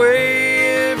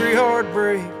highway, every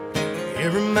heartbreak,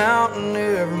 every mountain,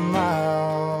 every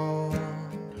mile.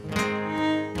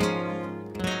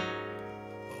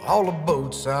 All the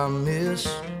boats I miss,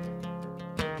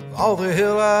 all the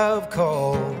hell I've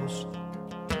caused,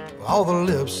 all the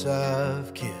lips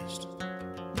I've kissed,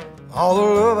 all the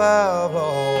love I've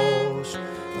lost.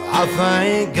 I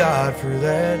thank God for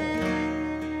that.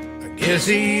 I guess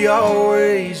He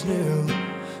always knew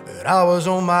that I was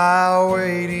on my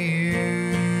way to you.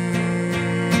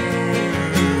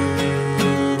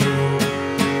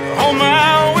 On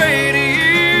my way to you.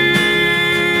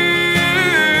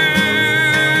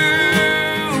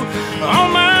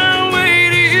 On my way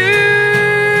to you.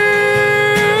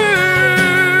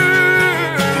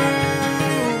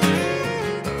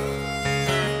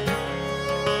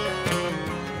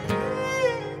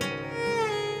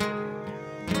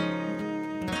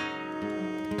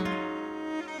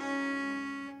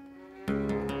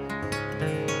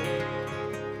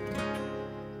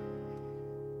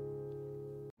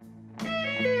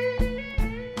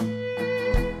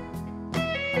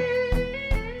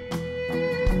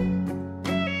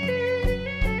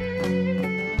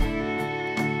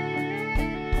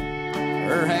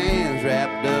 Her hands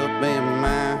wrapped up in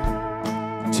mine,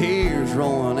 tears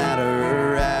rolling out of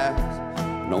her eyes.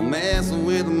 No messing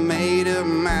with a mate of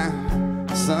mine,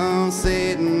 sun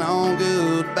setting on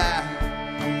goodbye.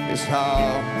 It's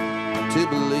hard to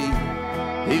believe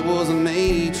it wasn't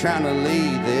me trying to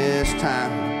lead this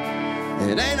time.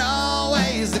 It ain't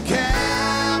always the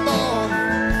cowboy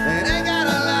that ain't got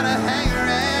a lot of hang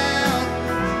around.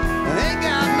 Ain't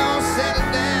got no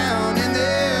settle down in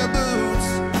their boots.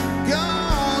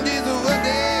 Gone is what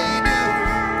they do.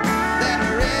 That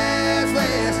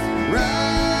restless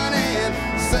running,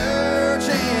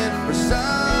 searching for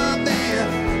something,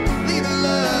 leaving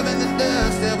love in the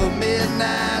dust of a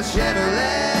midnight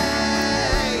Chevrolet.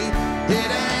 It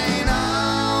ain't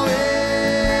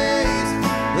always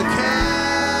the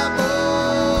cowboy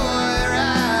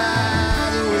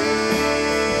rides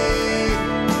away.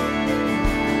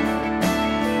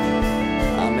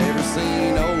 I've never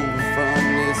seen over from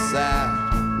this side,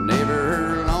 never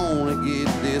heard lonely get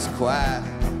this quiet.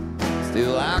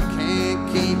 Still I can't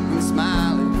keep from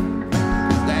smiling,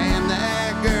 'cause damn,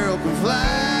 that girl can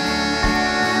fly.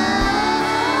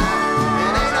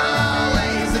 It ain't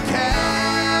always the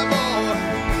cowboy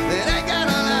that ain't got a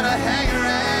lot of hang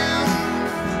around.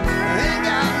 Ain't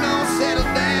got no settle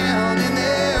down in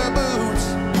their boots.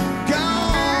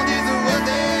 Gone is what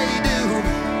they do.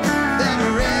 That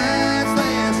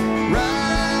restless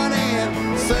running,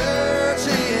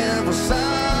 searching for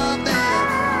something,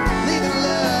 leaving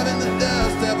love in the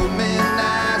dust of a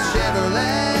midnight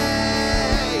Chevrolet.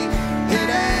 It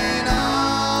ain't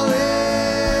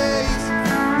always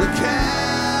the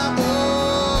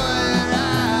cowboy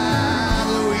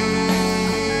rides away.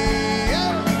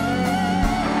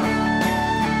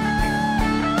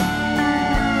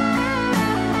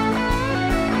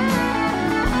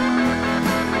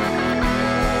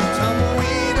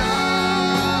 Tumbleweed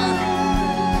on,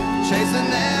 chasing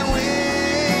that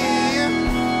wind,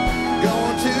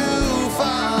 going too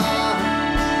far.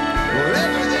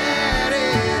 Wherever that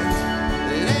is,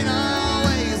 it ain't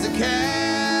always the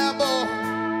cowboy.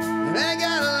 It ain't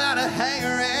got a lot of hang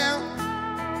around.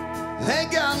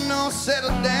 Ain't got no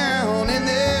settle down in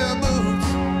their boots.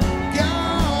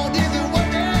 Gone is what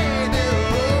they do.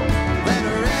 That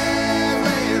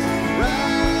restless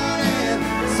running,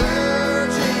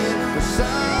 searching for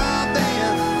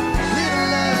something, leaving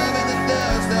love in the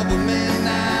dust of a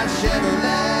midnight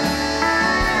Chevrolet.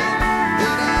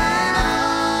 It ain't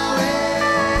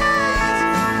always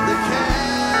the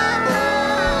cowboy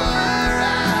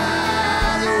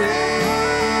rides away.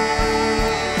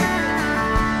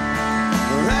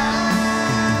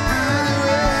 Rides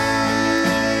away.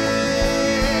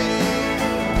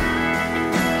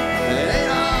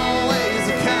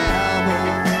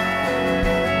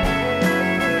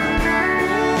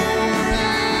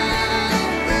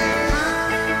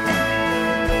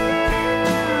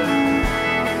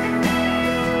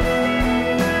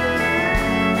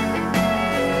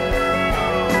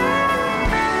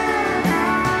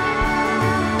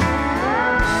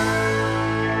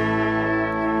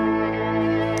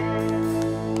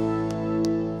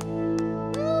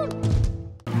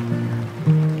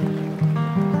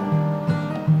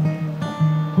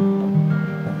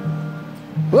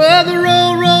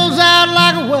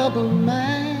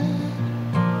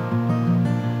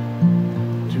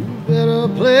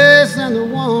 place than the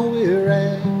one we're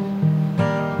at.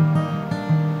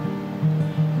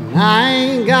 And I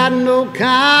ain't got no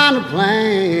kind of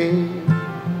plan,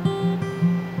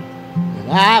 but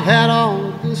I've had all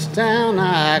of this town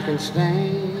I can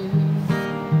stand.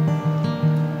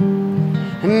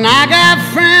 And I got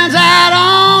friends out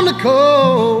on the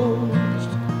coast.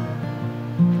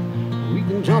 We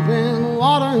can jump in the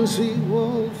water and see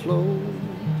what flows.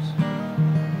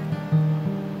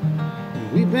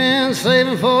 We've been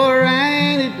saving for a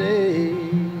rainy day.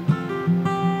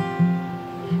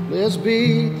 Let's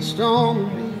beat the storm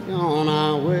and be on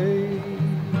our way.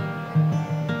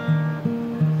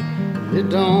 It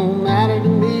don't matter to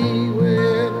me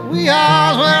where we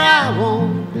are, where I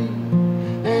want to be.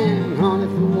 And honey,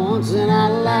 for once in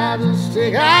our lives, let's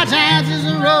take our chances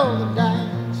and roll the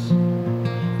dice.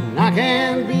 And I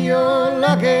can be your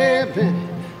lucky penny,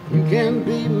 you can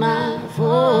be my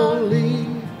four-leaf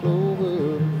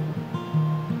clover,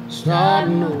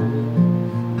 starting over.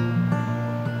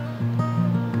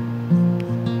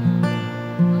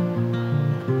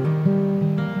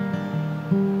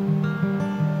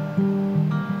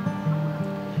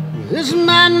 This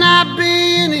might not be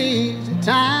an easy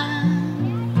time.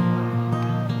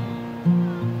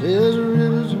 There's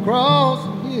rivers across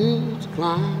the hills to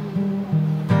climb.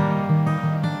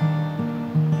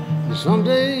 And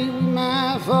someday we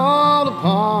might fall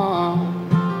apart,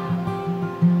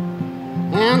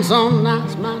 and some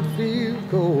nights might feel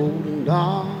cold and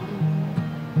dark.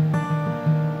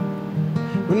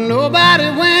 But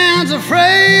nobody wins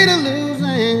afraid of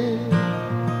losing,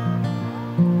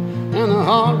 and the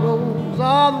hard roads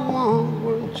are the ones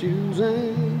worth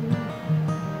choosing.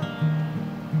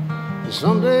 And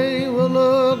someday we'll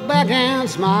look back and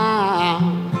smile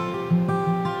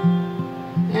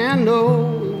and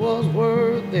know it was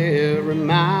worth every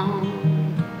mile.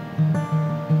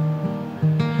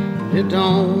 It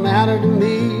don't matter to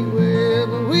me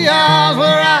wherever we are,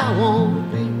 where I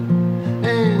want to be.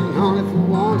 And honey, for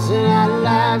once in our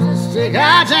lives, let's take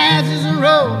our chances and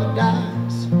roll the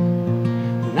dice.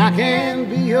 And I can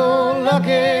be your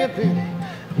lucky penny,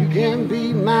 you can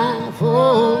be my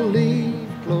four-leaf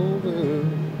clover,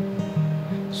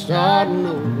 starting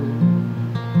over,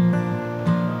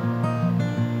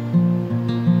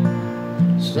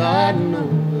 starting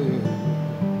over.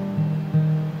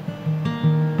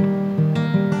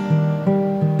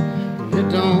 It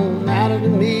don't matter to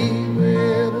me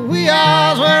wherever we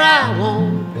are, where I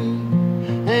want to be.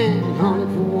 And honey,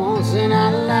 for once in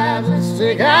our lives, let's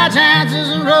take our chances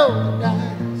and roll the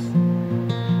dice.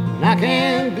 And I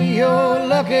can be your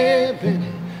lucky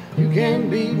penny, you can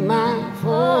be my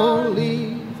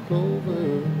four-leaf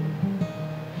clover,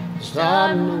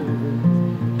 starting over,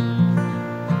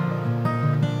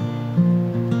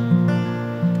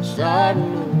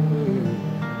 starting over.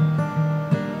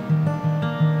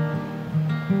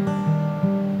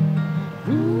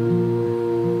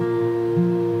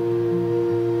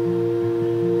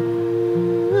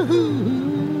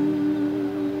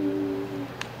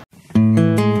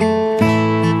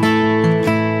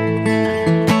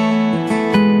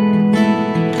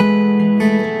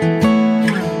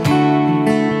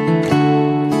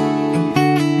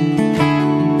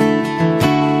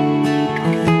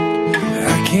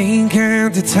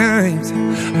 Times I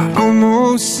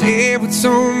almost said what's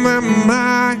on my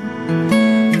mind,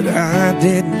 but I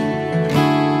didn't.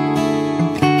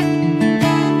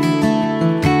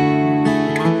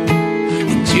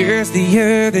 And just the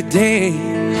other day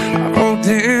I wrote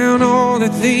down all the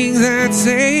things I'd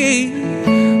say,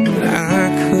 but I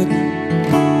couldn't,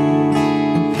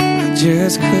 I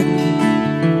just couldn't.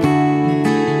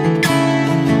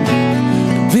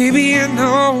 Baby, I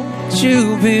know that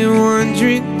you've been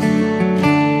wondering,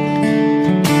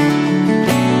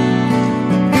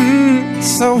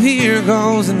 so here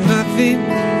goes nothing.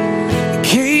 In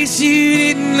case you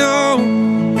didn't know,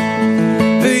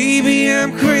 baby,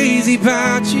 I'm crazy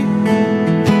about you.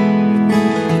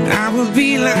 I would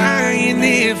be lying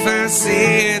if I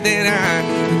said that I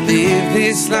live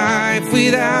this life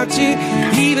without you,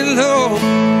 even though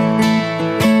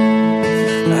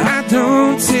I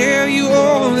don't tell you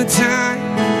all the time.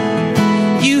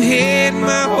 You had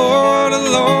my heart a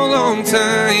long, long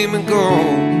time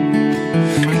ago.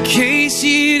 In case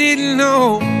you didn't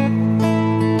know,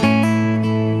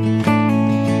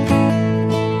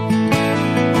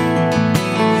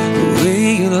 the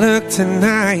way you look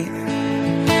tonight,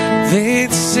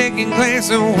 that second glass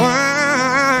of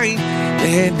wine,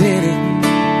 that did it.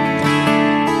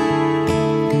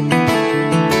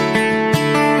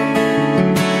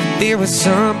 There was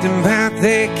something about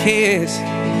that kiss,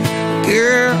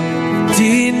 girl,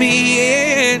 did me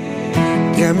in.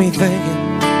 got me thinking.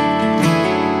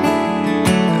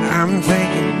 I'm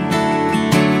thinking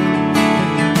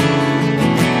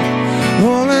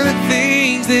all of the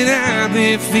things that I've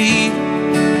been feeling.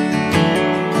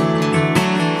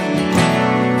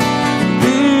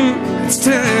 It's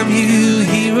time you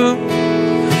hear 'em,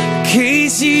 in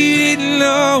case you didn't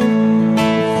know.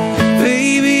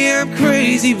 Baby, I'm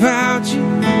crazy about you.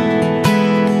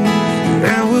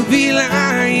 I would be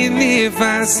lying if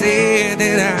I said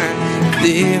that I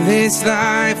live this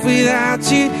life without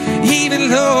you, even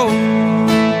though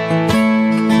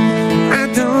I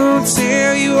don't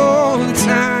tell you all the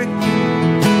time.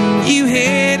 You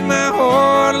had my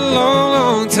heart a long,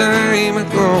 long time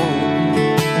ago.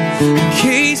 In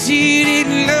case you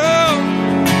didn't know,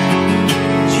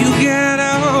 you got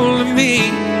a hold of me.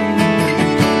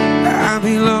 I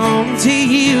belong to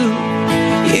you.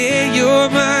 Yeah, you're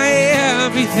my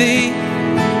everything.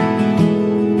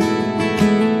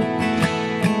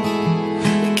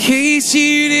 In case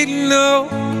you didn't know,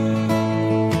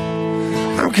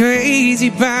 I'm crazy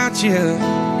about you.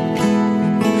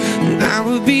 I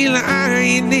would be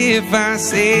lying if I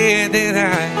said that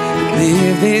I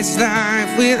live this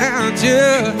life without you,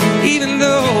 even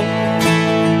though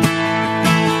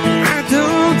I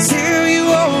don't tell you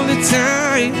all the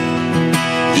time.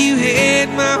 You had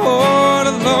my heart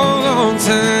a long, long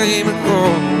time ago.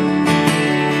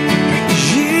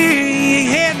 Yeah, you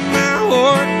had my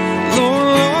heart a long,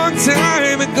 long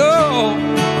time ago.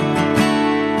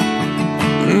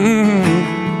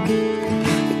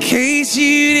 In case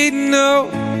you didn't know,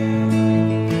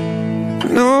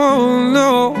 no,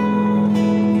 no.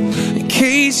 In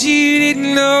case you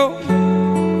didn't know,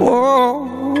 whoa,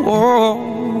 whoa,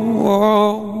 whoa,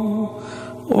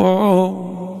 whoa.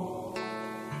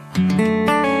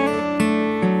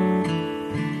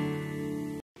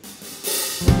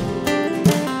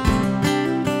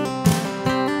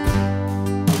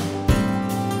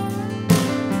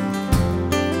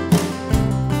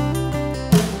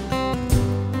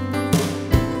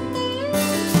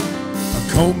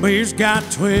 Cold beer's got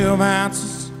 12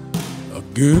 ounces. A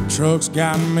good truck's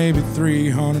got maybe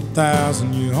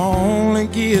 300,000. You only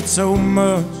get so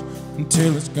much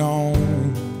until it's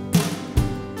gone.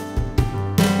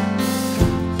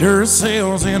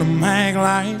 Duracells in a mag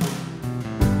light,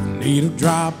 needle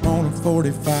drop on a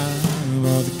 45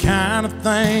 are the kind of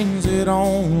things that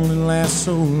only last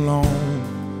so long.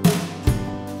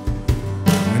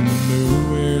 When the new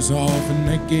wears off and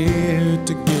they get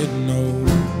to getting old,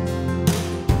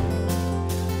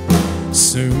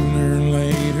 sooner or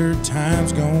later,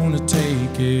 time's gonna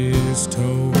take its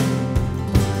toll.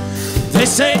 They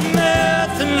say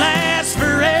nothing lasts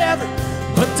forever,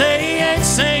 but they ain't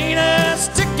seen us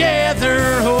together,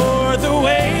 or the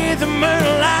way the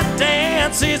moonlight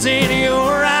dances in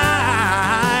your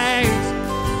eyes.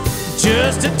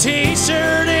 Just a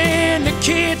t-shirt in the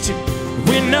kitchen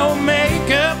with no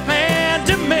makeup and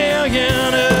a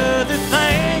million other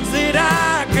things that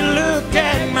I could look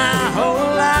at my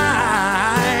whole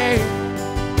life.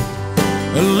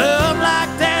 A love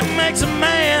like that makes a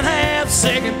man have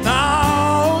second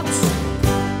thoughts.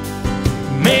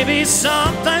 Maybe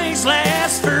some things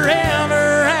last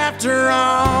forever after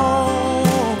all.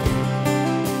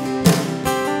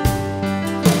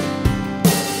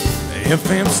 The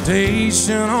FM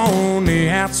station on the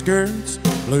outskirts,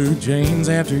 blue jeans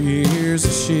after years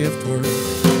of shift work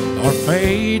are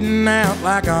fading out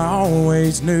like I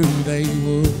always knew they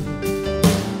would.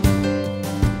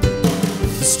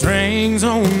 The strings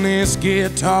on this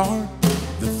guitar,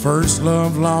 the first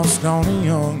love lost on a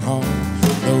young heart,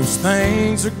 those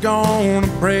things are gonna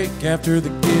break after the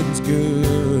getting's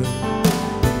good.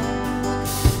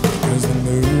 Cause the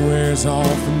new wears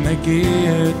off and they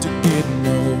get to getting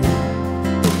old.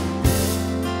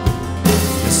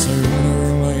 And sooner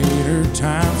or later,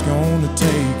 time's gonna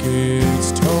take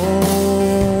its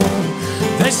toll.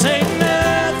 They say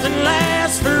nothing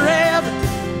lasts forever,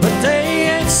 but they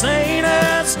ain't seen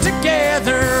us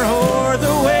together, or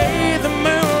the way the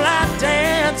moonlight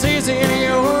dances in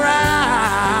your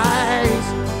eyes.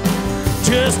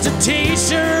 Just a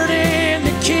t-shirt in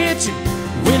the kitchen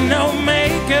with no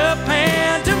makeup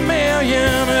and a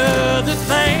million other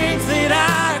things that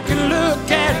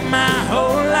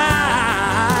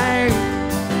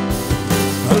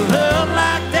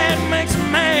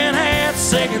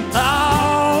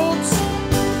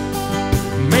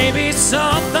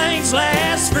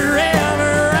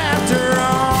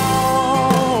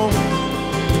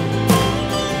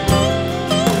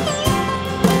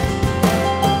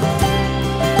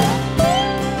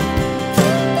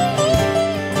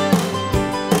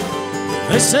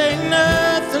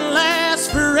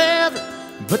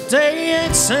but they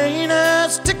ain't seen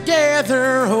us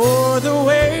together, or the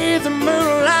way the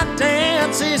moonlight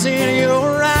dances in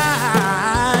your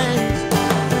eyes.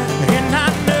 And I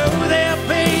know there'll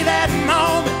be that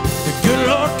moment the good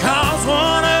Lord calls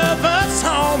one of us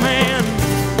home, and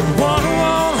one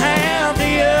won't have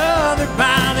the other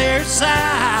by their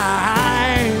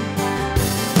side.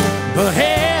 But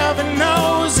heaven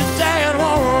knows that that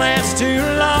won't last too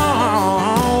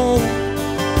long.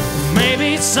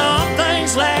 Maybe some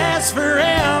things last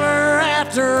forever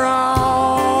after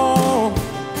all.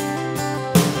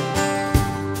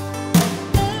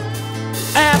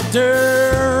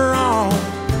 After all.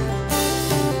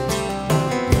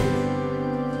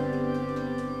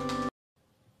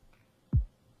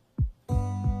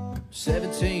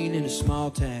 17 in a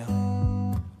small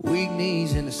town, weak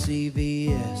knees in a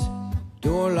CVS,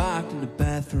 door locked in the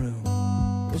bathroom.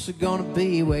 What's it gonna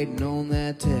be waiting on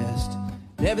that test?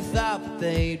 Never thought that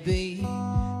they'd be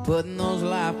putting those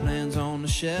life plans on the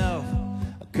shelf.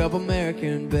 A couple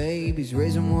American babies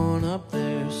raising one up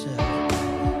theirself.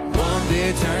 One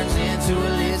beer turns into a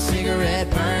lit cigarette,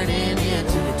 burning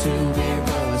into the 2 beer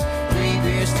buzz. 3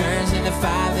 beers turns into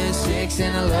 5 and 6,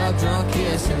 and a love drunk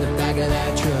kiss in the back of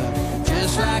that truck.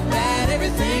 Just like that,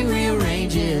 everything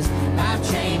rearranges. Life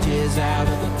changes out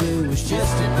of the blue. It's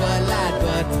just a Bud Light,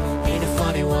 but ain't it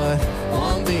funny what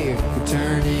one beer can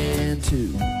turn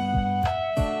into?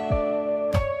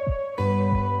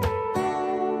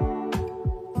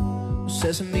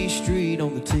 Sesame Street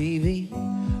on the TV, a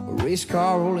race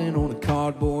car rolling on a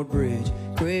cardboard bridge,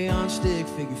 crayon stick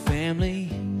figure family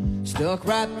stuck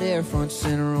right there front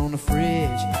center on the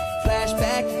fridge.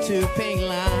 Flashback to 2 pink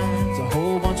lines, a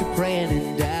whole bunch of praying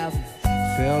and doubting.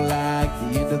 Felt like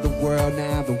the end of the world,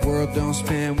 now the world don't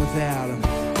spin without them.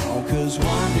 Oh, 'cause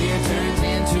one beer turns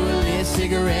into a lit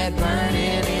cigarette,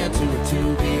 burning into a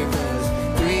 2 beer buzz.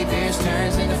 3 beers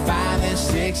turns into 5 and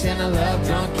 6, and a love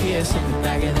drunk kiss in the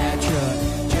back of that truck.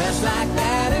 Just like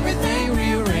that, everything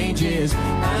rearranges.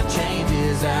 Life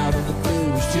changes out of the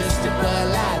blue. It's just a Bud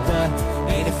Light, but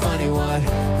ain't it funny what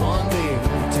one beer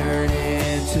can turn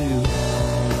into?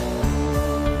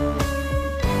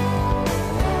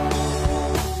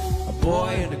 A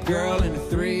boy and a girl and a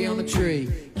 3 on the tree.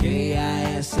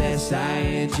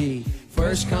 Kissing.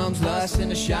 First comes lust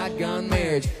and a shotgun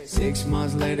marriage. 6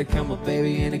 months later come a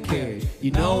baby in a carriage.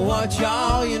 You know what,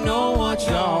 y'all? You know what,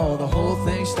 y'all? The whole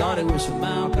thing started with some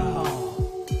alcohol.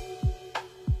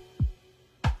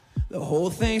 The whole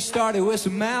thing started with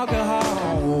some alcohol.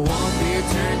 One beer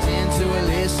turns into a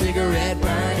lit cigarette,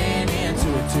 burning into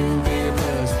a 2 beer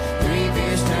buzz. 3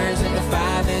 beers turns into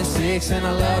 5 and 6, and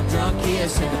a love drunk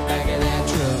kiss in the back of that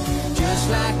truck. Just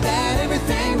like that,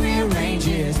 everything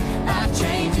rearranges. Life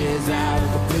changes out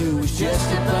of the blue. It's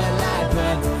just a Bud Light,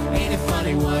 but ain't it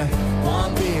funny what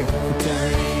one beer will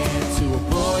turn into? A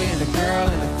boy and a girl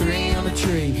and a 3 on the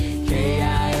tree. Kissing.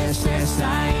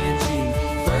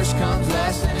 First comes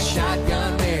lust and a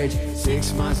shotgun marriage.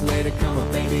 6 months later come a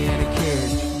baby and a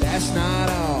carriage. That's not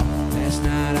all, that's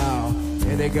not all.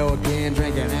 Here they go again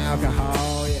drinking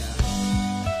alcohol, yeah.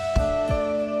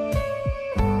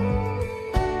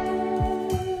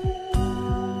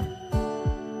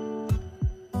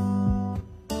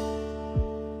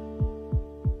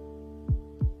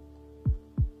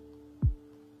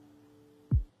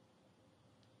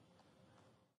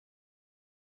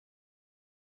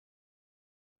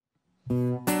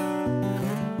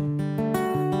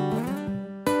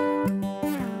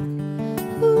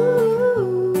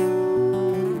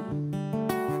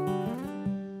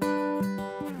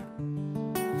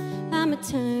 I'm a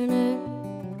turner.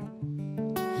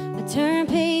 I turn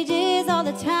pages all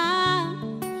the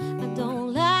time. I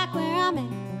don't like where I'm at.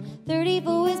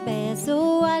 34 is bad,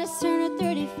 so I just turn a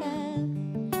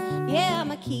 35. Yeah,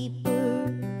 I'm a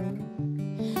keeper.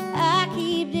 I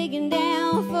keep digging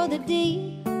down for the deep.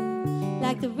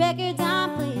 Like the records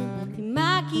I'm playing, you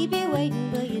might keep it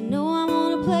waiting, but you know I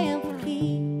wanna play them for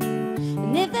keeps.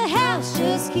 And if the house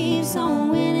just keeps on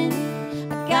winning,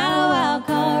 I got a wild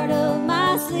card up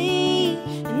my sleeve.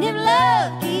 And if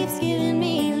love keeps giving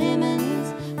me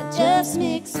lemons, I just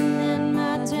mix them in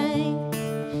my tank.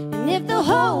 And if the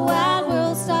whole wide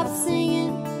world stops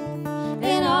singing,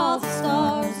 and all the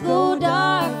stars go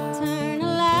dark, turn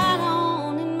a light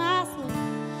on in my soul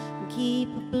and keep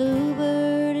a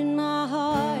bluebird in my heart.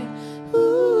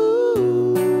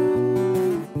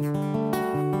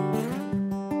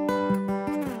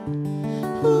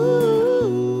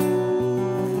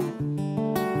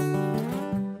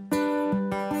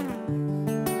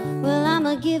 Well, I'm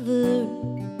a giver,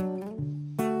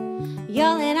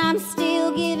 y'all, and I'm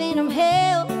still giving them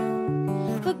hell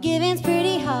for giving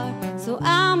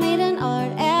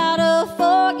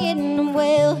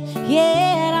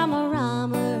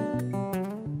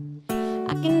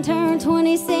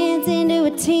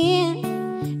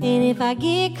I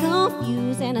get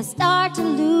confused and I start to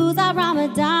lose, I rhyme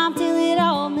a dime till it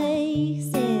all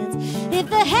makes sense. If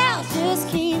the house just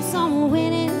keeps on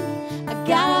winning, I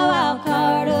got a wild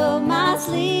card up my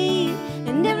sleeve.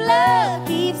 And if love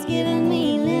keeps giving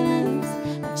me lemons,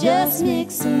 I just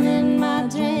mix them in my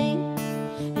drink.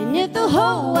 And if the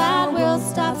whole wide world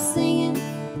stops singing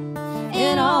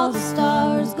and all the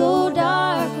stars go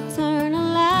dark, I'll turn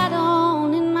a light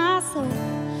on in my soul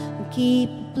and keep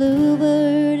a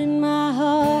bluebird in my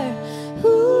heart.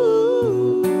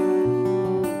 Ooh.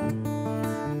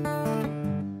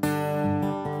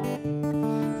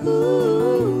 Ooh.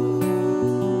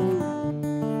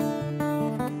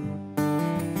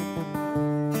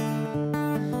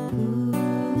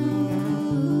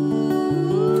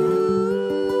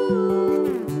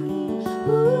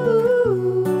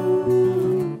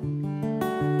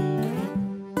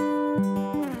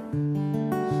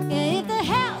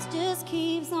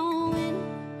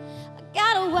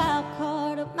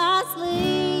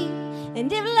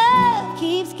 And if love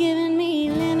keeps giving me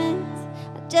lemons,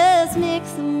 I just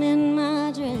mix them in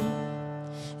my drink.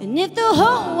 And if the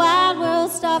whole wide world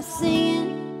stops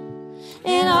singing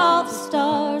and all the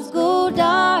stars go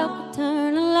dark, I'll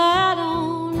turn a light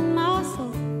on in my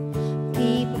soul,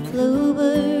 keep a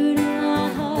bluebird in my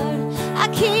heart. I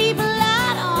keep a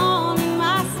light on in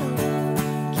my soul,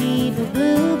 keep a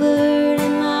bluebird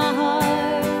in my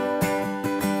heart.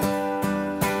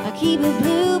 I keep a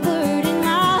bluebird in my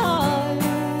heart.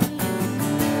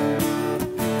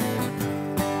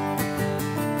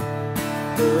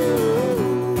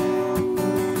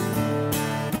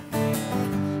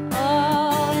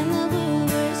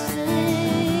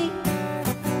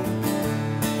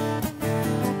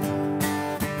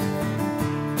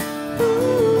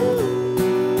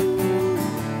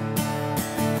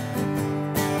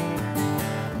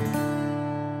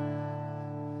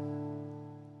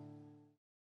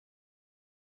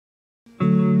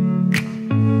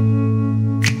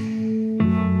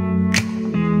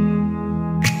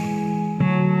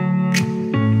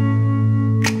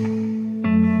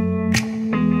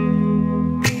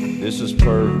 This is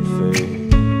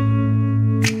perfect.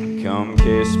 Come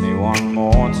kiss me one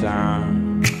more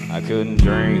time. I couldn't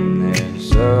dream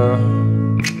this up,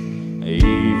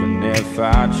 even if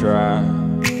I tried.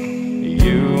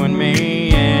 You and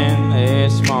me in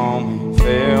this moment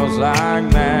feels like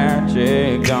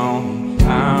magic. Don't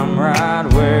I'm right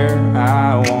where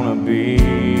I wanna be.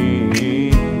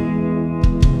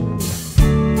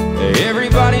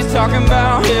 Everybody's talking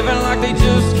about heaven like they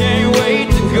just can't wait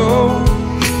to go.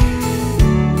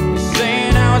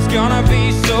 It's gonna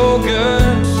be so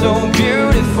good, so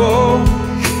beautiful.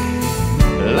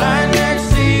 Lying next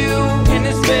to you in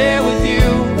this bed with you,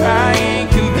 I ain't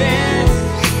convinced.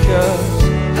 'Cause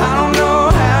I don't know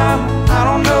how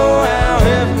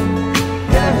heaven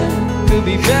could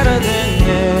be better than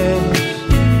this.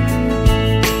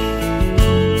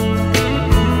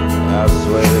 I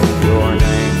swear you're an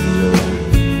angel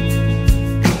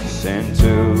sent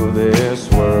to this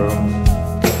world.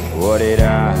 What did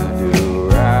I do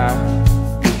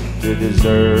to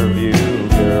deserve you,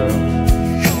 girl?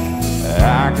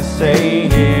 I could stay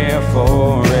here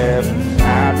forever.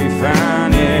 I'd be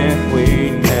fine if we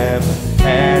never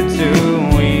had to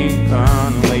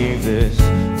even leave this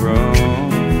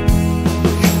room.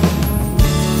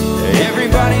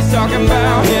 Everybody's talking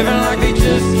about heaven like they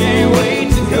just can't wait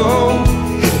to go.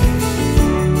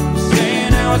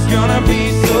 Saying how it's gonna be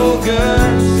so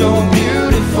good, so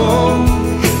beautiful.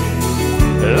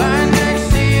 Lying next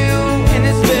to you in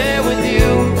this bed with you,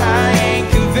 I ain't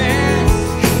convinced.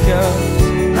 'Cause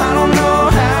I don't know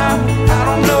how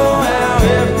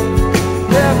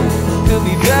heaven could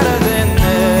be better than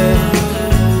this.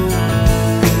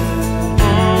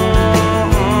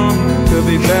 Could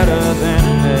be better than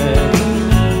this.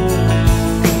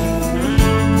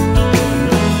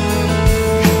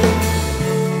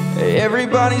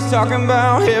 Everybody's talking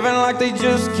about heaven like they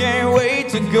just can't wait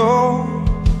to go.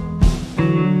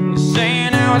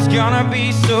 Saying how it's gonna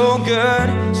be so good,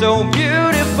 so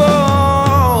beautiful.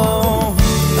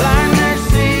 Lying next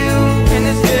to you in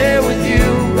this bed with you,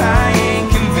 I ain't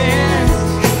convinced.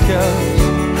 'Cause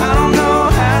I don't know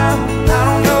how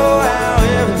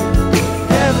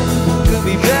heaven could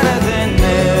be better than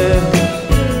this.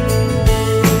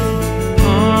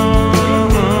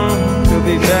 Could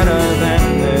be better than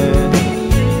this.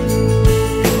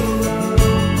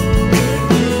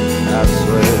 I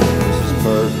swear this is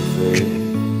perfect.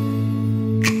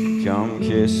 Come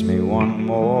kiss me one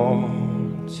more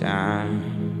time.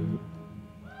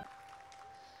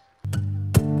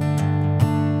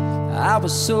 I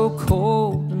was so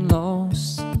cold and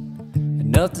lost,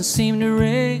 and nothing seemed to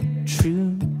ring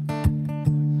true.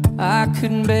 I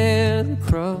couldn't bear the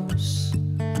cross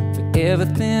for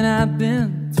everything I've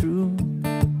been through.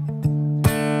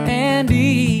 And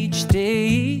each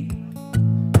day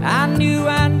I knew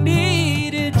I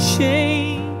needed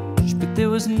change, but there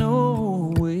was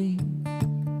no way,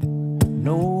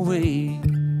 no way.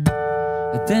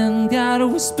 But then God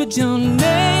whispered your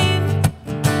name.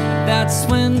 That's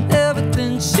when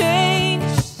everything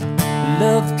changed.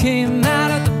 Love came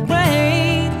out of the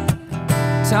rain.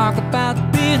 Talk about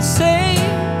being saved.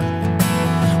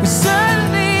 Well,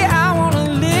 suddenly I want to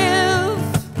live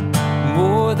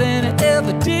more than I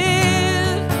ever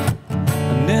did.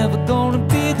 I'm never gonna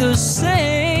be the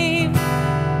same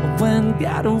when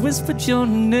God whispered your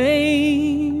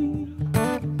name.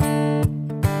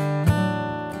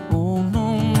 Oh,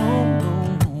 no, no,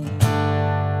 no.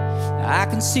 I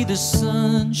can see the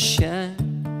sunshine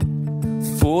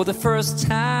for the first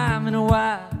time in a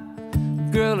while.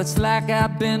 Girl, it's like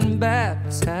I've been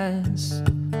baptized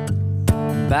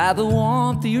by the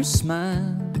warmth of your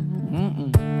smile.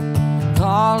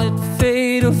 Call it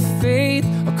fate or faith,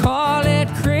 or call it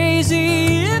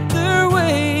crazy, either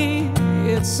way.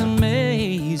 It's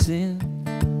amazing,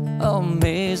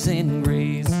 amazing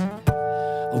grace.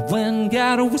 When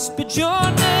God whispered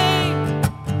your name,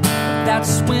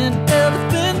 that's when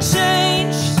everything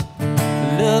changed.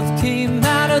 Love came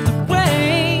out of the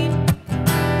rain.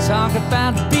 Talk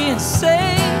about being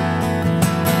saved.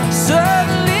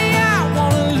 Suddenly I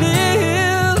want to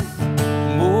live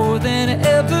more than I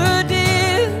ever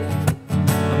did.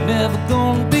 I'm never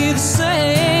gonna be the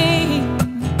same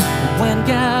when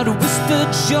God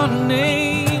whispered your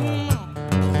name.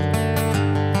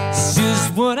 It's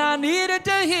just what I needed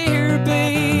to hear,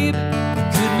 babe.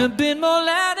 Couldn't have been more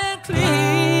loud and clear.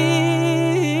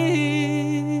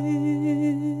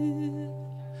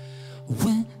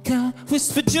 When God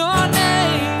whispered your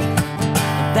name,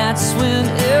 that's when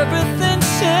everything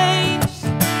changed.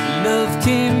 Love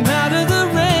came out of the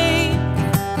rain.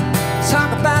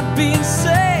 Talk about being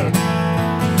saved.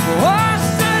 Oh,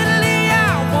 suddenly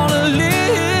I want to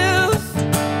live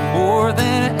more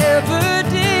than I ever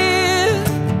did.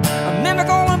 I'm never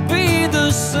gonna be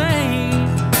the same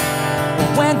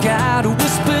when God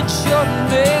whispered your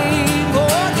name.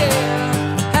 Oh yeah.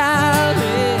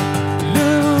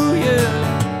 Hallelujah,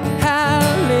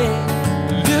 hallelujah,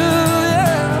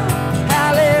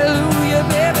 hallelujah,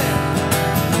 baby.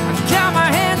 I got my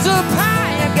hands up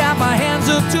high, I got my hands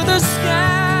up to the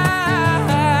sky.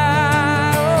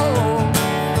 Oh,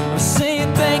 I'm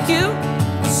saying thank you,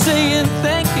 I'm saying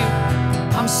thank you,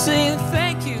 I'm saying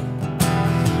thank you.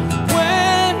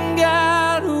 When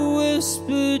God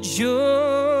whispered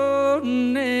your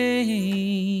name.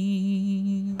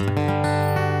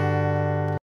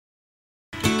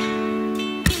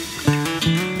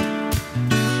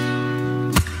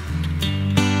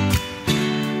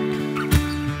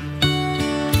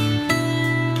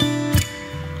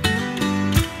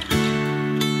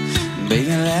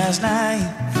 Baby, last night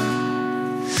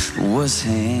was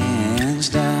hands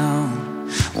down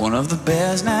one of the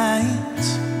best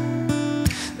nights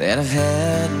that I've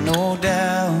had, no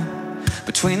doubt.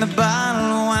 Between the bottle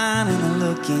of wine and the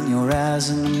look in your eyes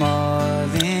and the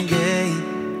Marvin Gaye,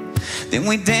 then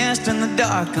we danced in the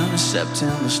dark under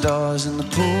September stars in the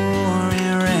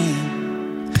pouring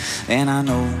rain. And I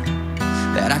know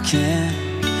that I can't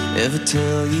ever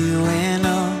tell you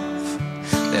enough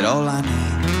that all I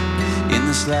need in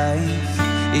this life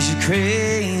is your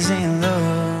crazy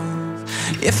love.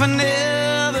 If I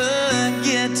never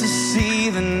get to see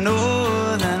the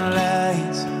northern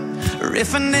lights, or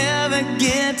if I never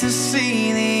get to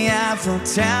see the Eiffel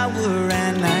Tower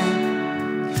at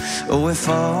night, oh, if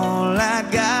all I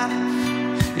got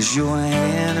is your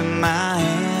hand in my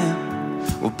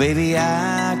hand, well, baby,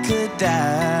 I could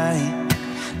die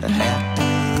a happy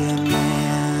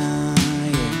man,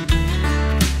 yeah.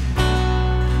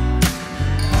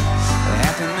 A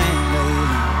happy man, baby.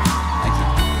 Thank you.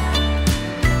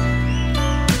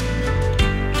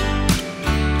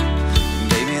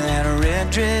 Baby, that red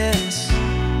dress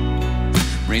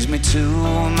brings me to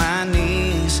my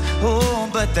knees. Oh,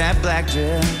 but that black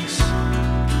dress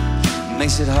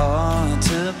makes it hard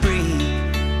to breathe.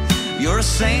 You're a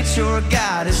saint, you're a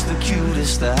goddess, the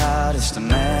cutest, the hottest, a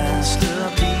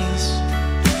masterpiece.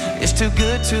 It's too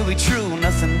good to be true,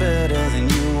 nothing better than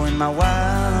you in my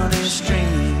wildest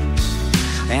dreams.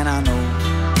 And I know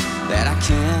that I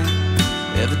can't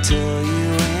ever tell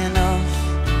you enough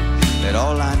that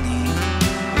all I need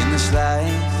in this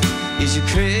life is your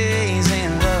crazy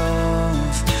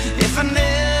love. If I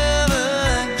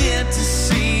never get to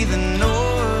see the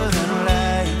northern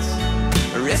lights,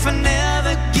 or if I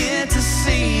never get to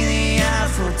see the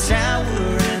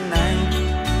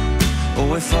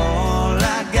if all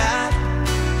I got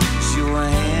is your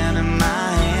hand in my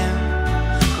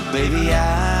hand, baby,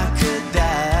 I could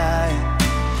die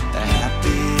a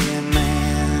happy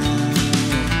man.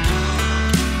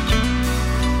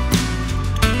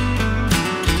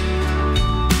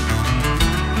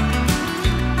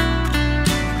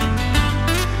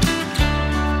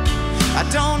 I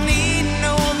don't need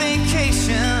no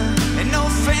vacation and no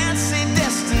fancy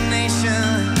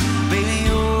destination, baby,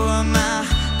 you're my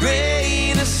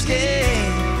great escape.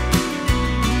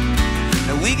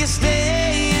 Now we can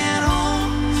stay at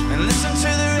home and listen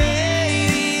to the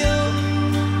radio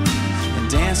and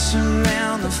dance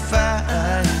around the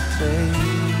fireplace.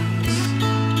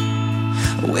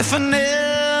 Oh, if I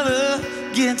never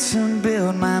get to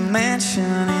build my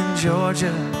mansion in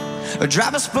Georgia or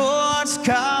drive a sports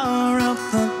car up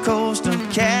the coast of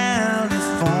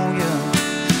California,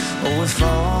 oh, if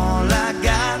all I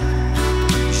got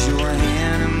is your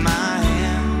hand in my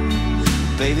hand,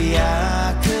 baby,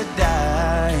 I could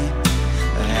die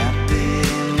a happy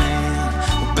man.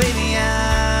 Oh, baby,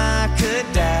 I could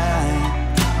die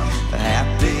a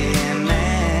happy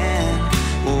man.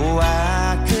 Oh,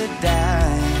 I could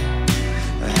die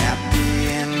a happy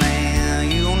man.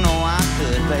 You know I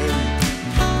could, baby.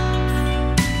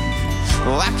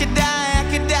 Oh, I could die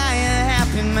a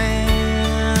happy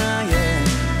man, yeah.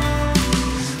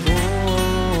 Oh,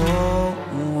 oh,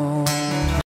 oh.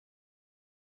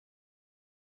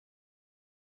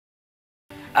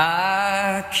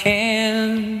 I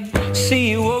can see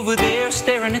you over there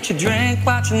staring at your drink,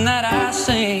 watching that I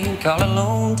sink all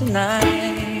alone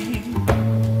tonight.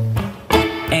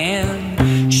 And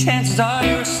chances are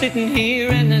you're sitting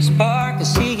here in this bar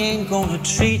 'cause he ain't gonna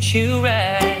treat you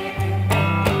right.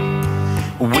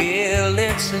 Well,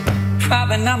 it's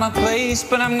probably not my place,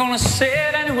 but I'm gonna say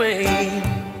it anyway,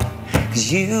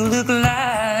 'cause you look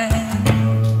like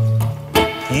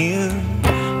you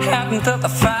haven't up a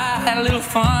fight, had a little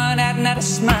fun, hadn't had a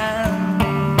smile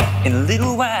in a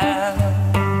little while,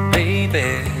 baby.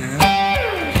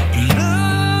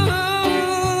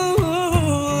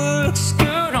 Looks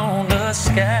good on the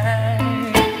sky,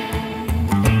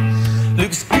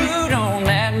 looks good on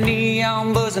that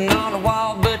neon buzzing on the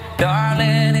wall, but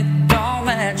darling, it don't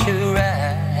match your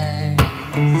eyes.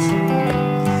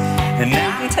 And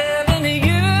I'm telling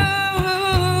you,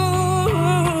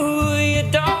 you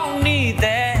don't need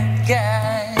that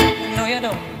guy. No, you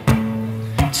don't.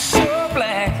 So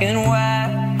black and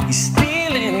white, he's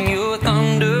stealing your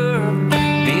thunder.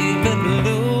 Baby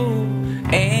blue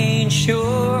ain't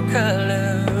your color.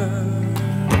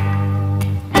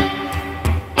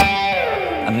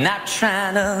 I'm not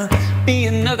trying to be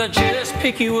another just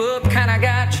pick you up kind of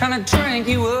guy, trying to drink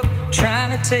you up,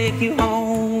 trying to take you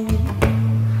home.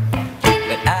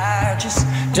 But I just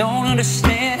don't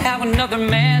understand how another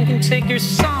man can take your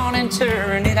song and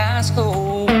turn it ice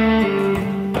cold.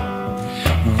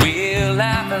 Well,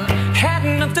 I've had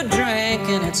enough to drink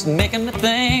and it's making me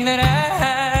think that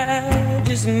I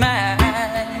just might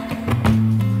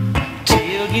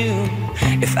tell you,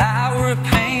 if I were a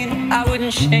painter, I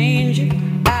wouldn't change it,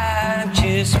 I'd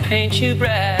just paint you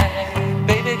bright,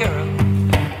 baby girl.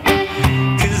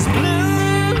 'Cause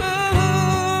blue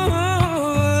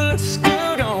looks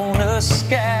good on the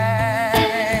sky,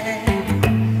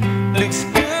 looks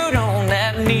good on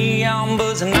that neon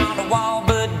buzzing on the wall,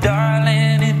 but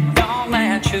darling, it don't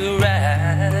match your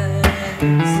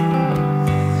eyes.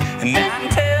 And I'm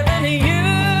telling you,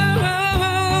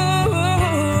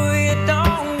 you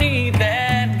don't need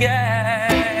that guy.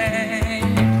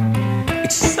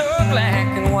 It's so black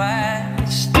and white,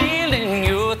 stealing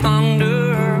your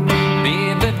thunder.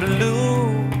 Baby blue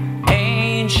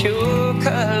ain't your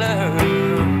color.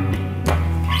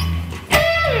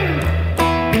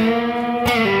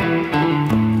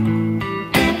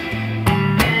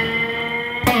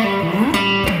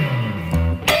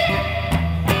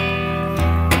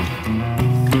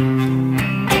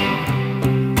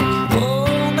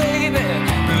 Oh, baby,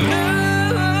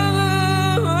 blue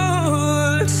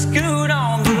looks good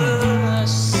on the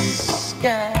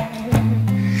sky.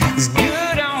 It's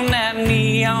good on that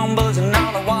neon buzzing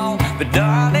on the wall, but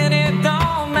darling, it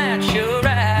don't match your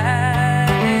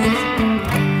eyes.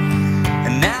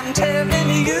 And I'm telling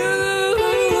you,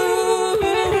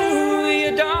 you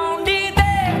don't need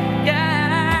that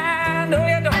guy. No,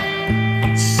 you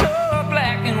don't. So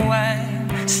black and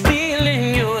white, stealing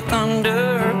your thunder.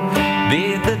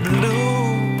 Baby blue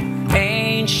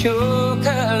ain't your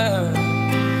color.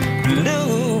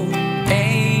 Blue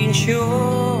ain't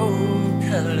your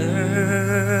color.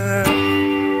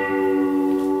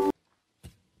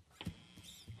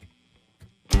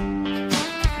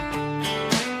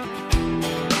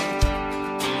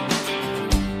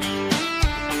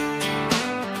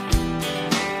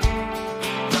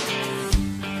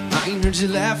 heard you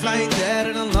laugh like that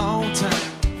in a long time.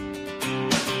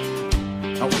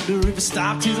 I wonder if it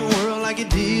stopped to the world like it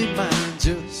did mine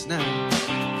just now.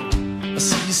 I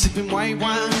see you sipping white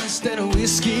wine instead of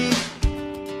whiskey.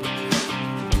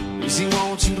 Does he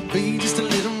want you to be just a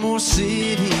little more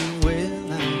city?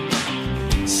 Well,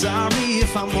 I'm sorry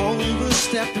if I'm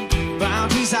overstepping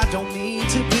boundaries I don't mean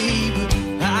to be, but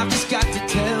I've just got to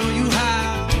tell you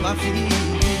how I feel.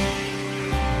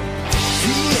 If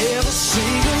he ever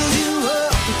singles you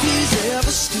up, if he's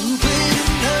ever stupid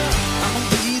enough, I'm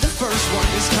gonna be the first one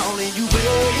that's calling you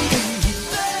baby.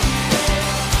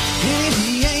 And if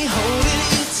he ain't holding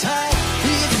you tight,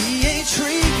 if he ain't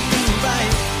treating you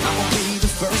right, I'm gonna be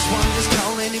the first one that's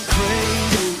calling him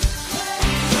crazy.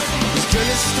 'Cause girl,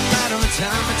 it's just a matter of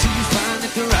time until you find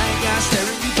that the right guy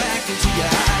staring you back into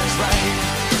your eyes, right?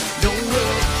 No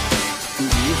way.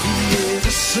 If he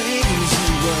ever singles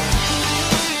you up,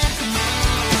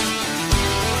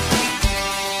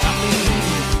 I mean,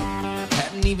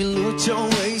 hadn't even looked your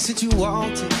way since you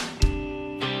walked in,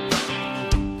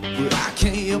 but I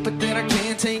can't help it that I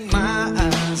can't take my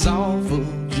eyes off of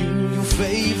you. Your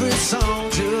favorite song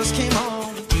just came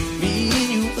on, me and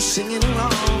you were singing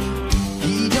along.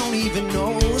 He don't even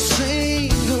know a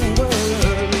single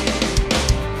word.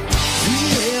 If he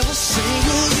ever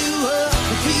singles you up,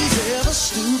 if he's ever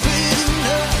stupid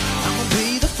enough, I'm gonna be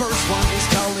the first one that's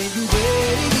calling you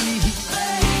baby.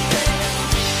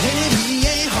 And if he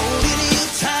ain't holding you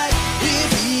tight, if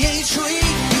he ain't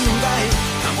treating you right,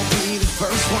 I'm gonna be the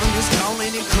first one that's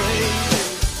calling him crazy.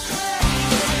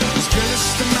 'Cause girl, it's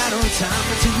just a matter of time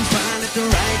until you find that the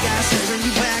right guy staring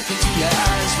you back into your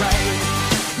eyes, right?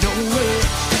 No way.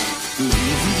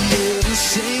 If he ever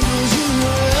singles you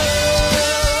up,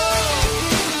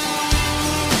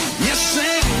 yes,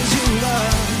 singles you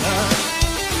up.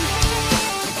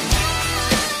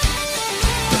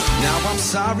 Now I'm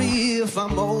sorry if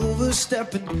I'm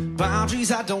overstepping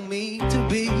boundaries I don't mean to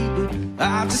be, but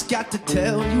I've just got to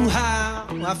tell you how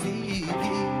I feel.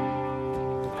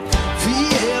 If he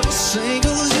ever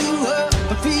singles you up,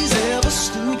 if he's ever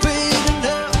stupid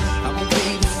enough, I'm gonna be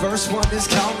the first one that's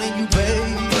calling you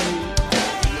baby.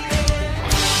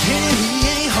 And if he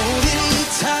ain't holding you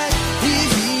tight,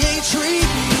 if he ain't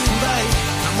treating you right,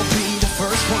 I'm gonna be the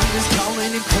first one that's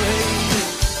calling him crazy.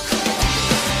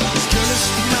 'Cause girl, it's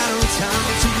just a matter of time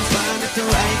until you find that the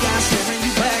right guy staring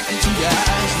you back into your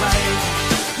eyes, right?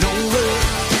 No way.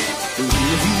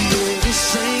 If he ever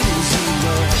singles you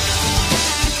up,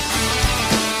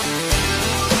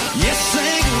 yes, sir.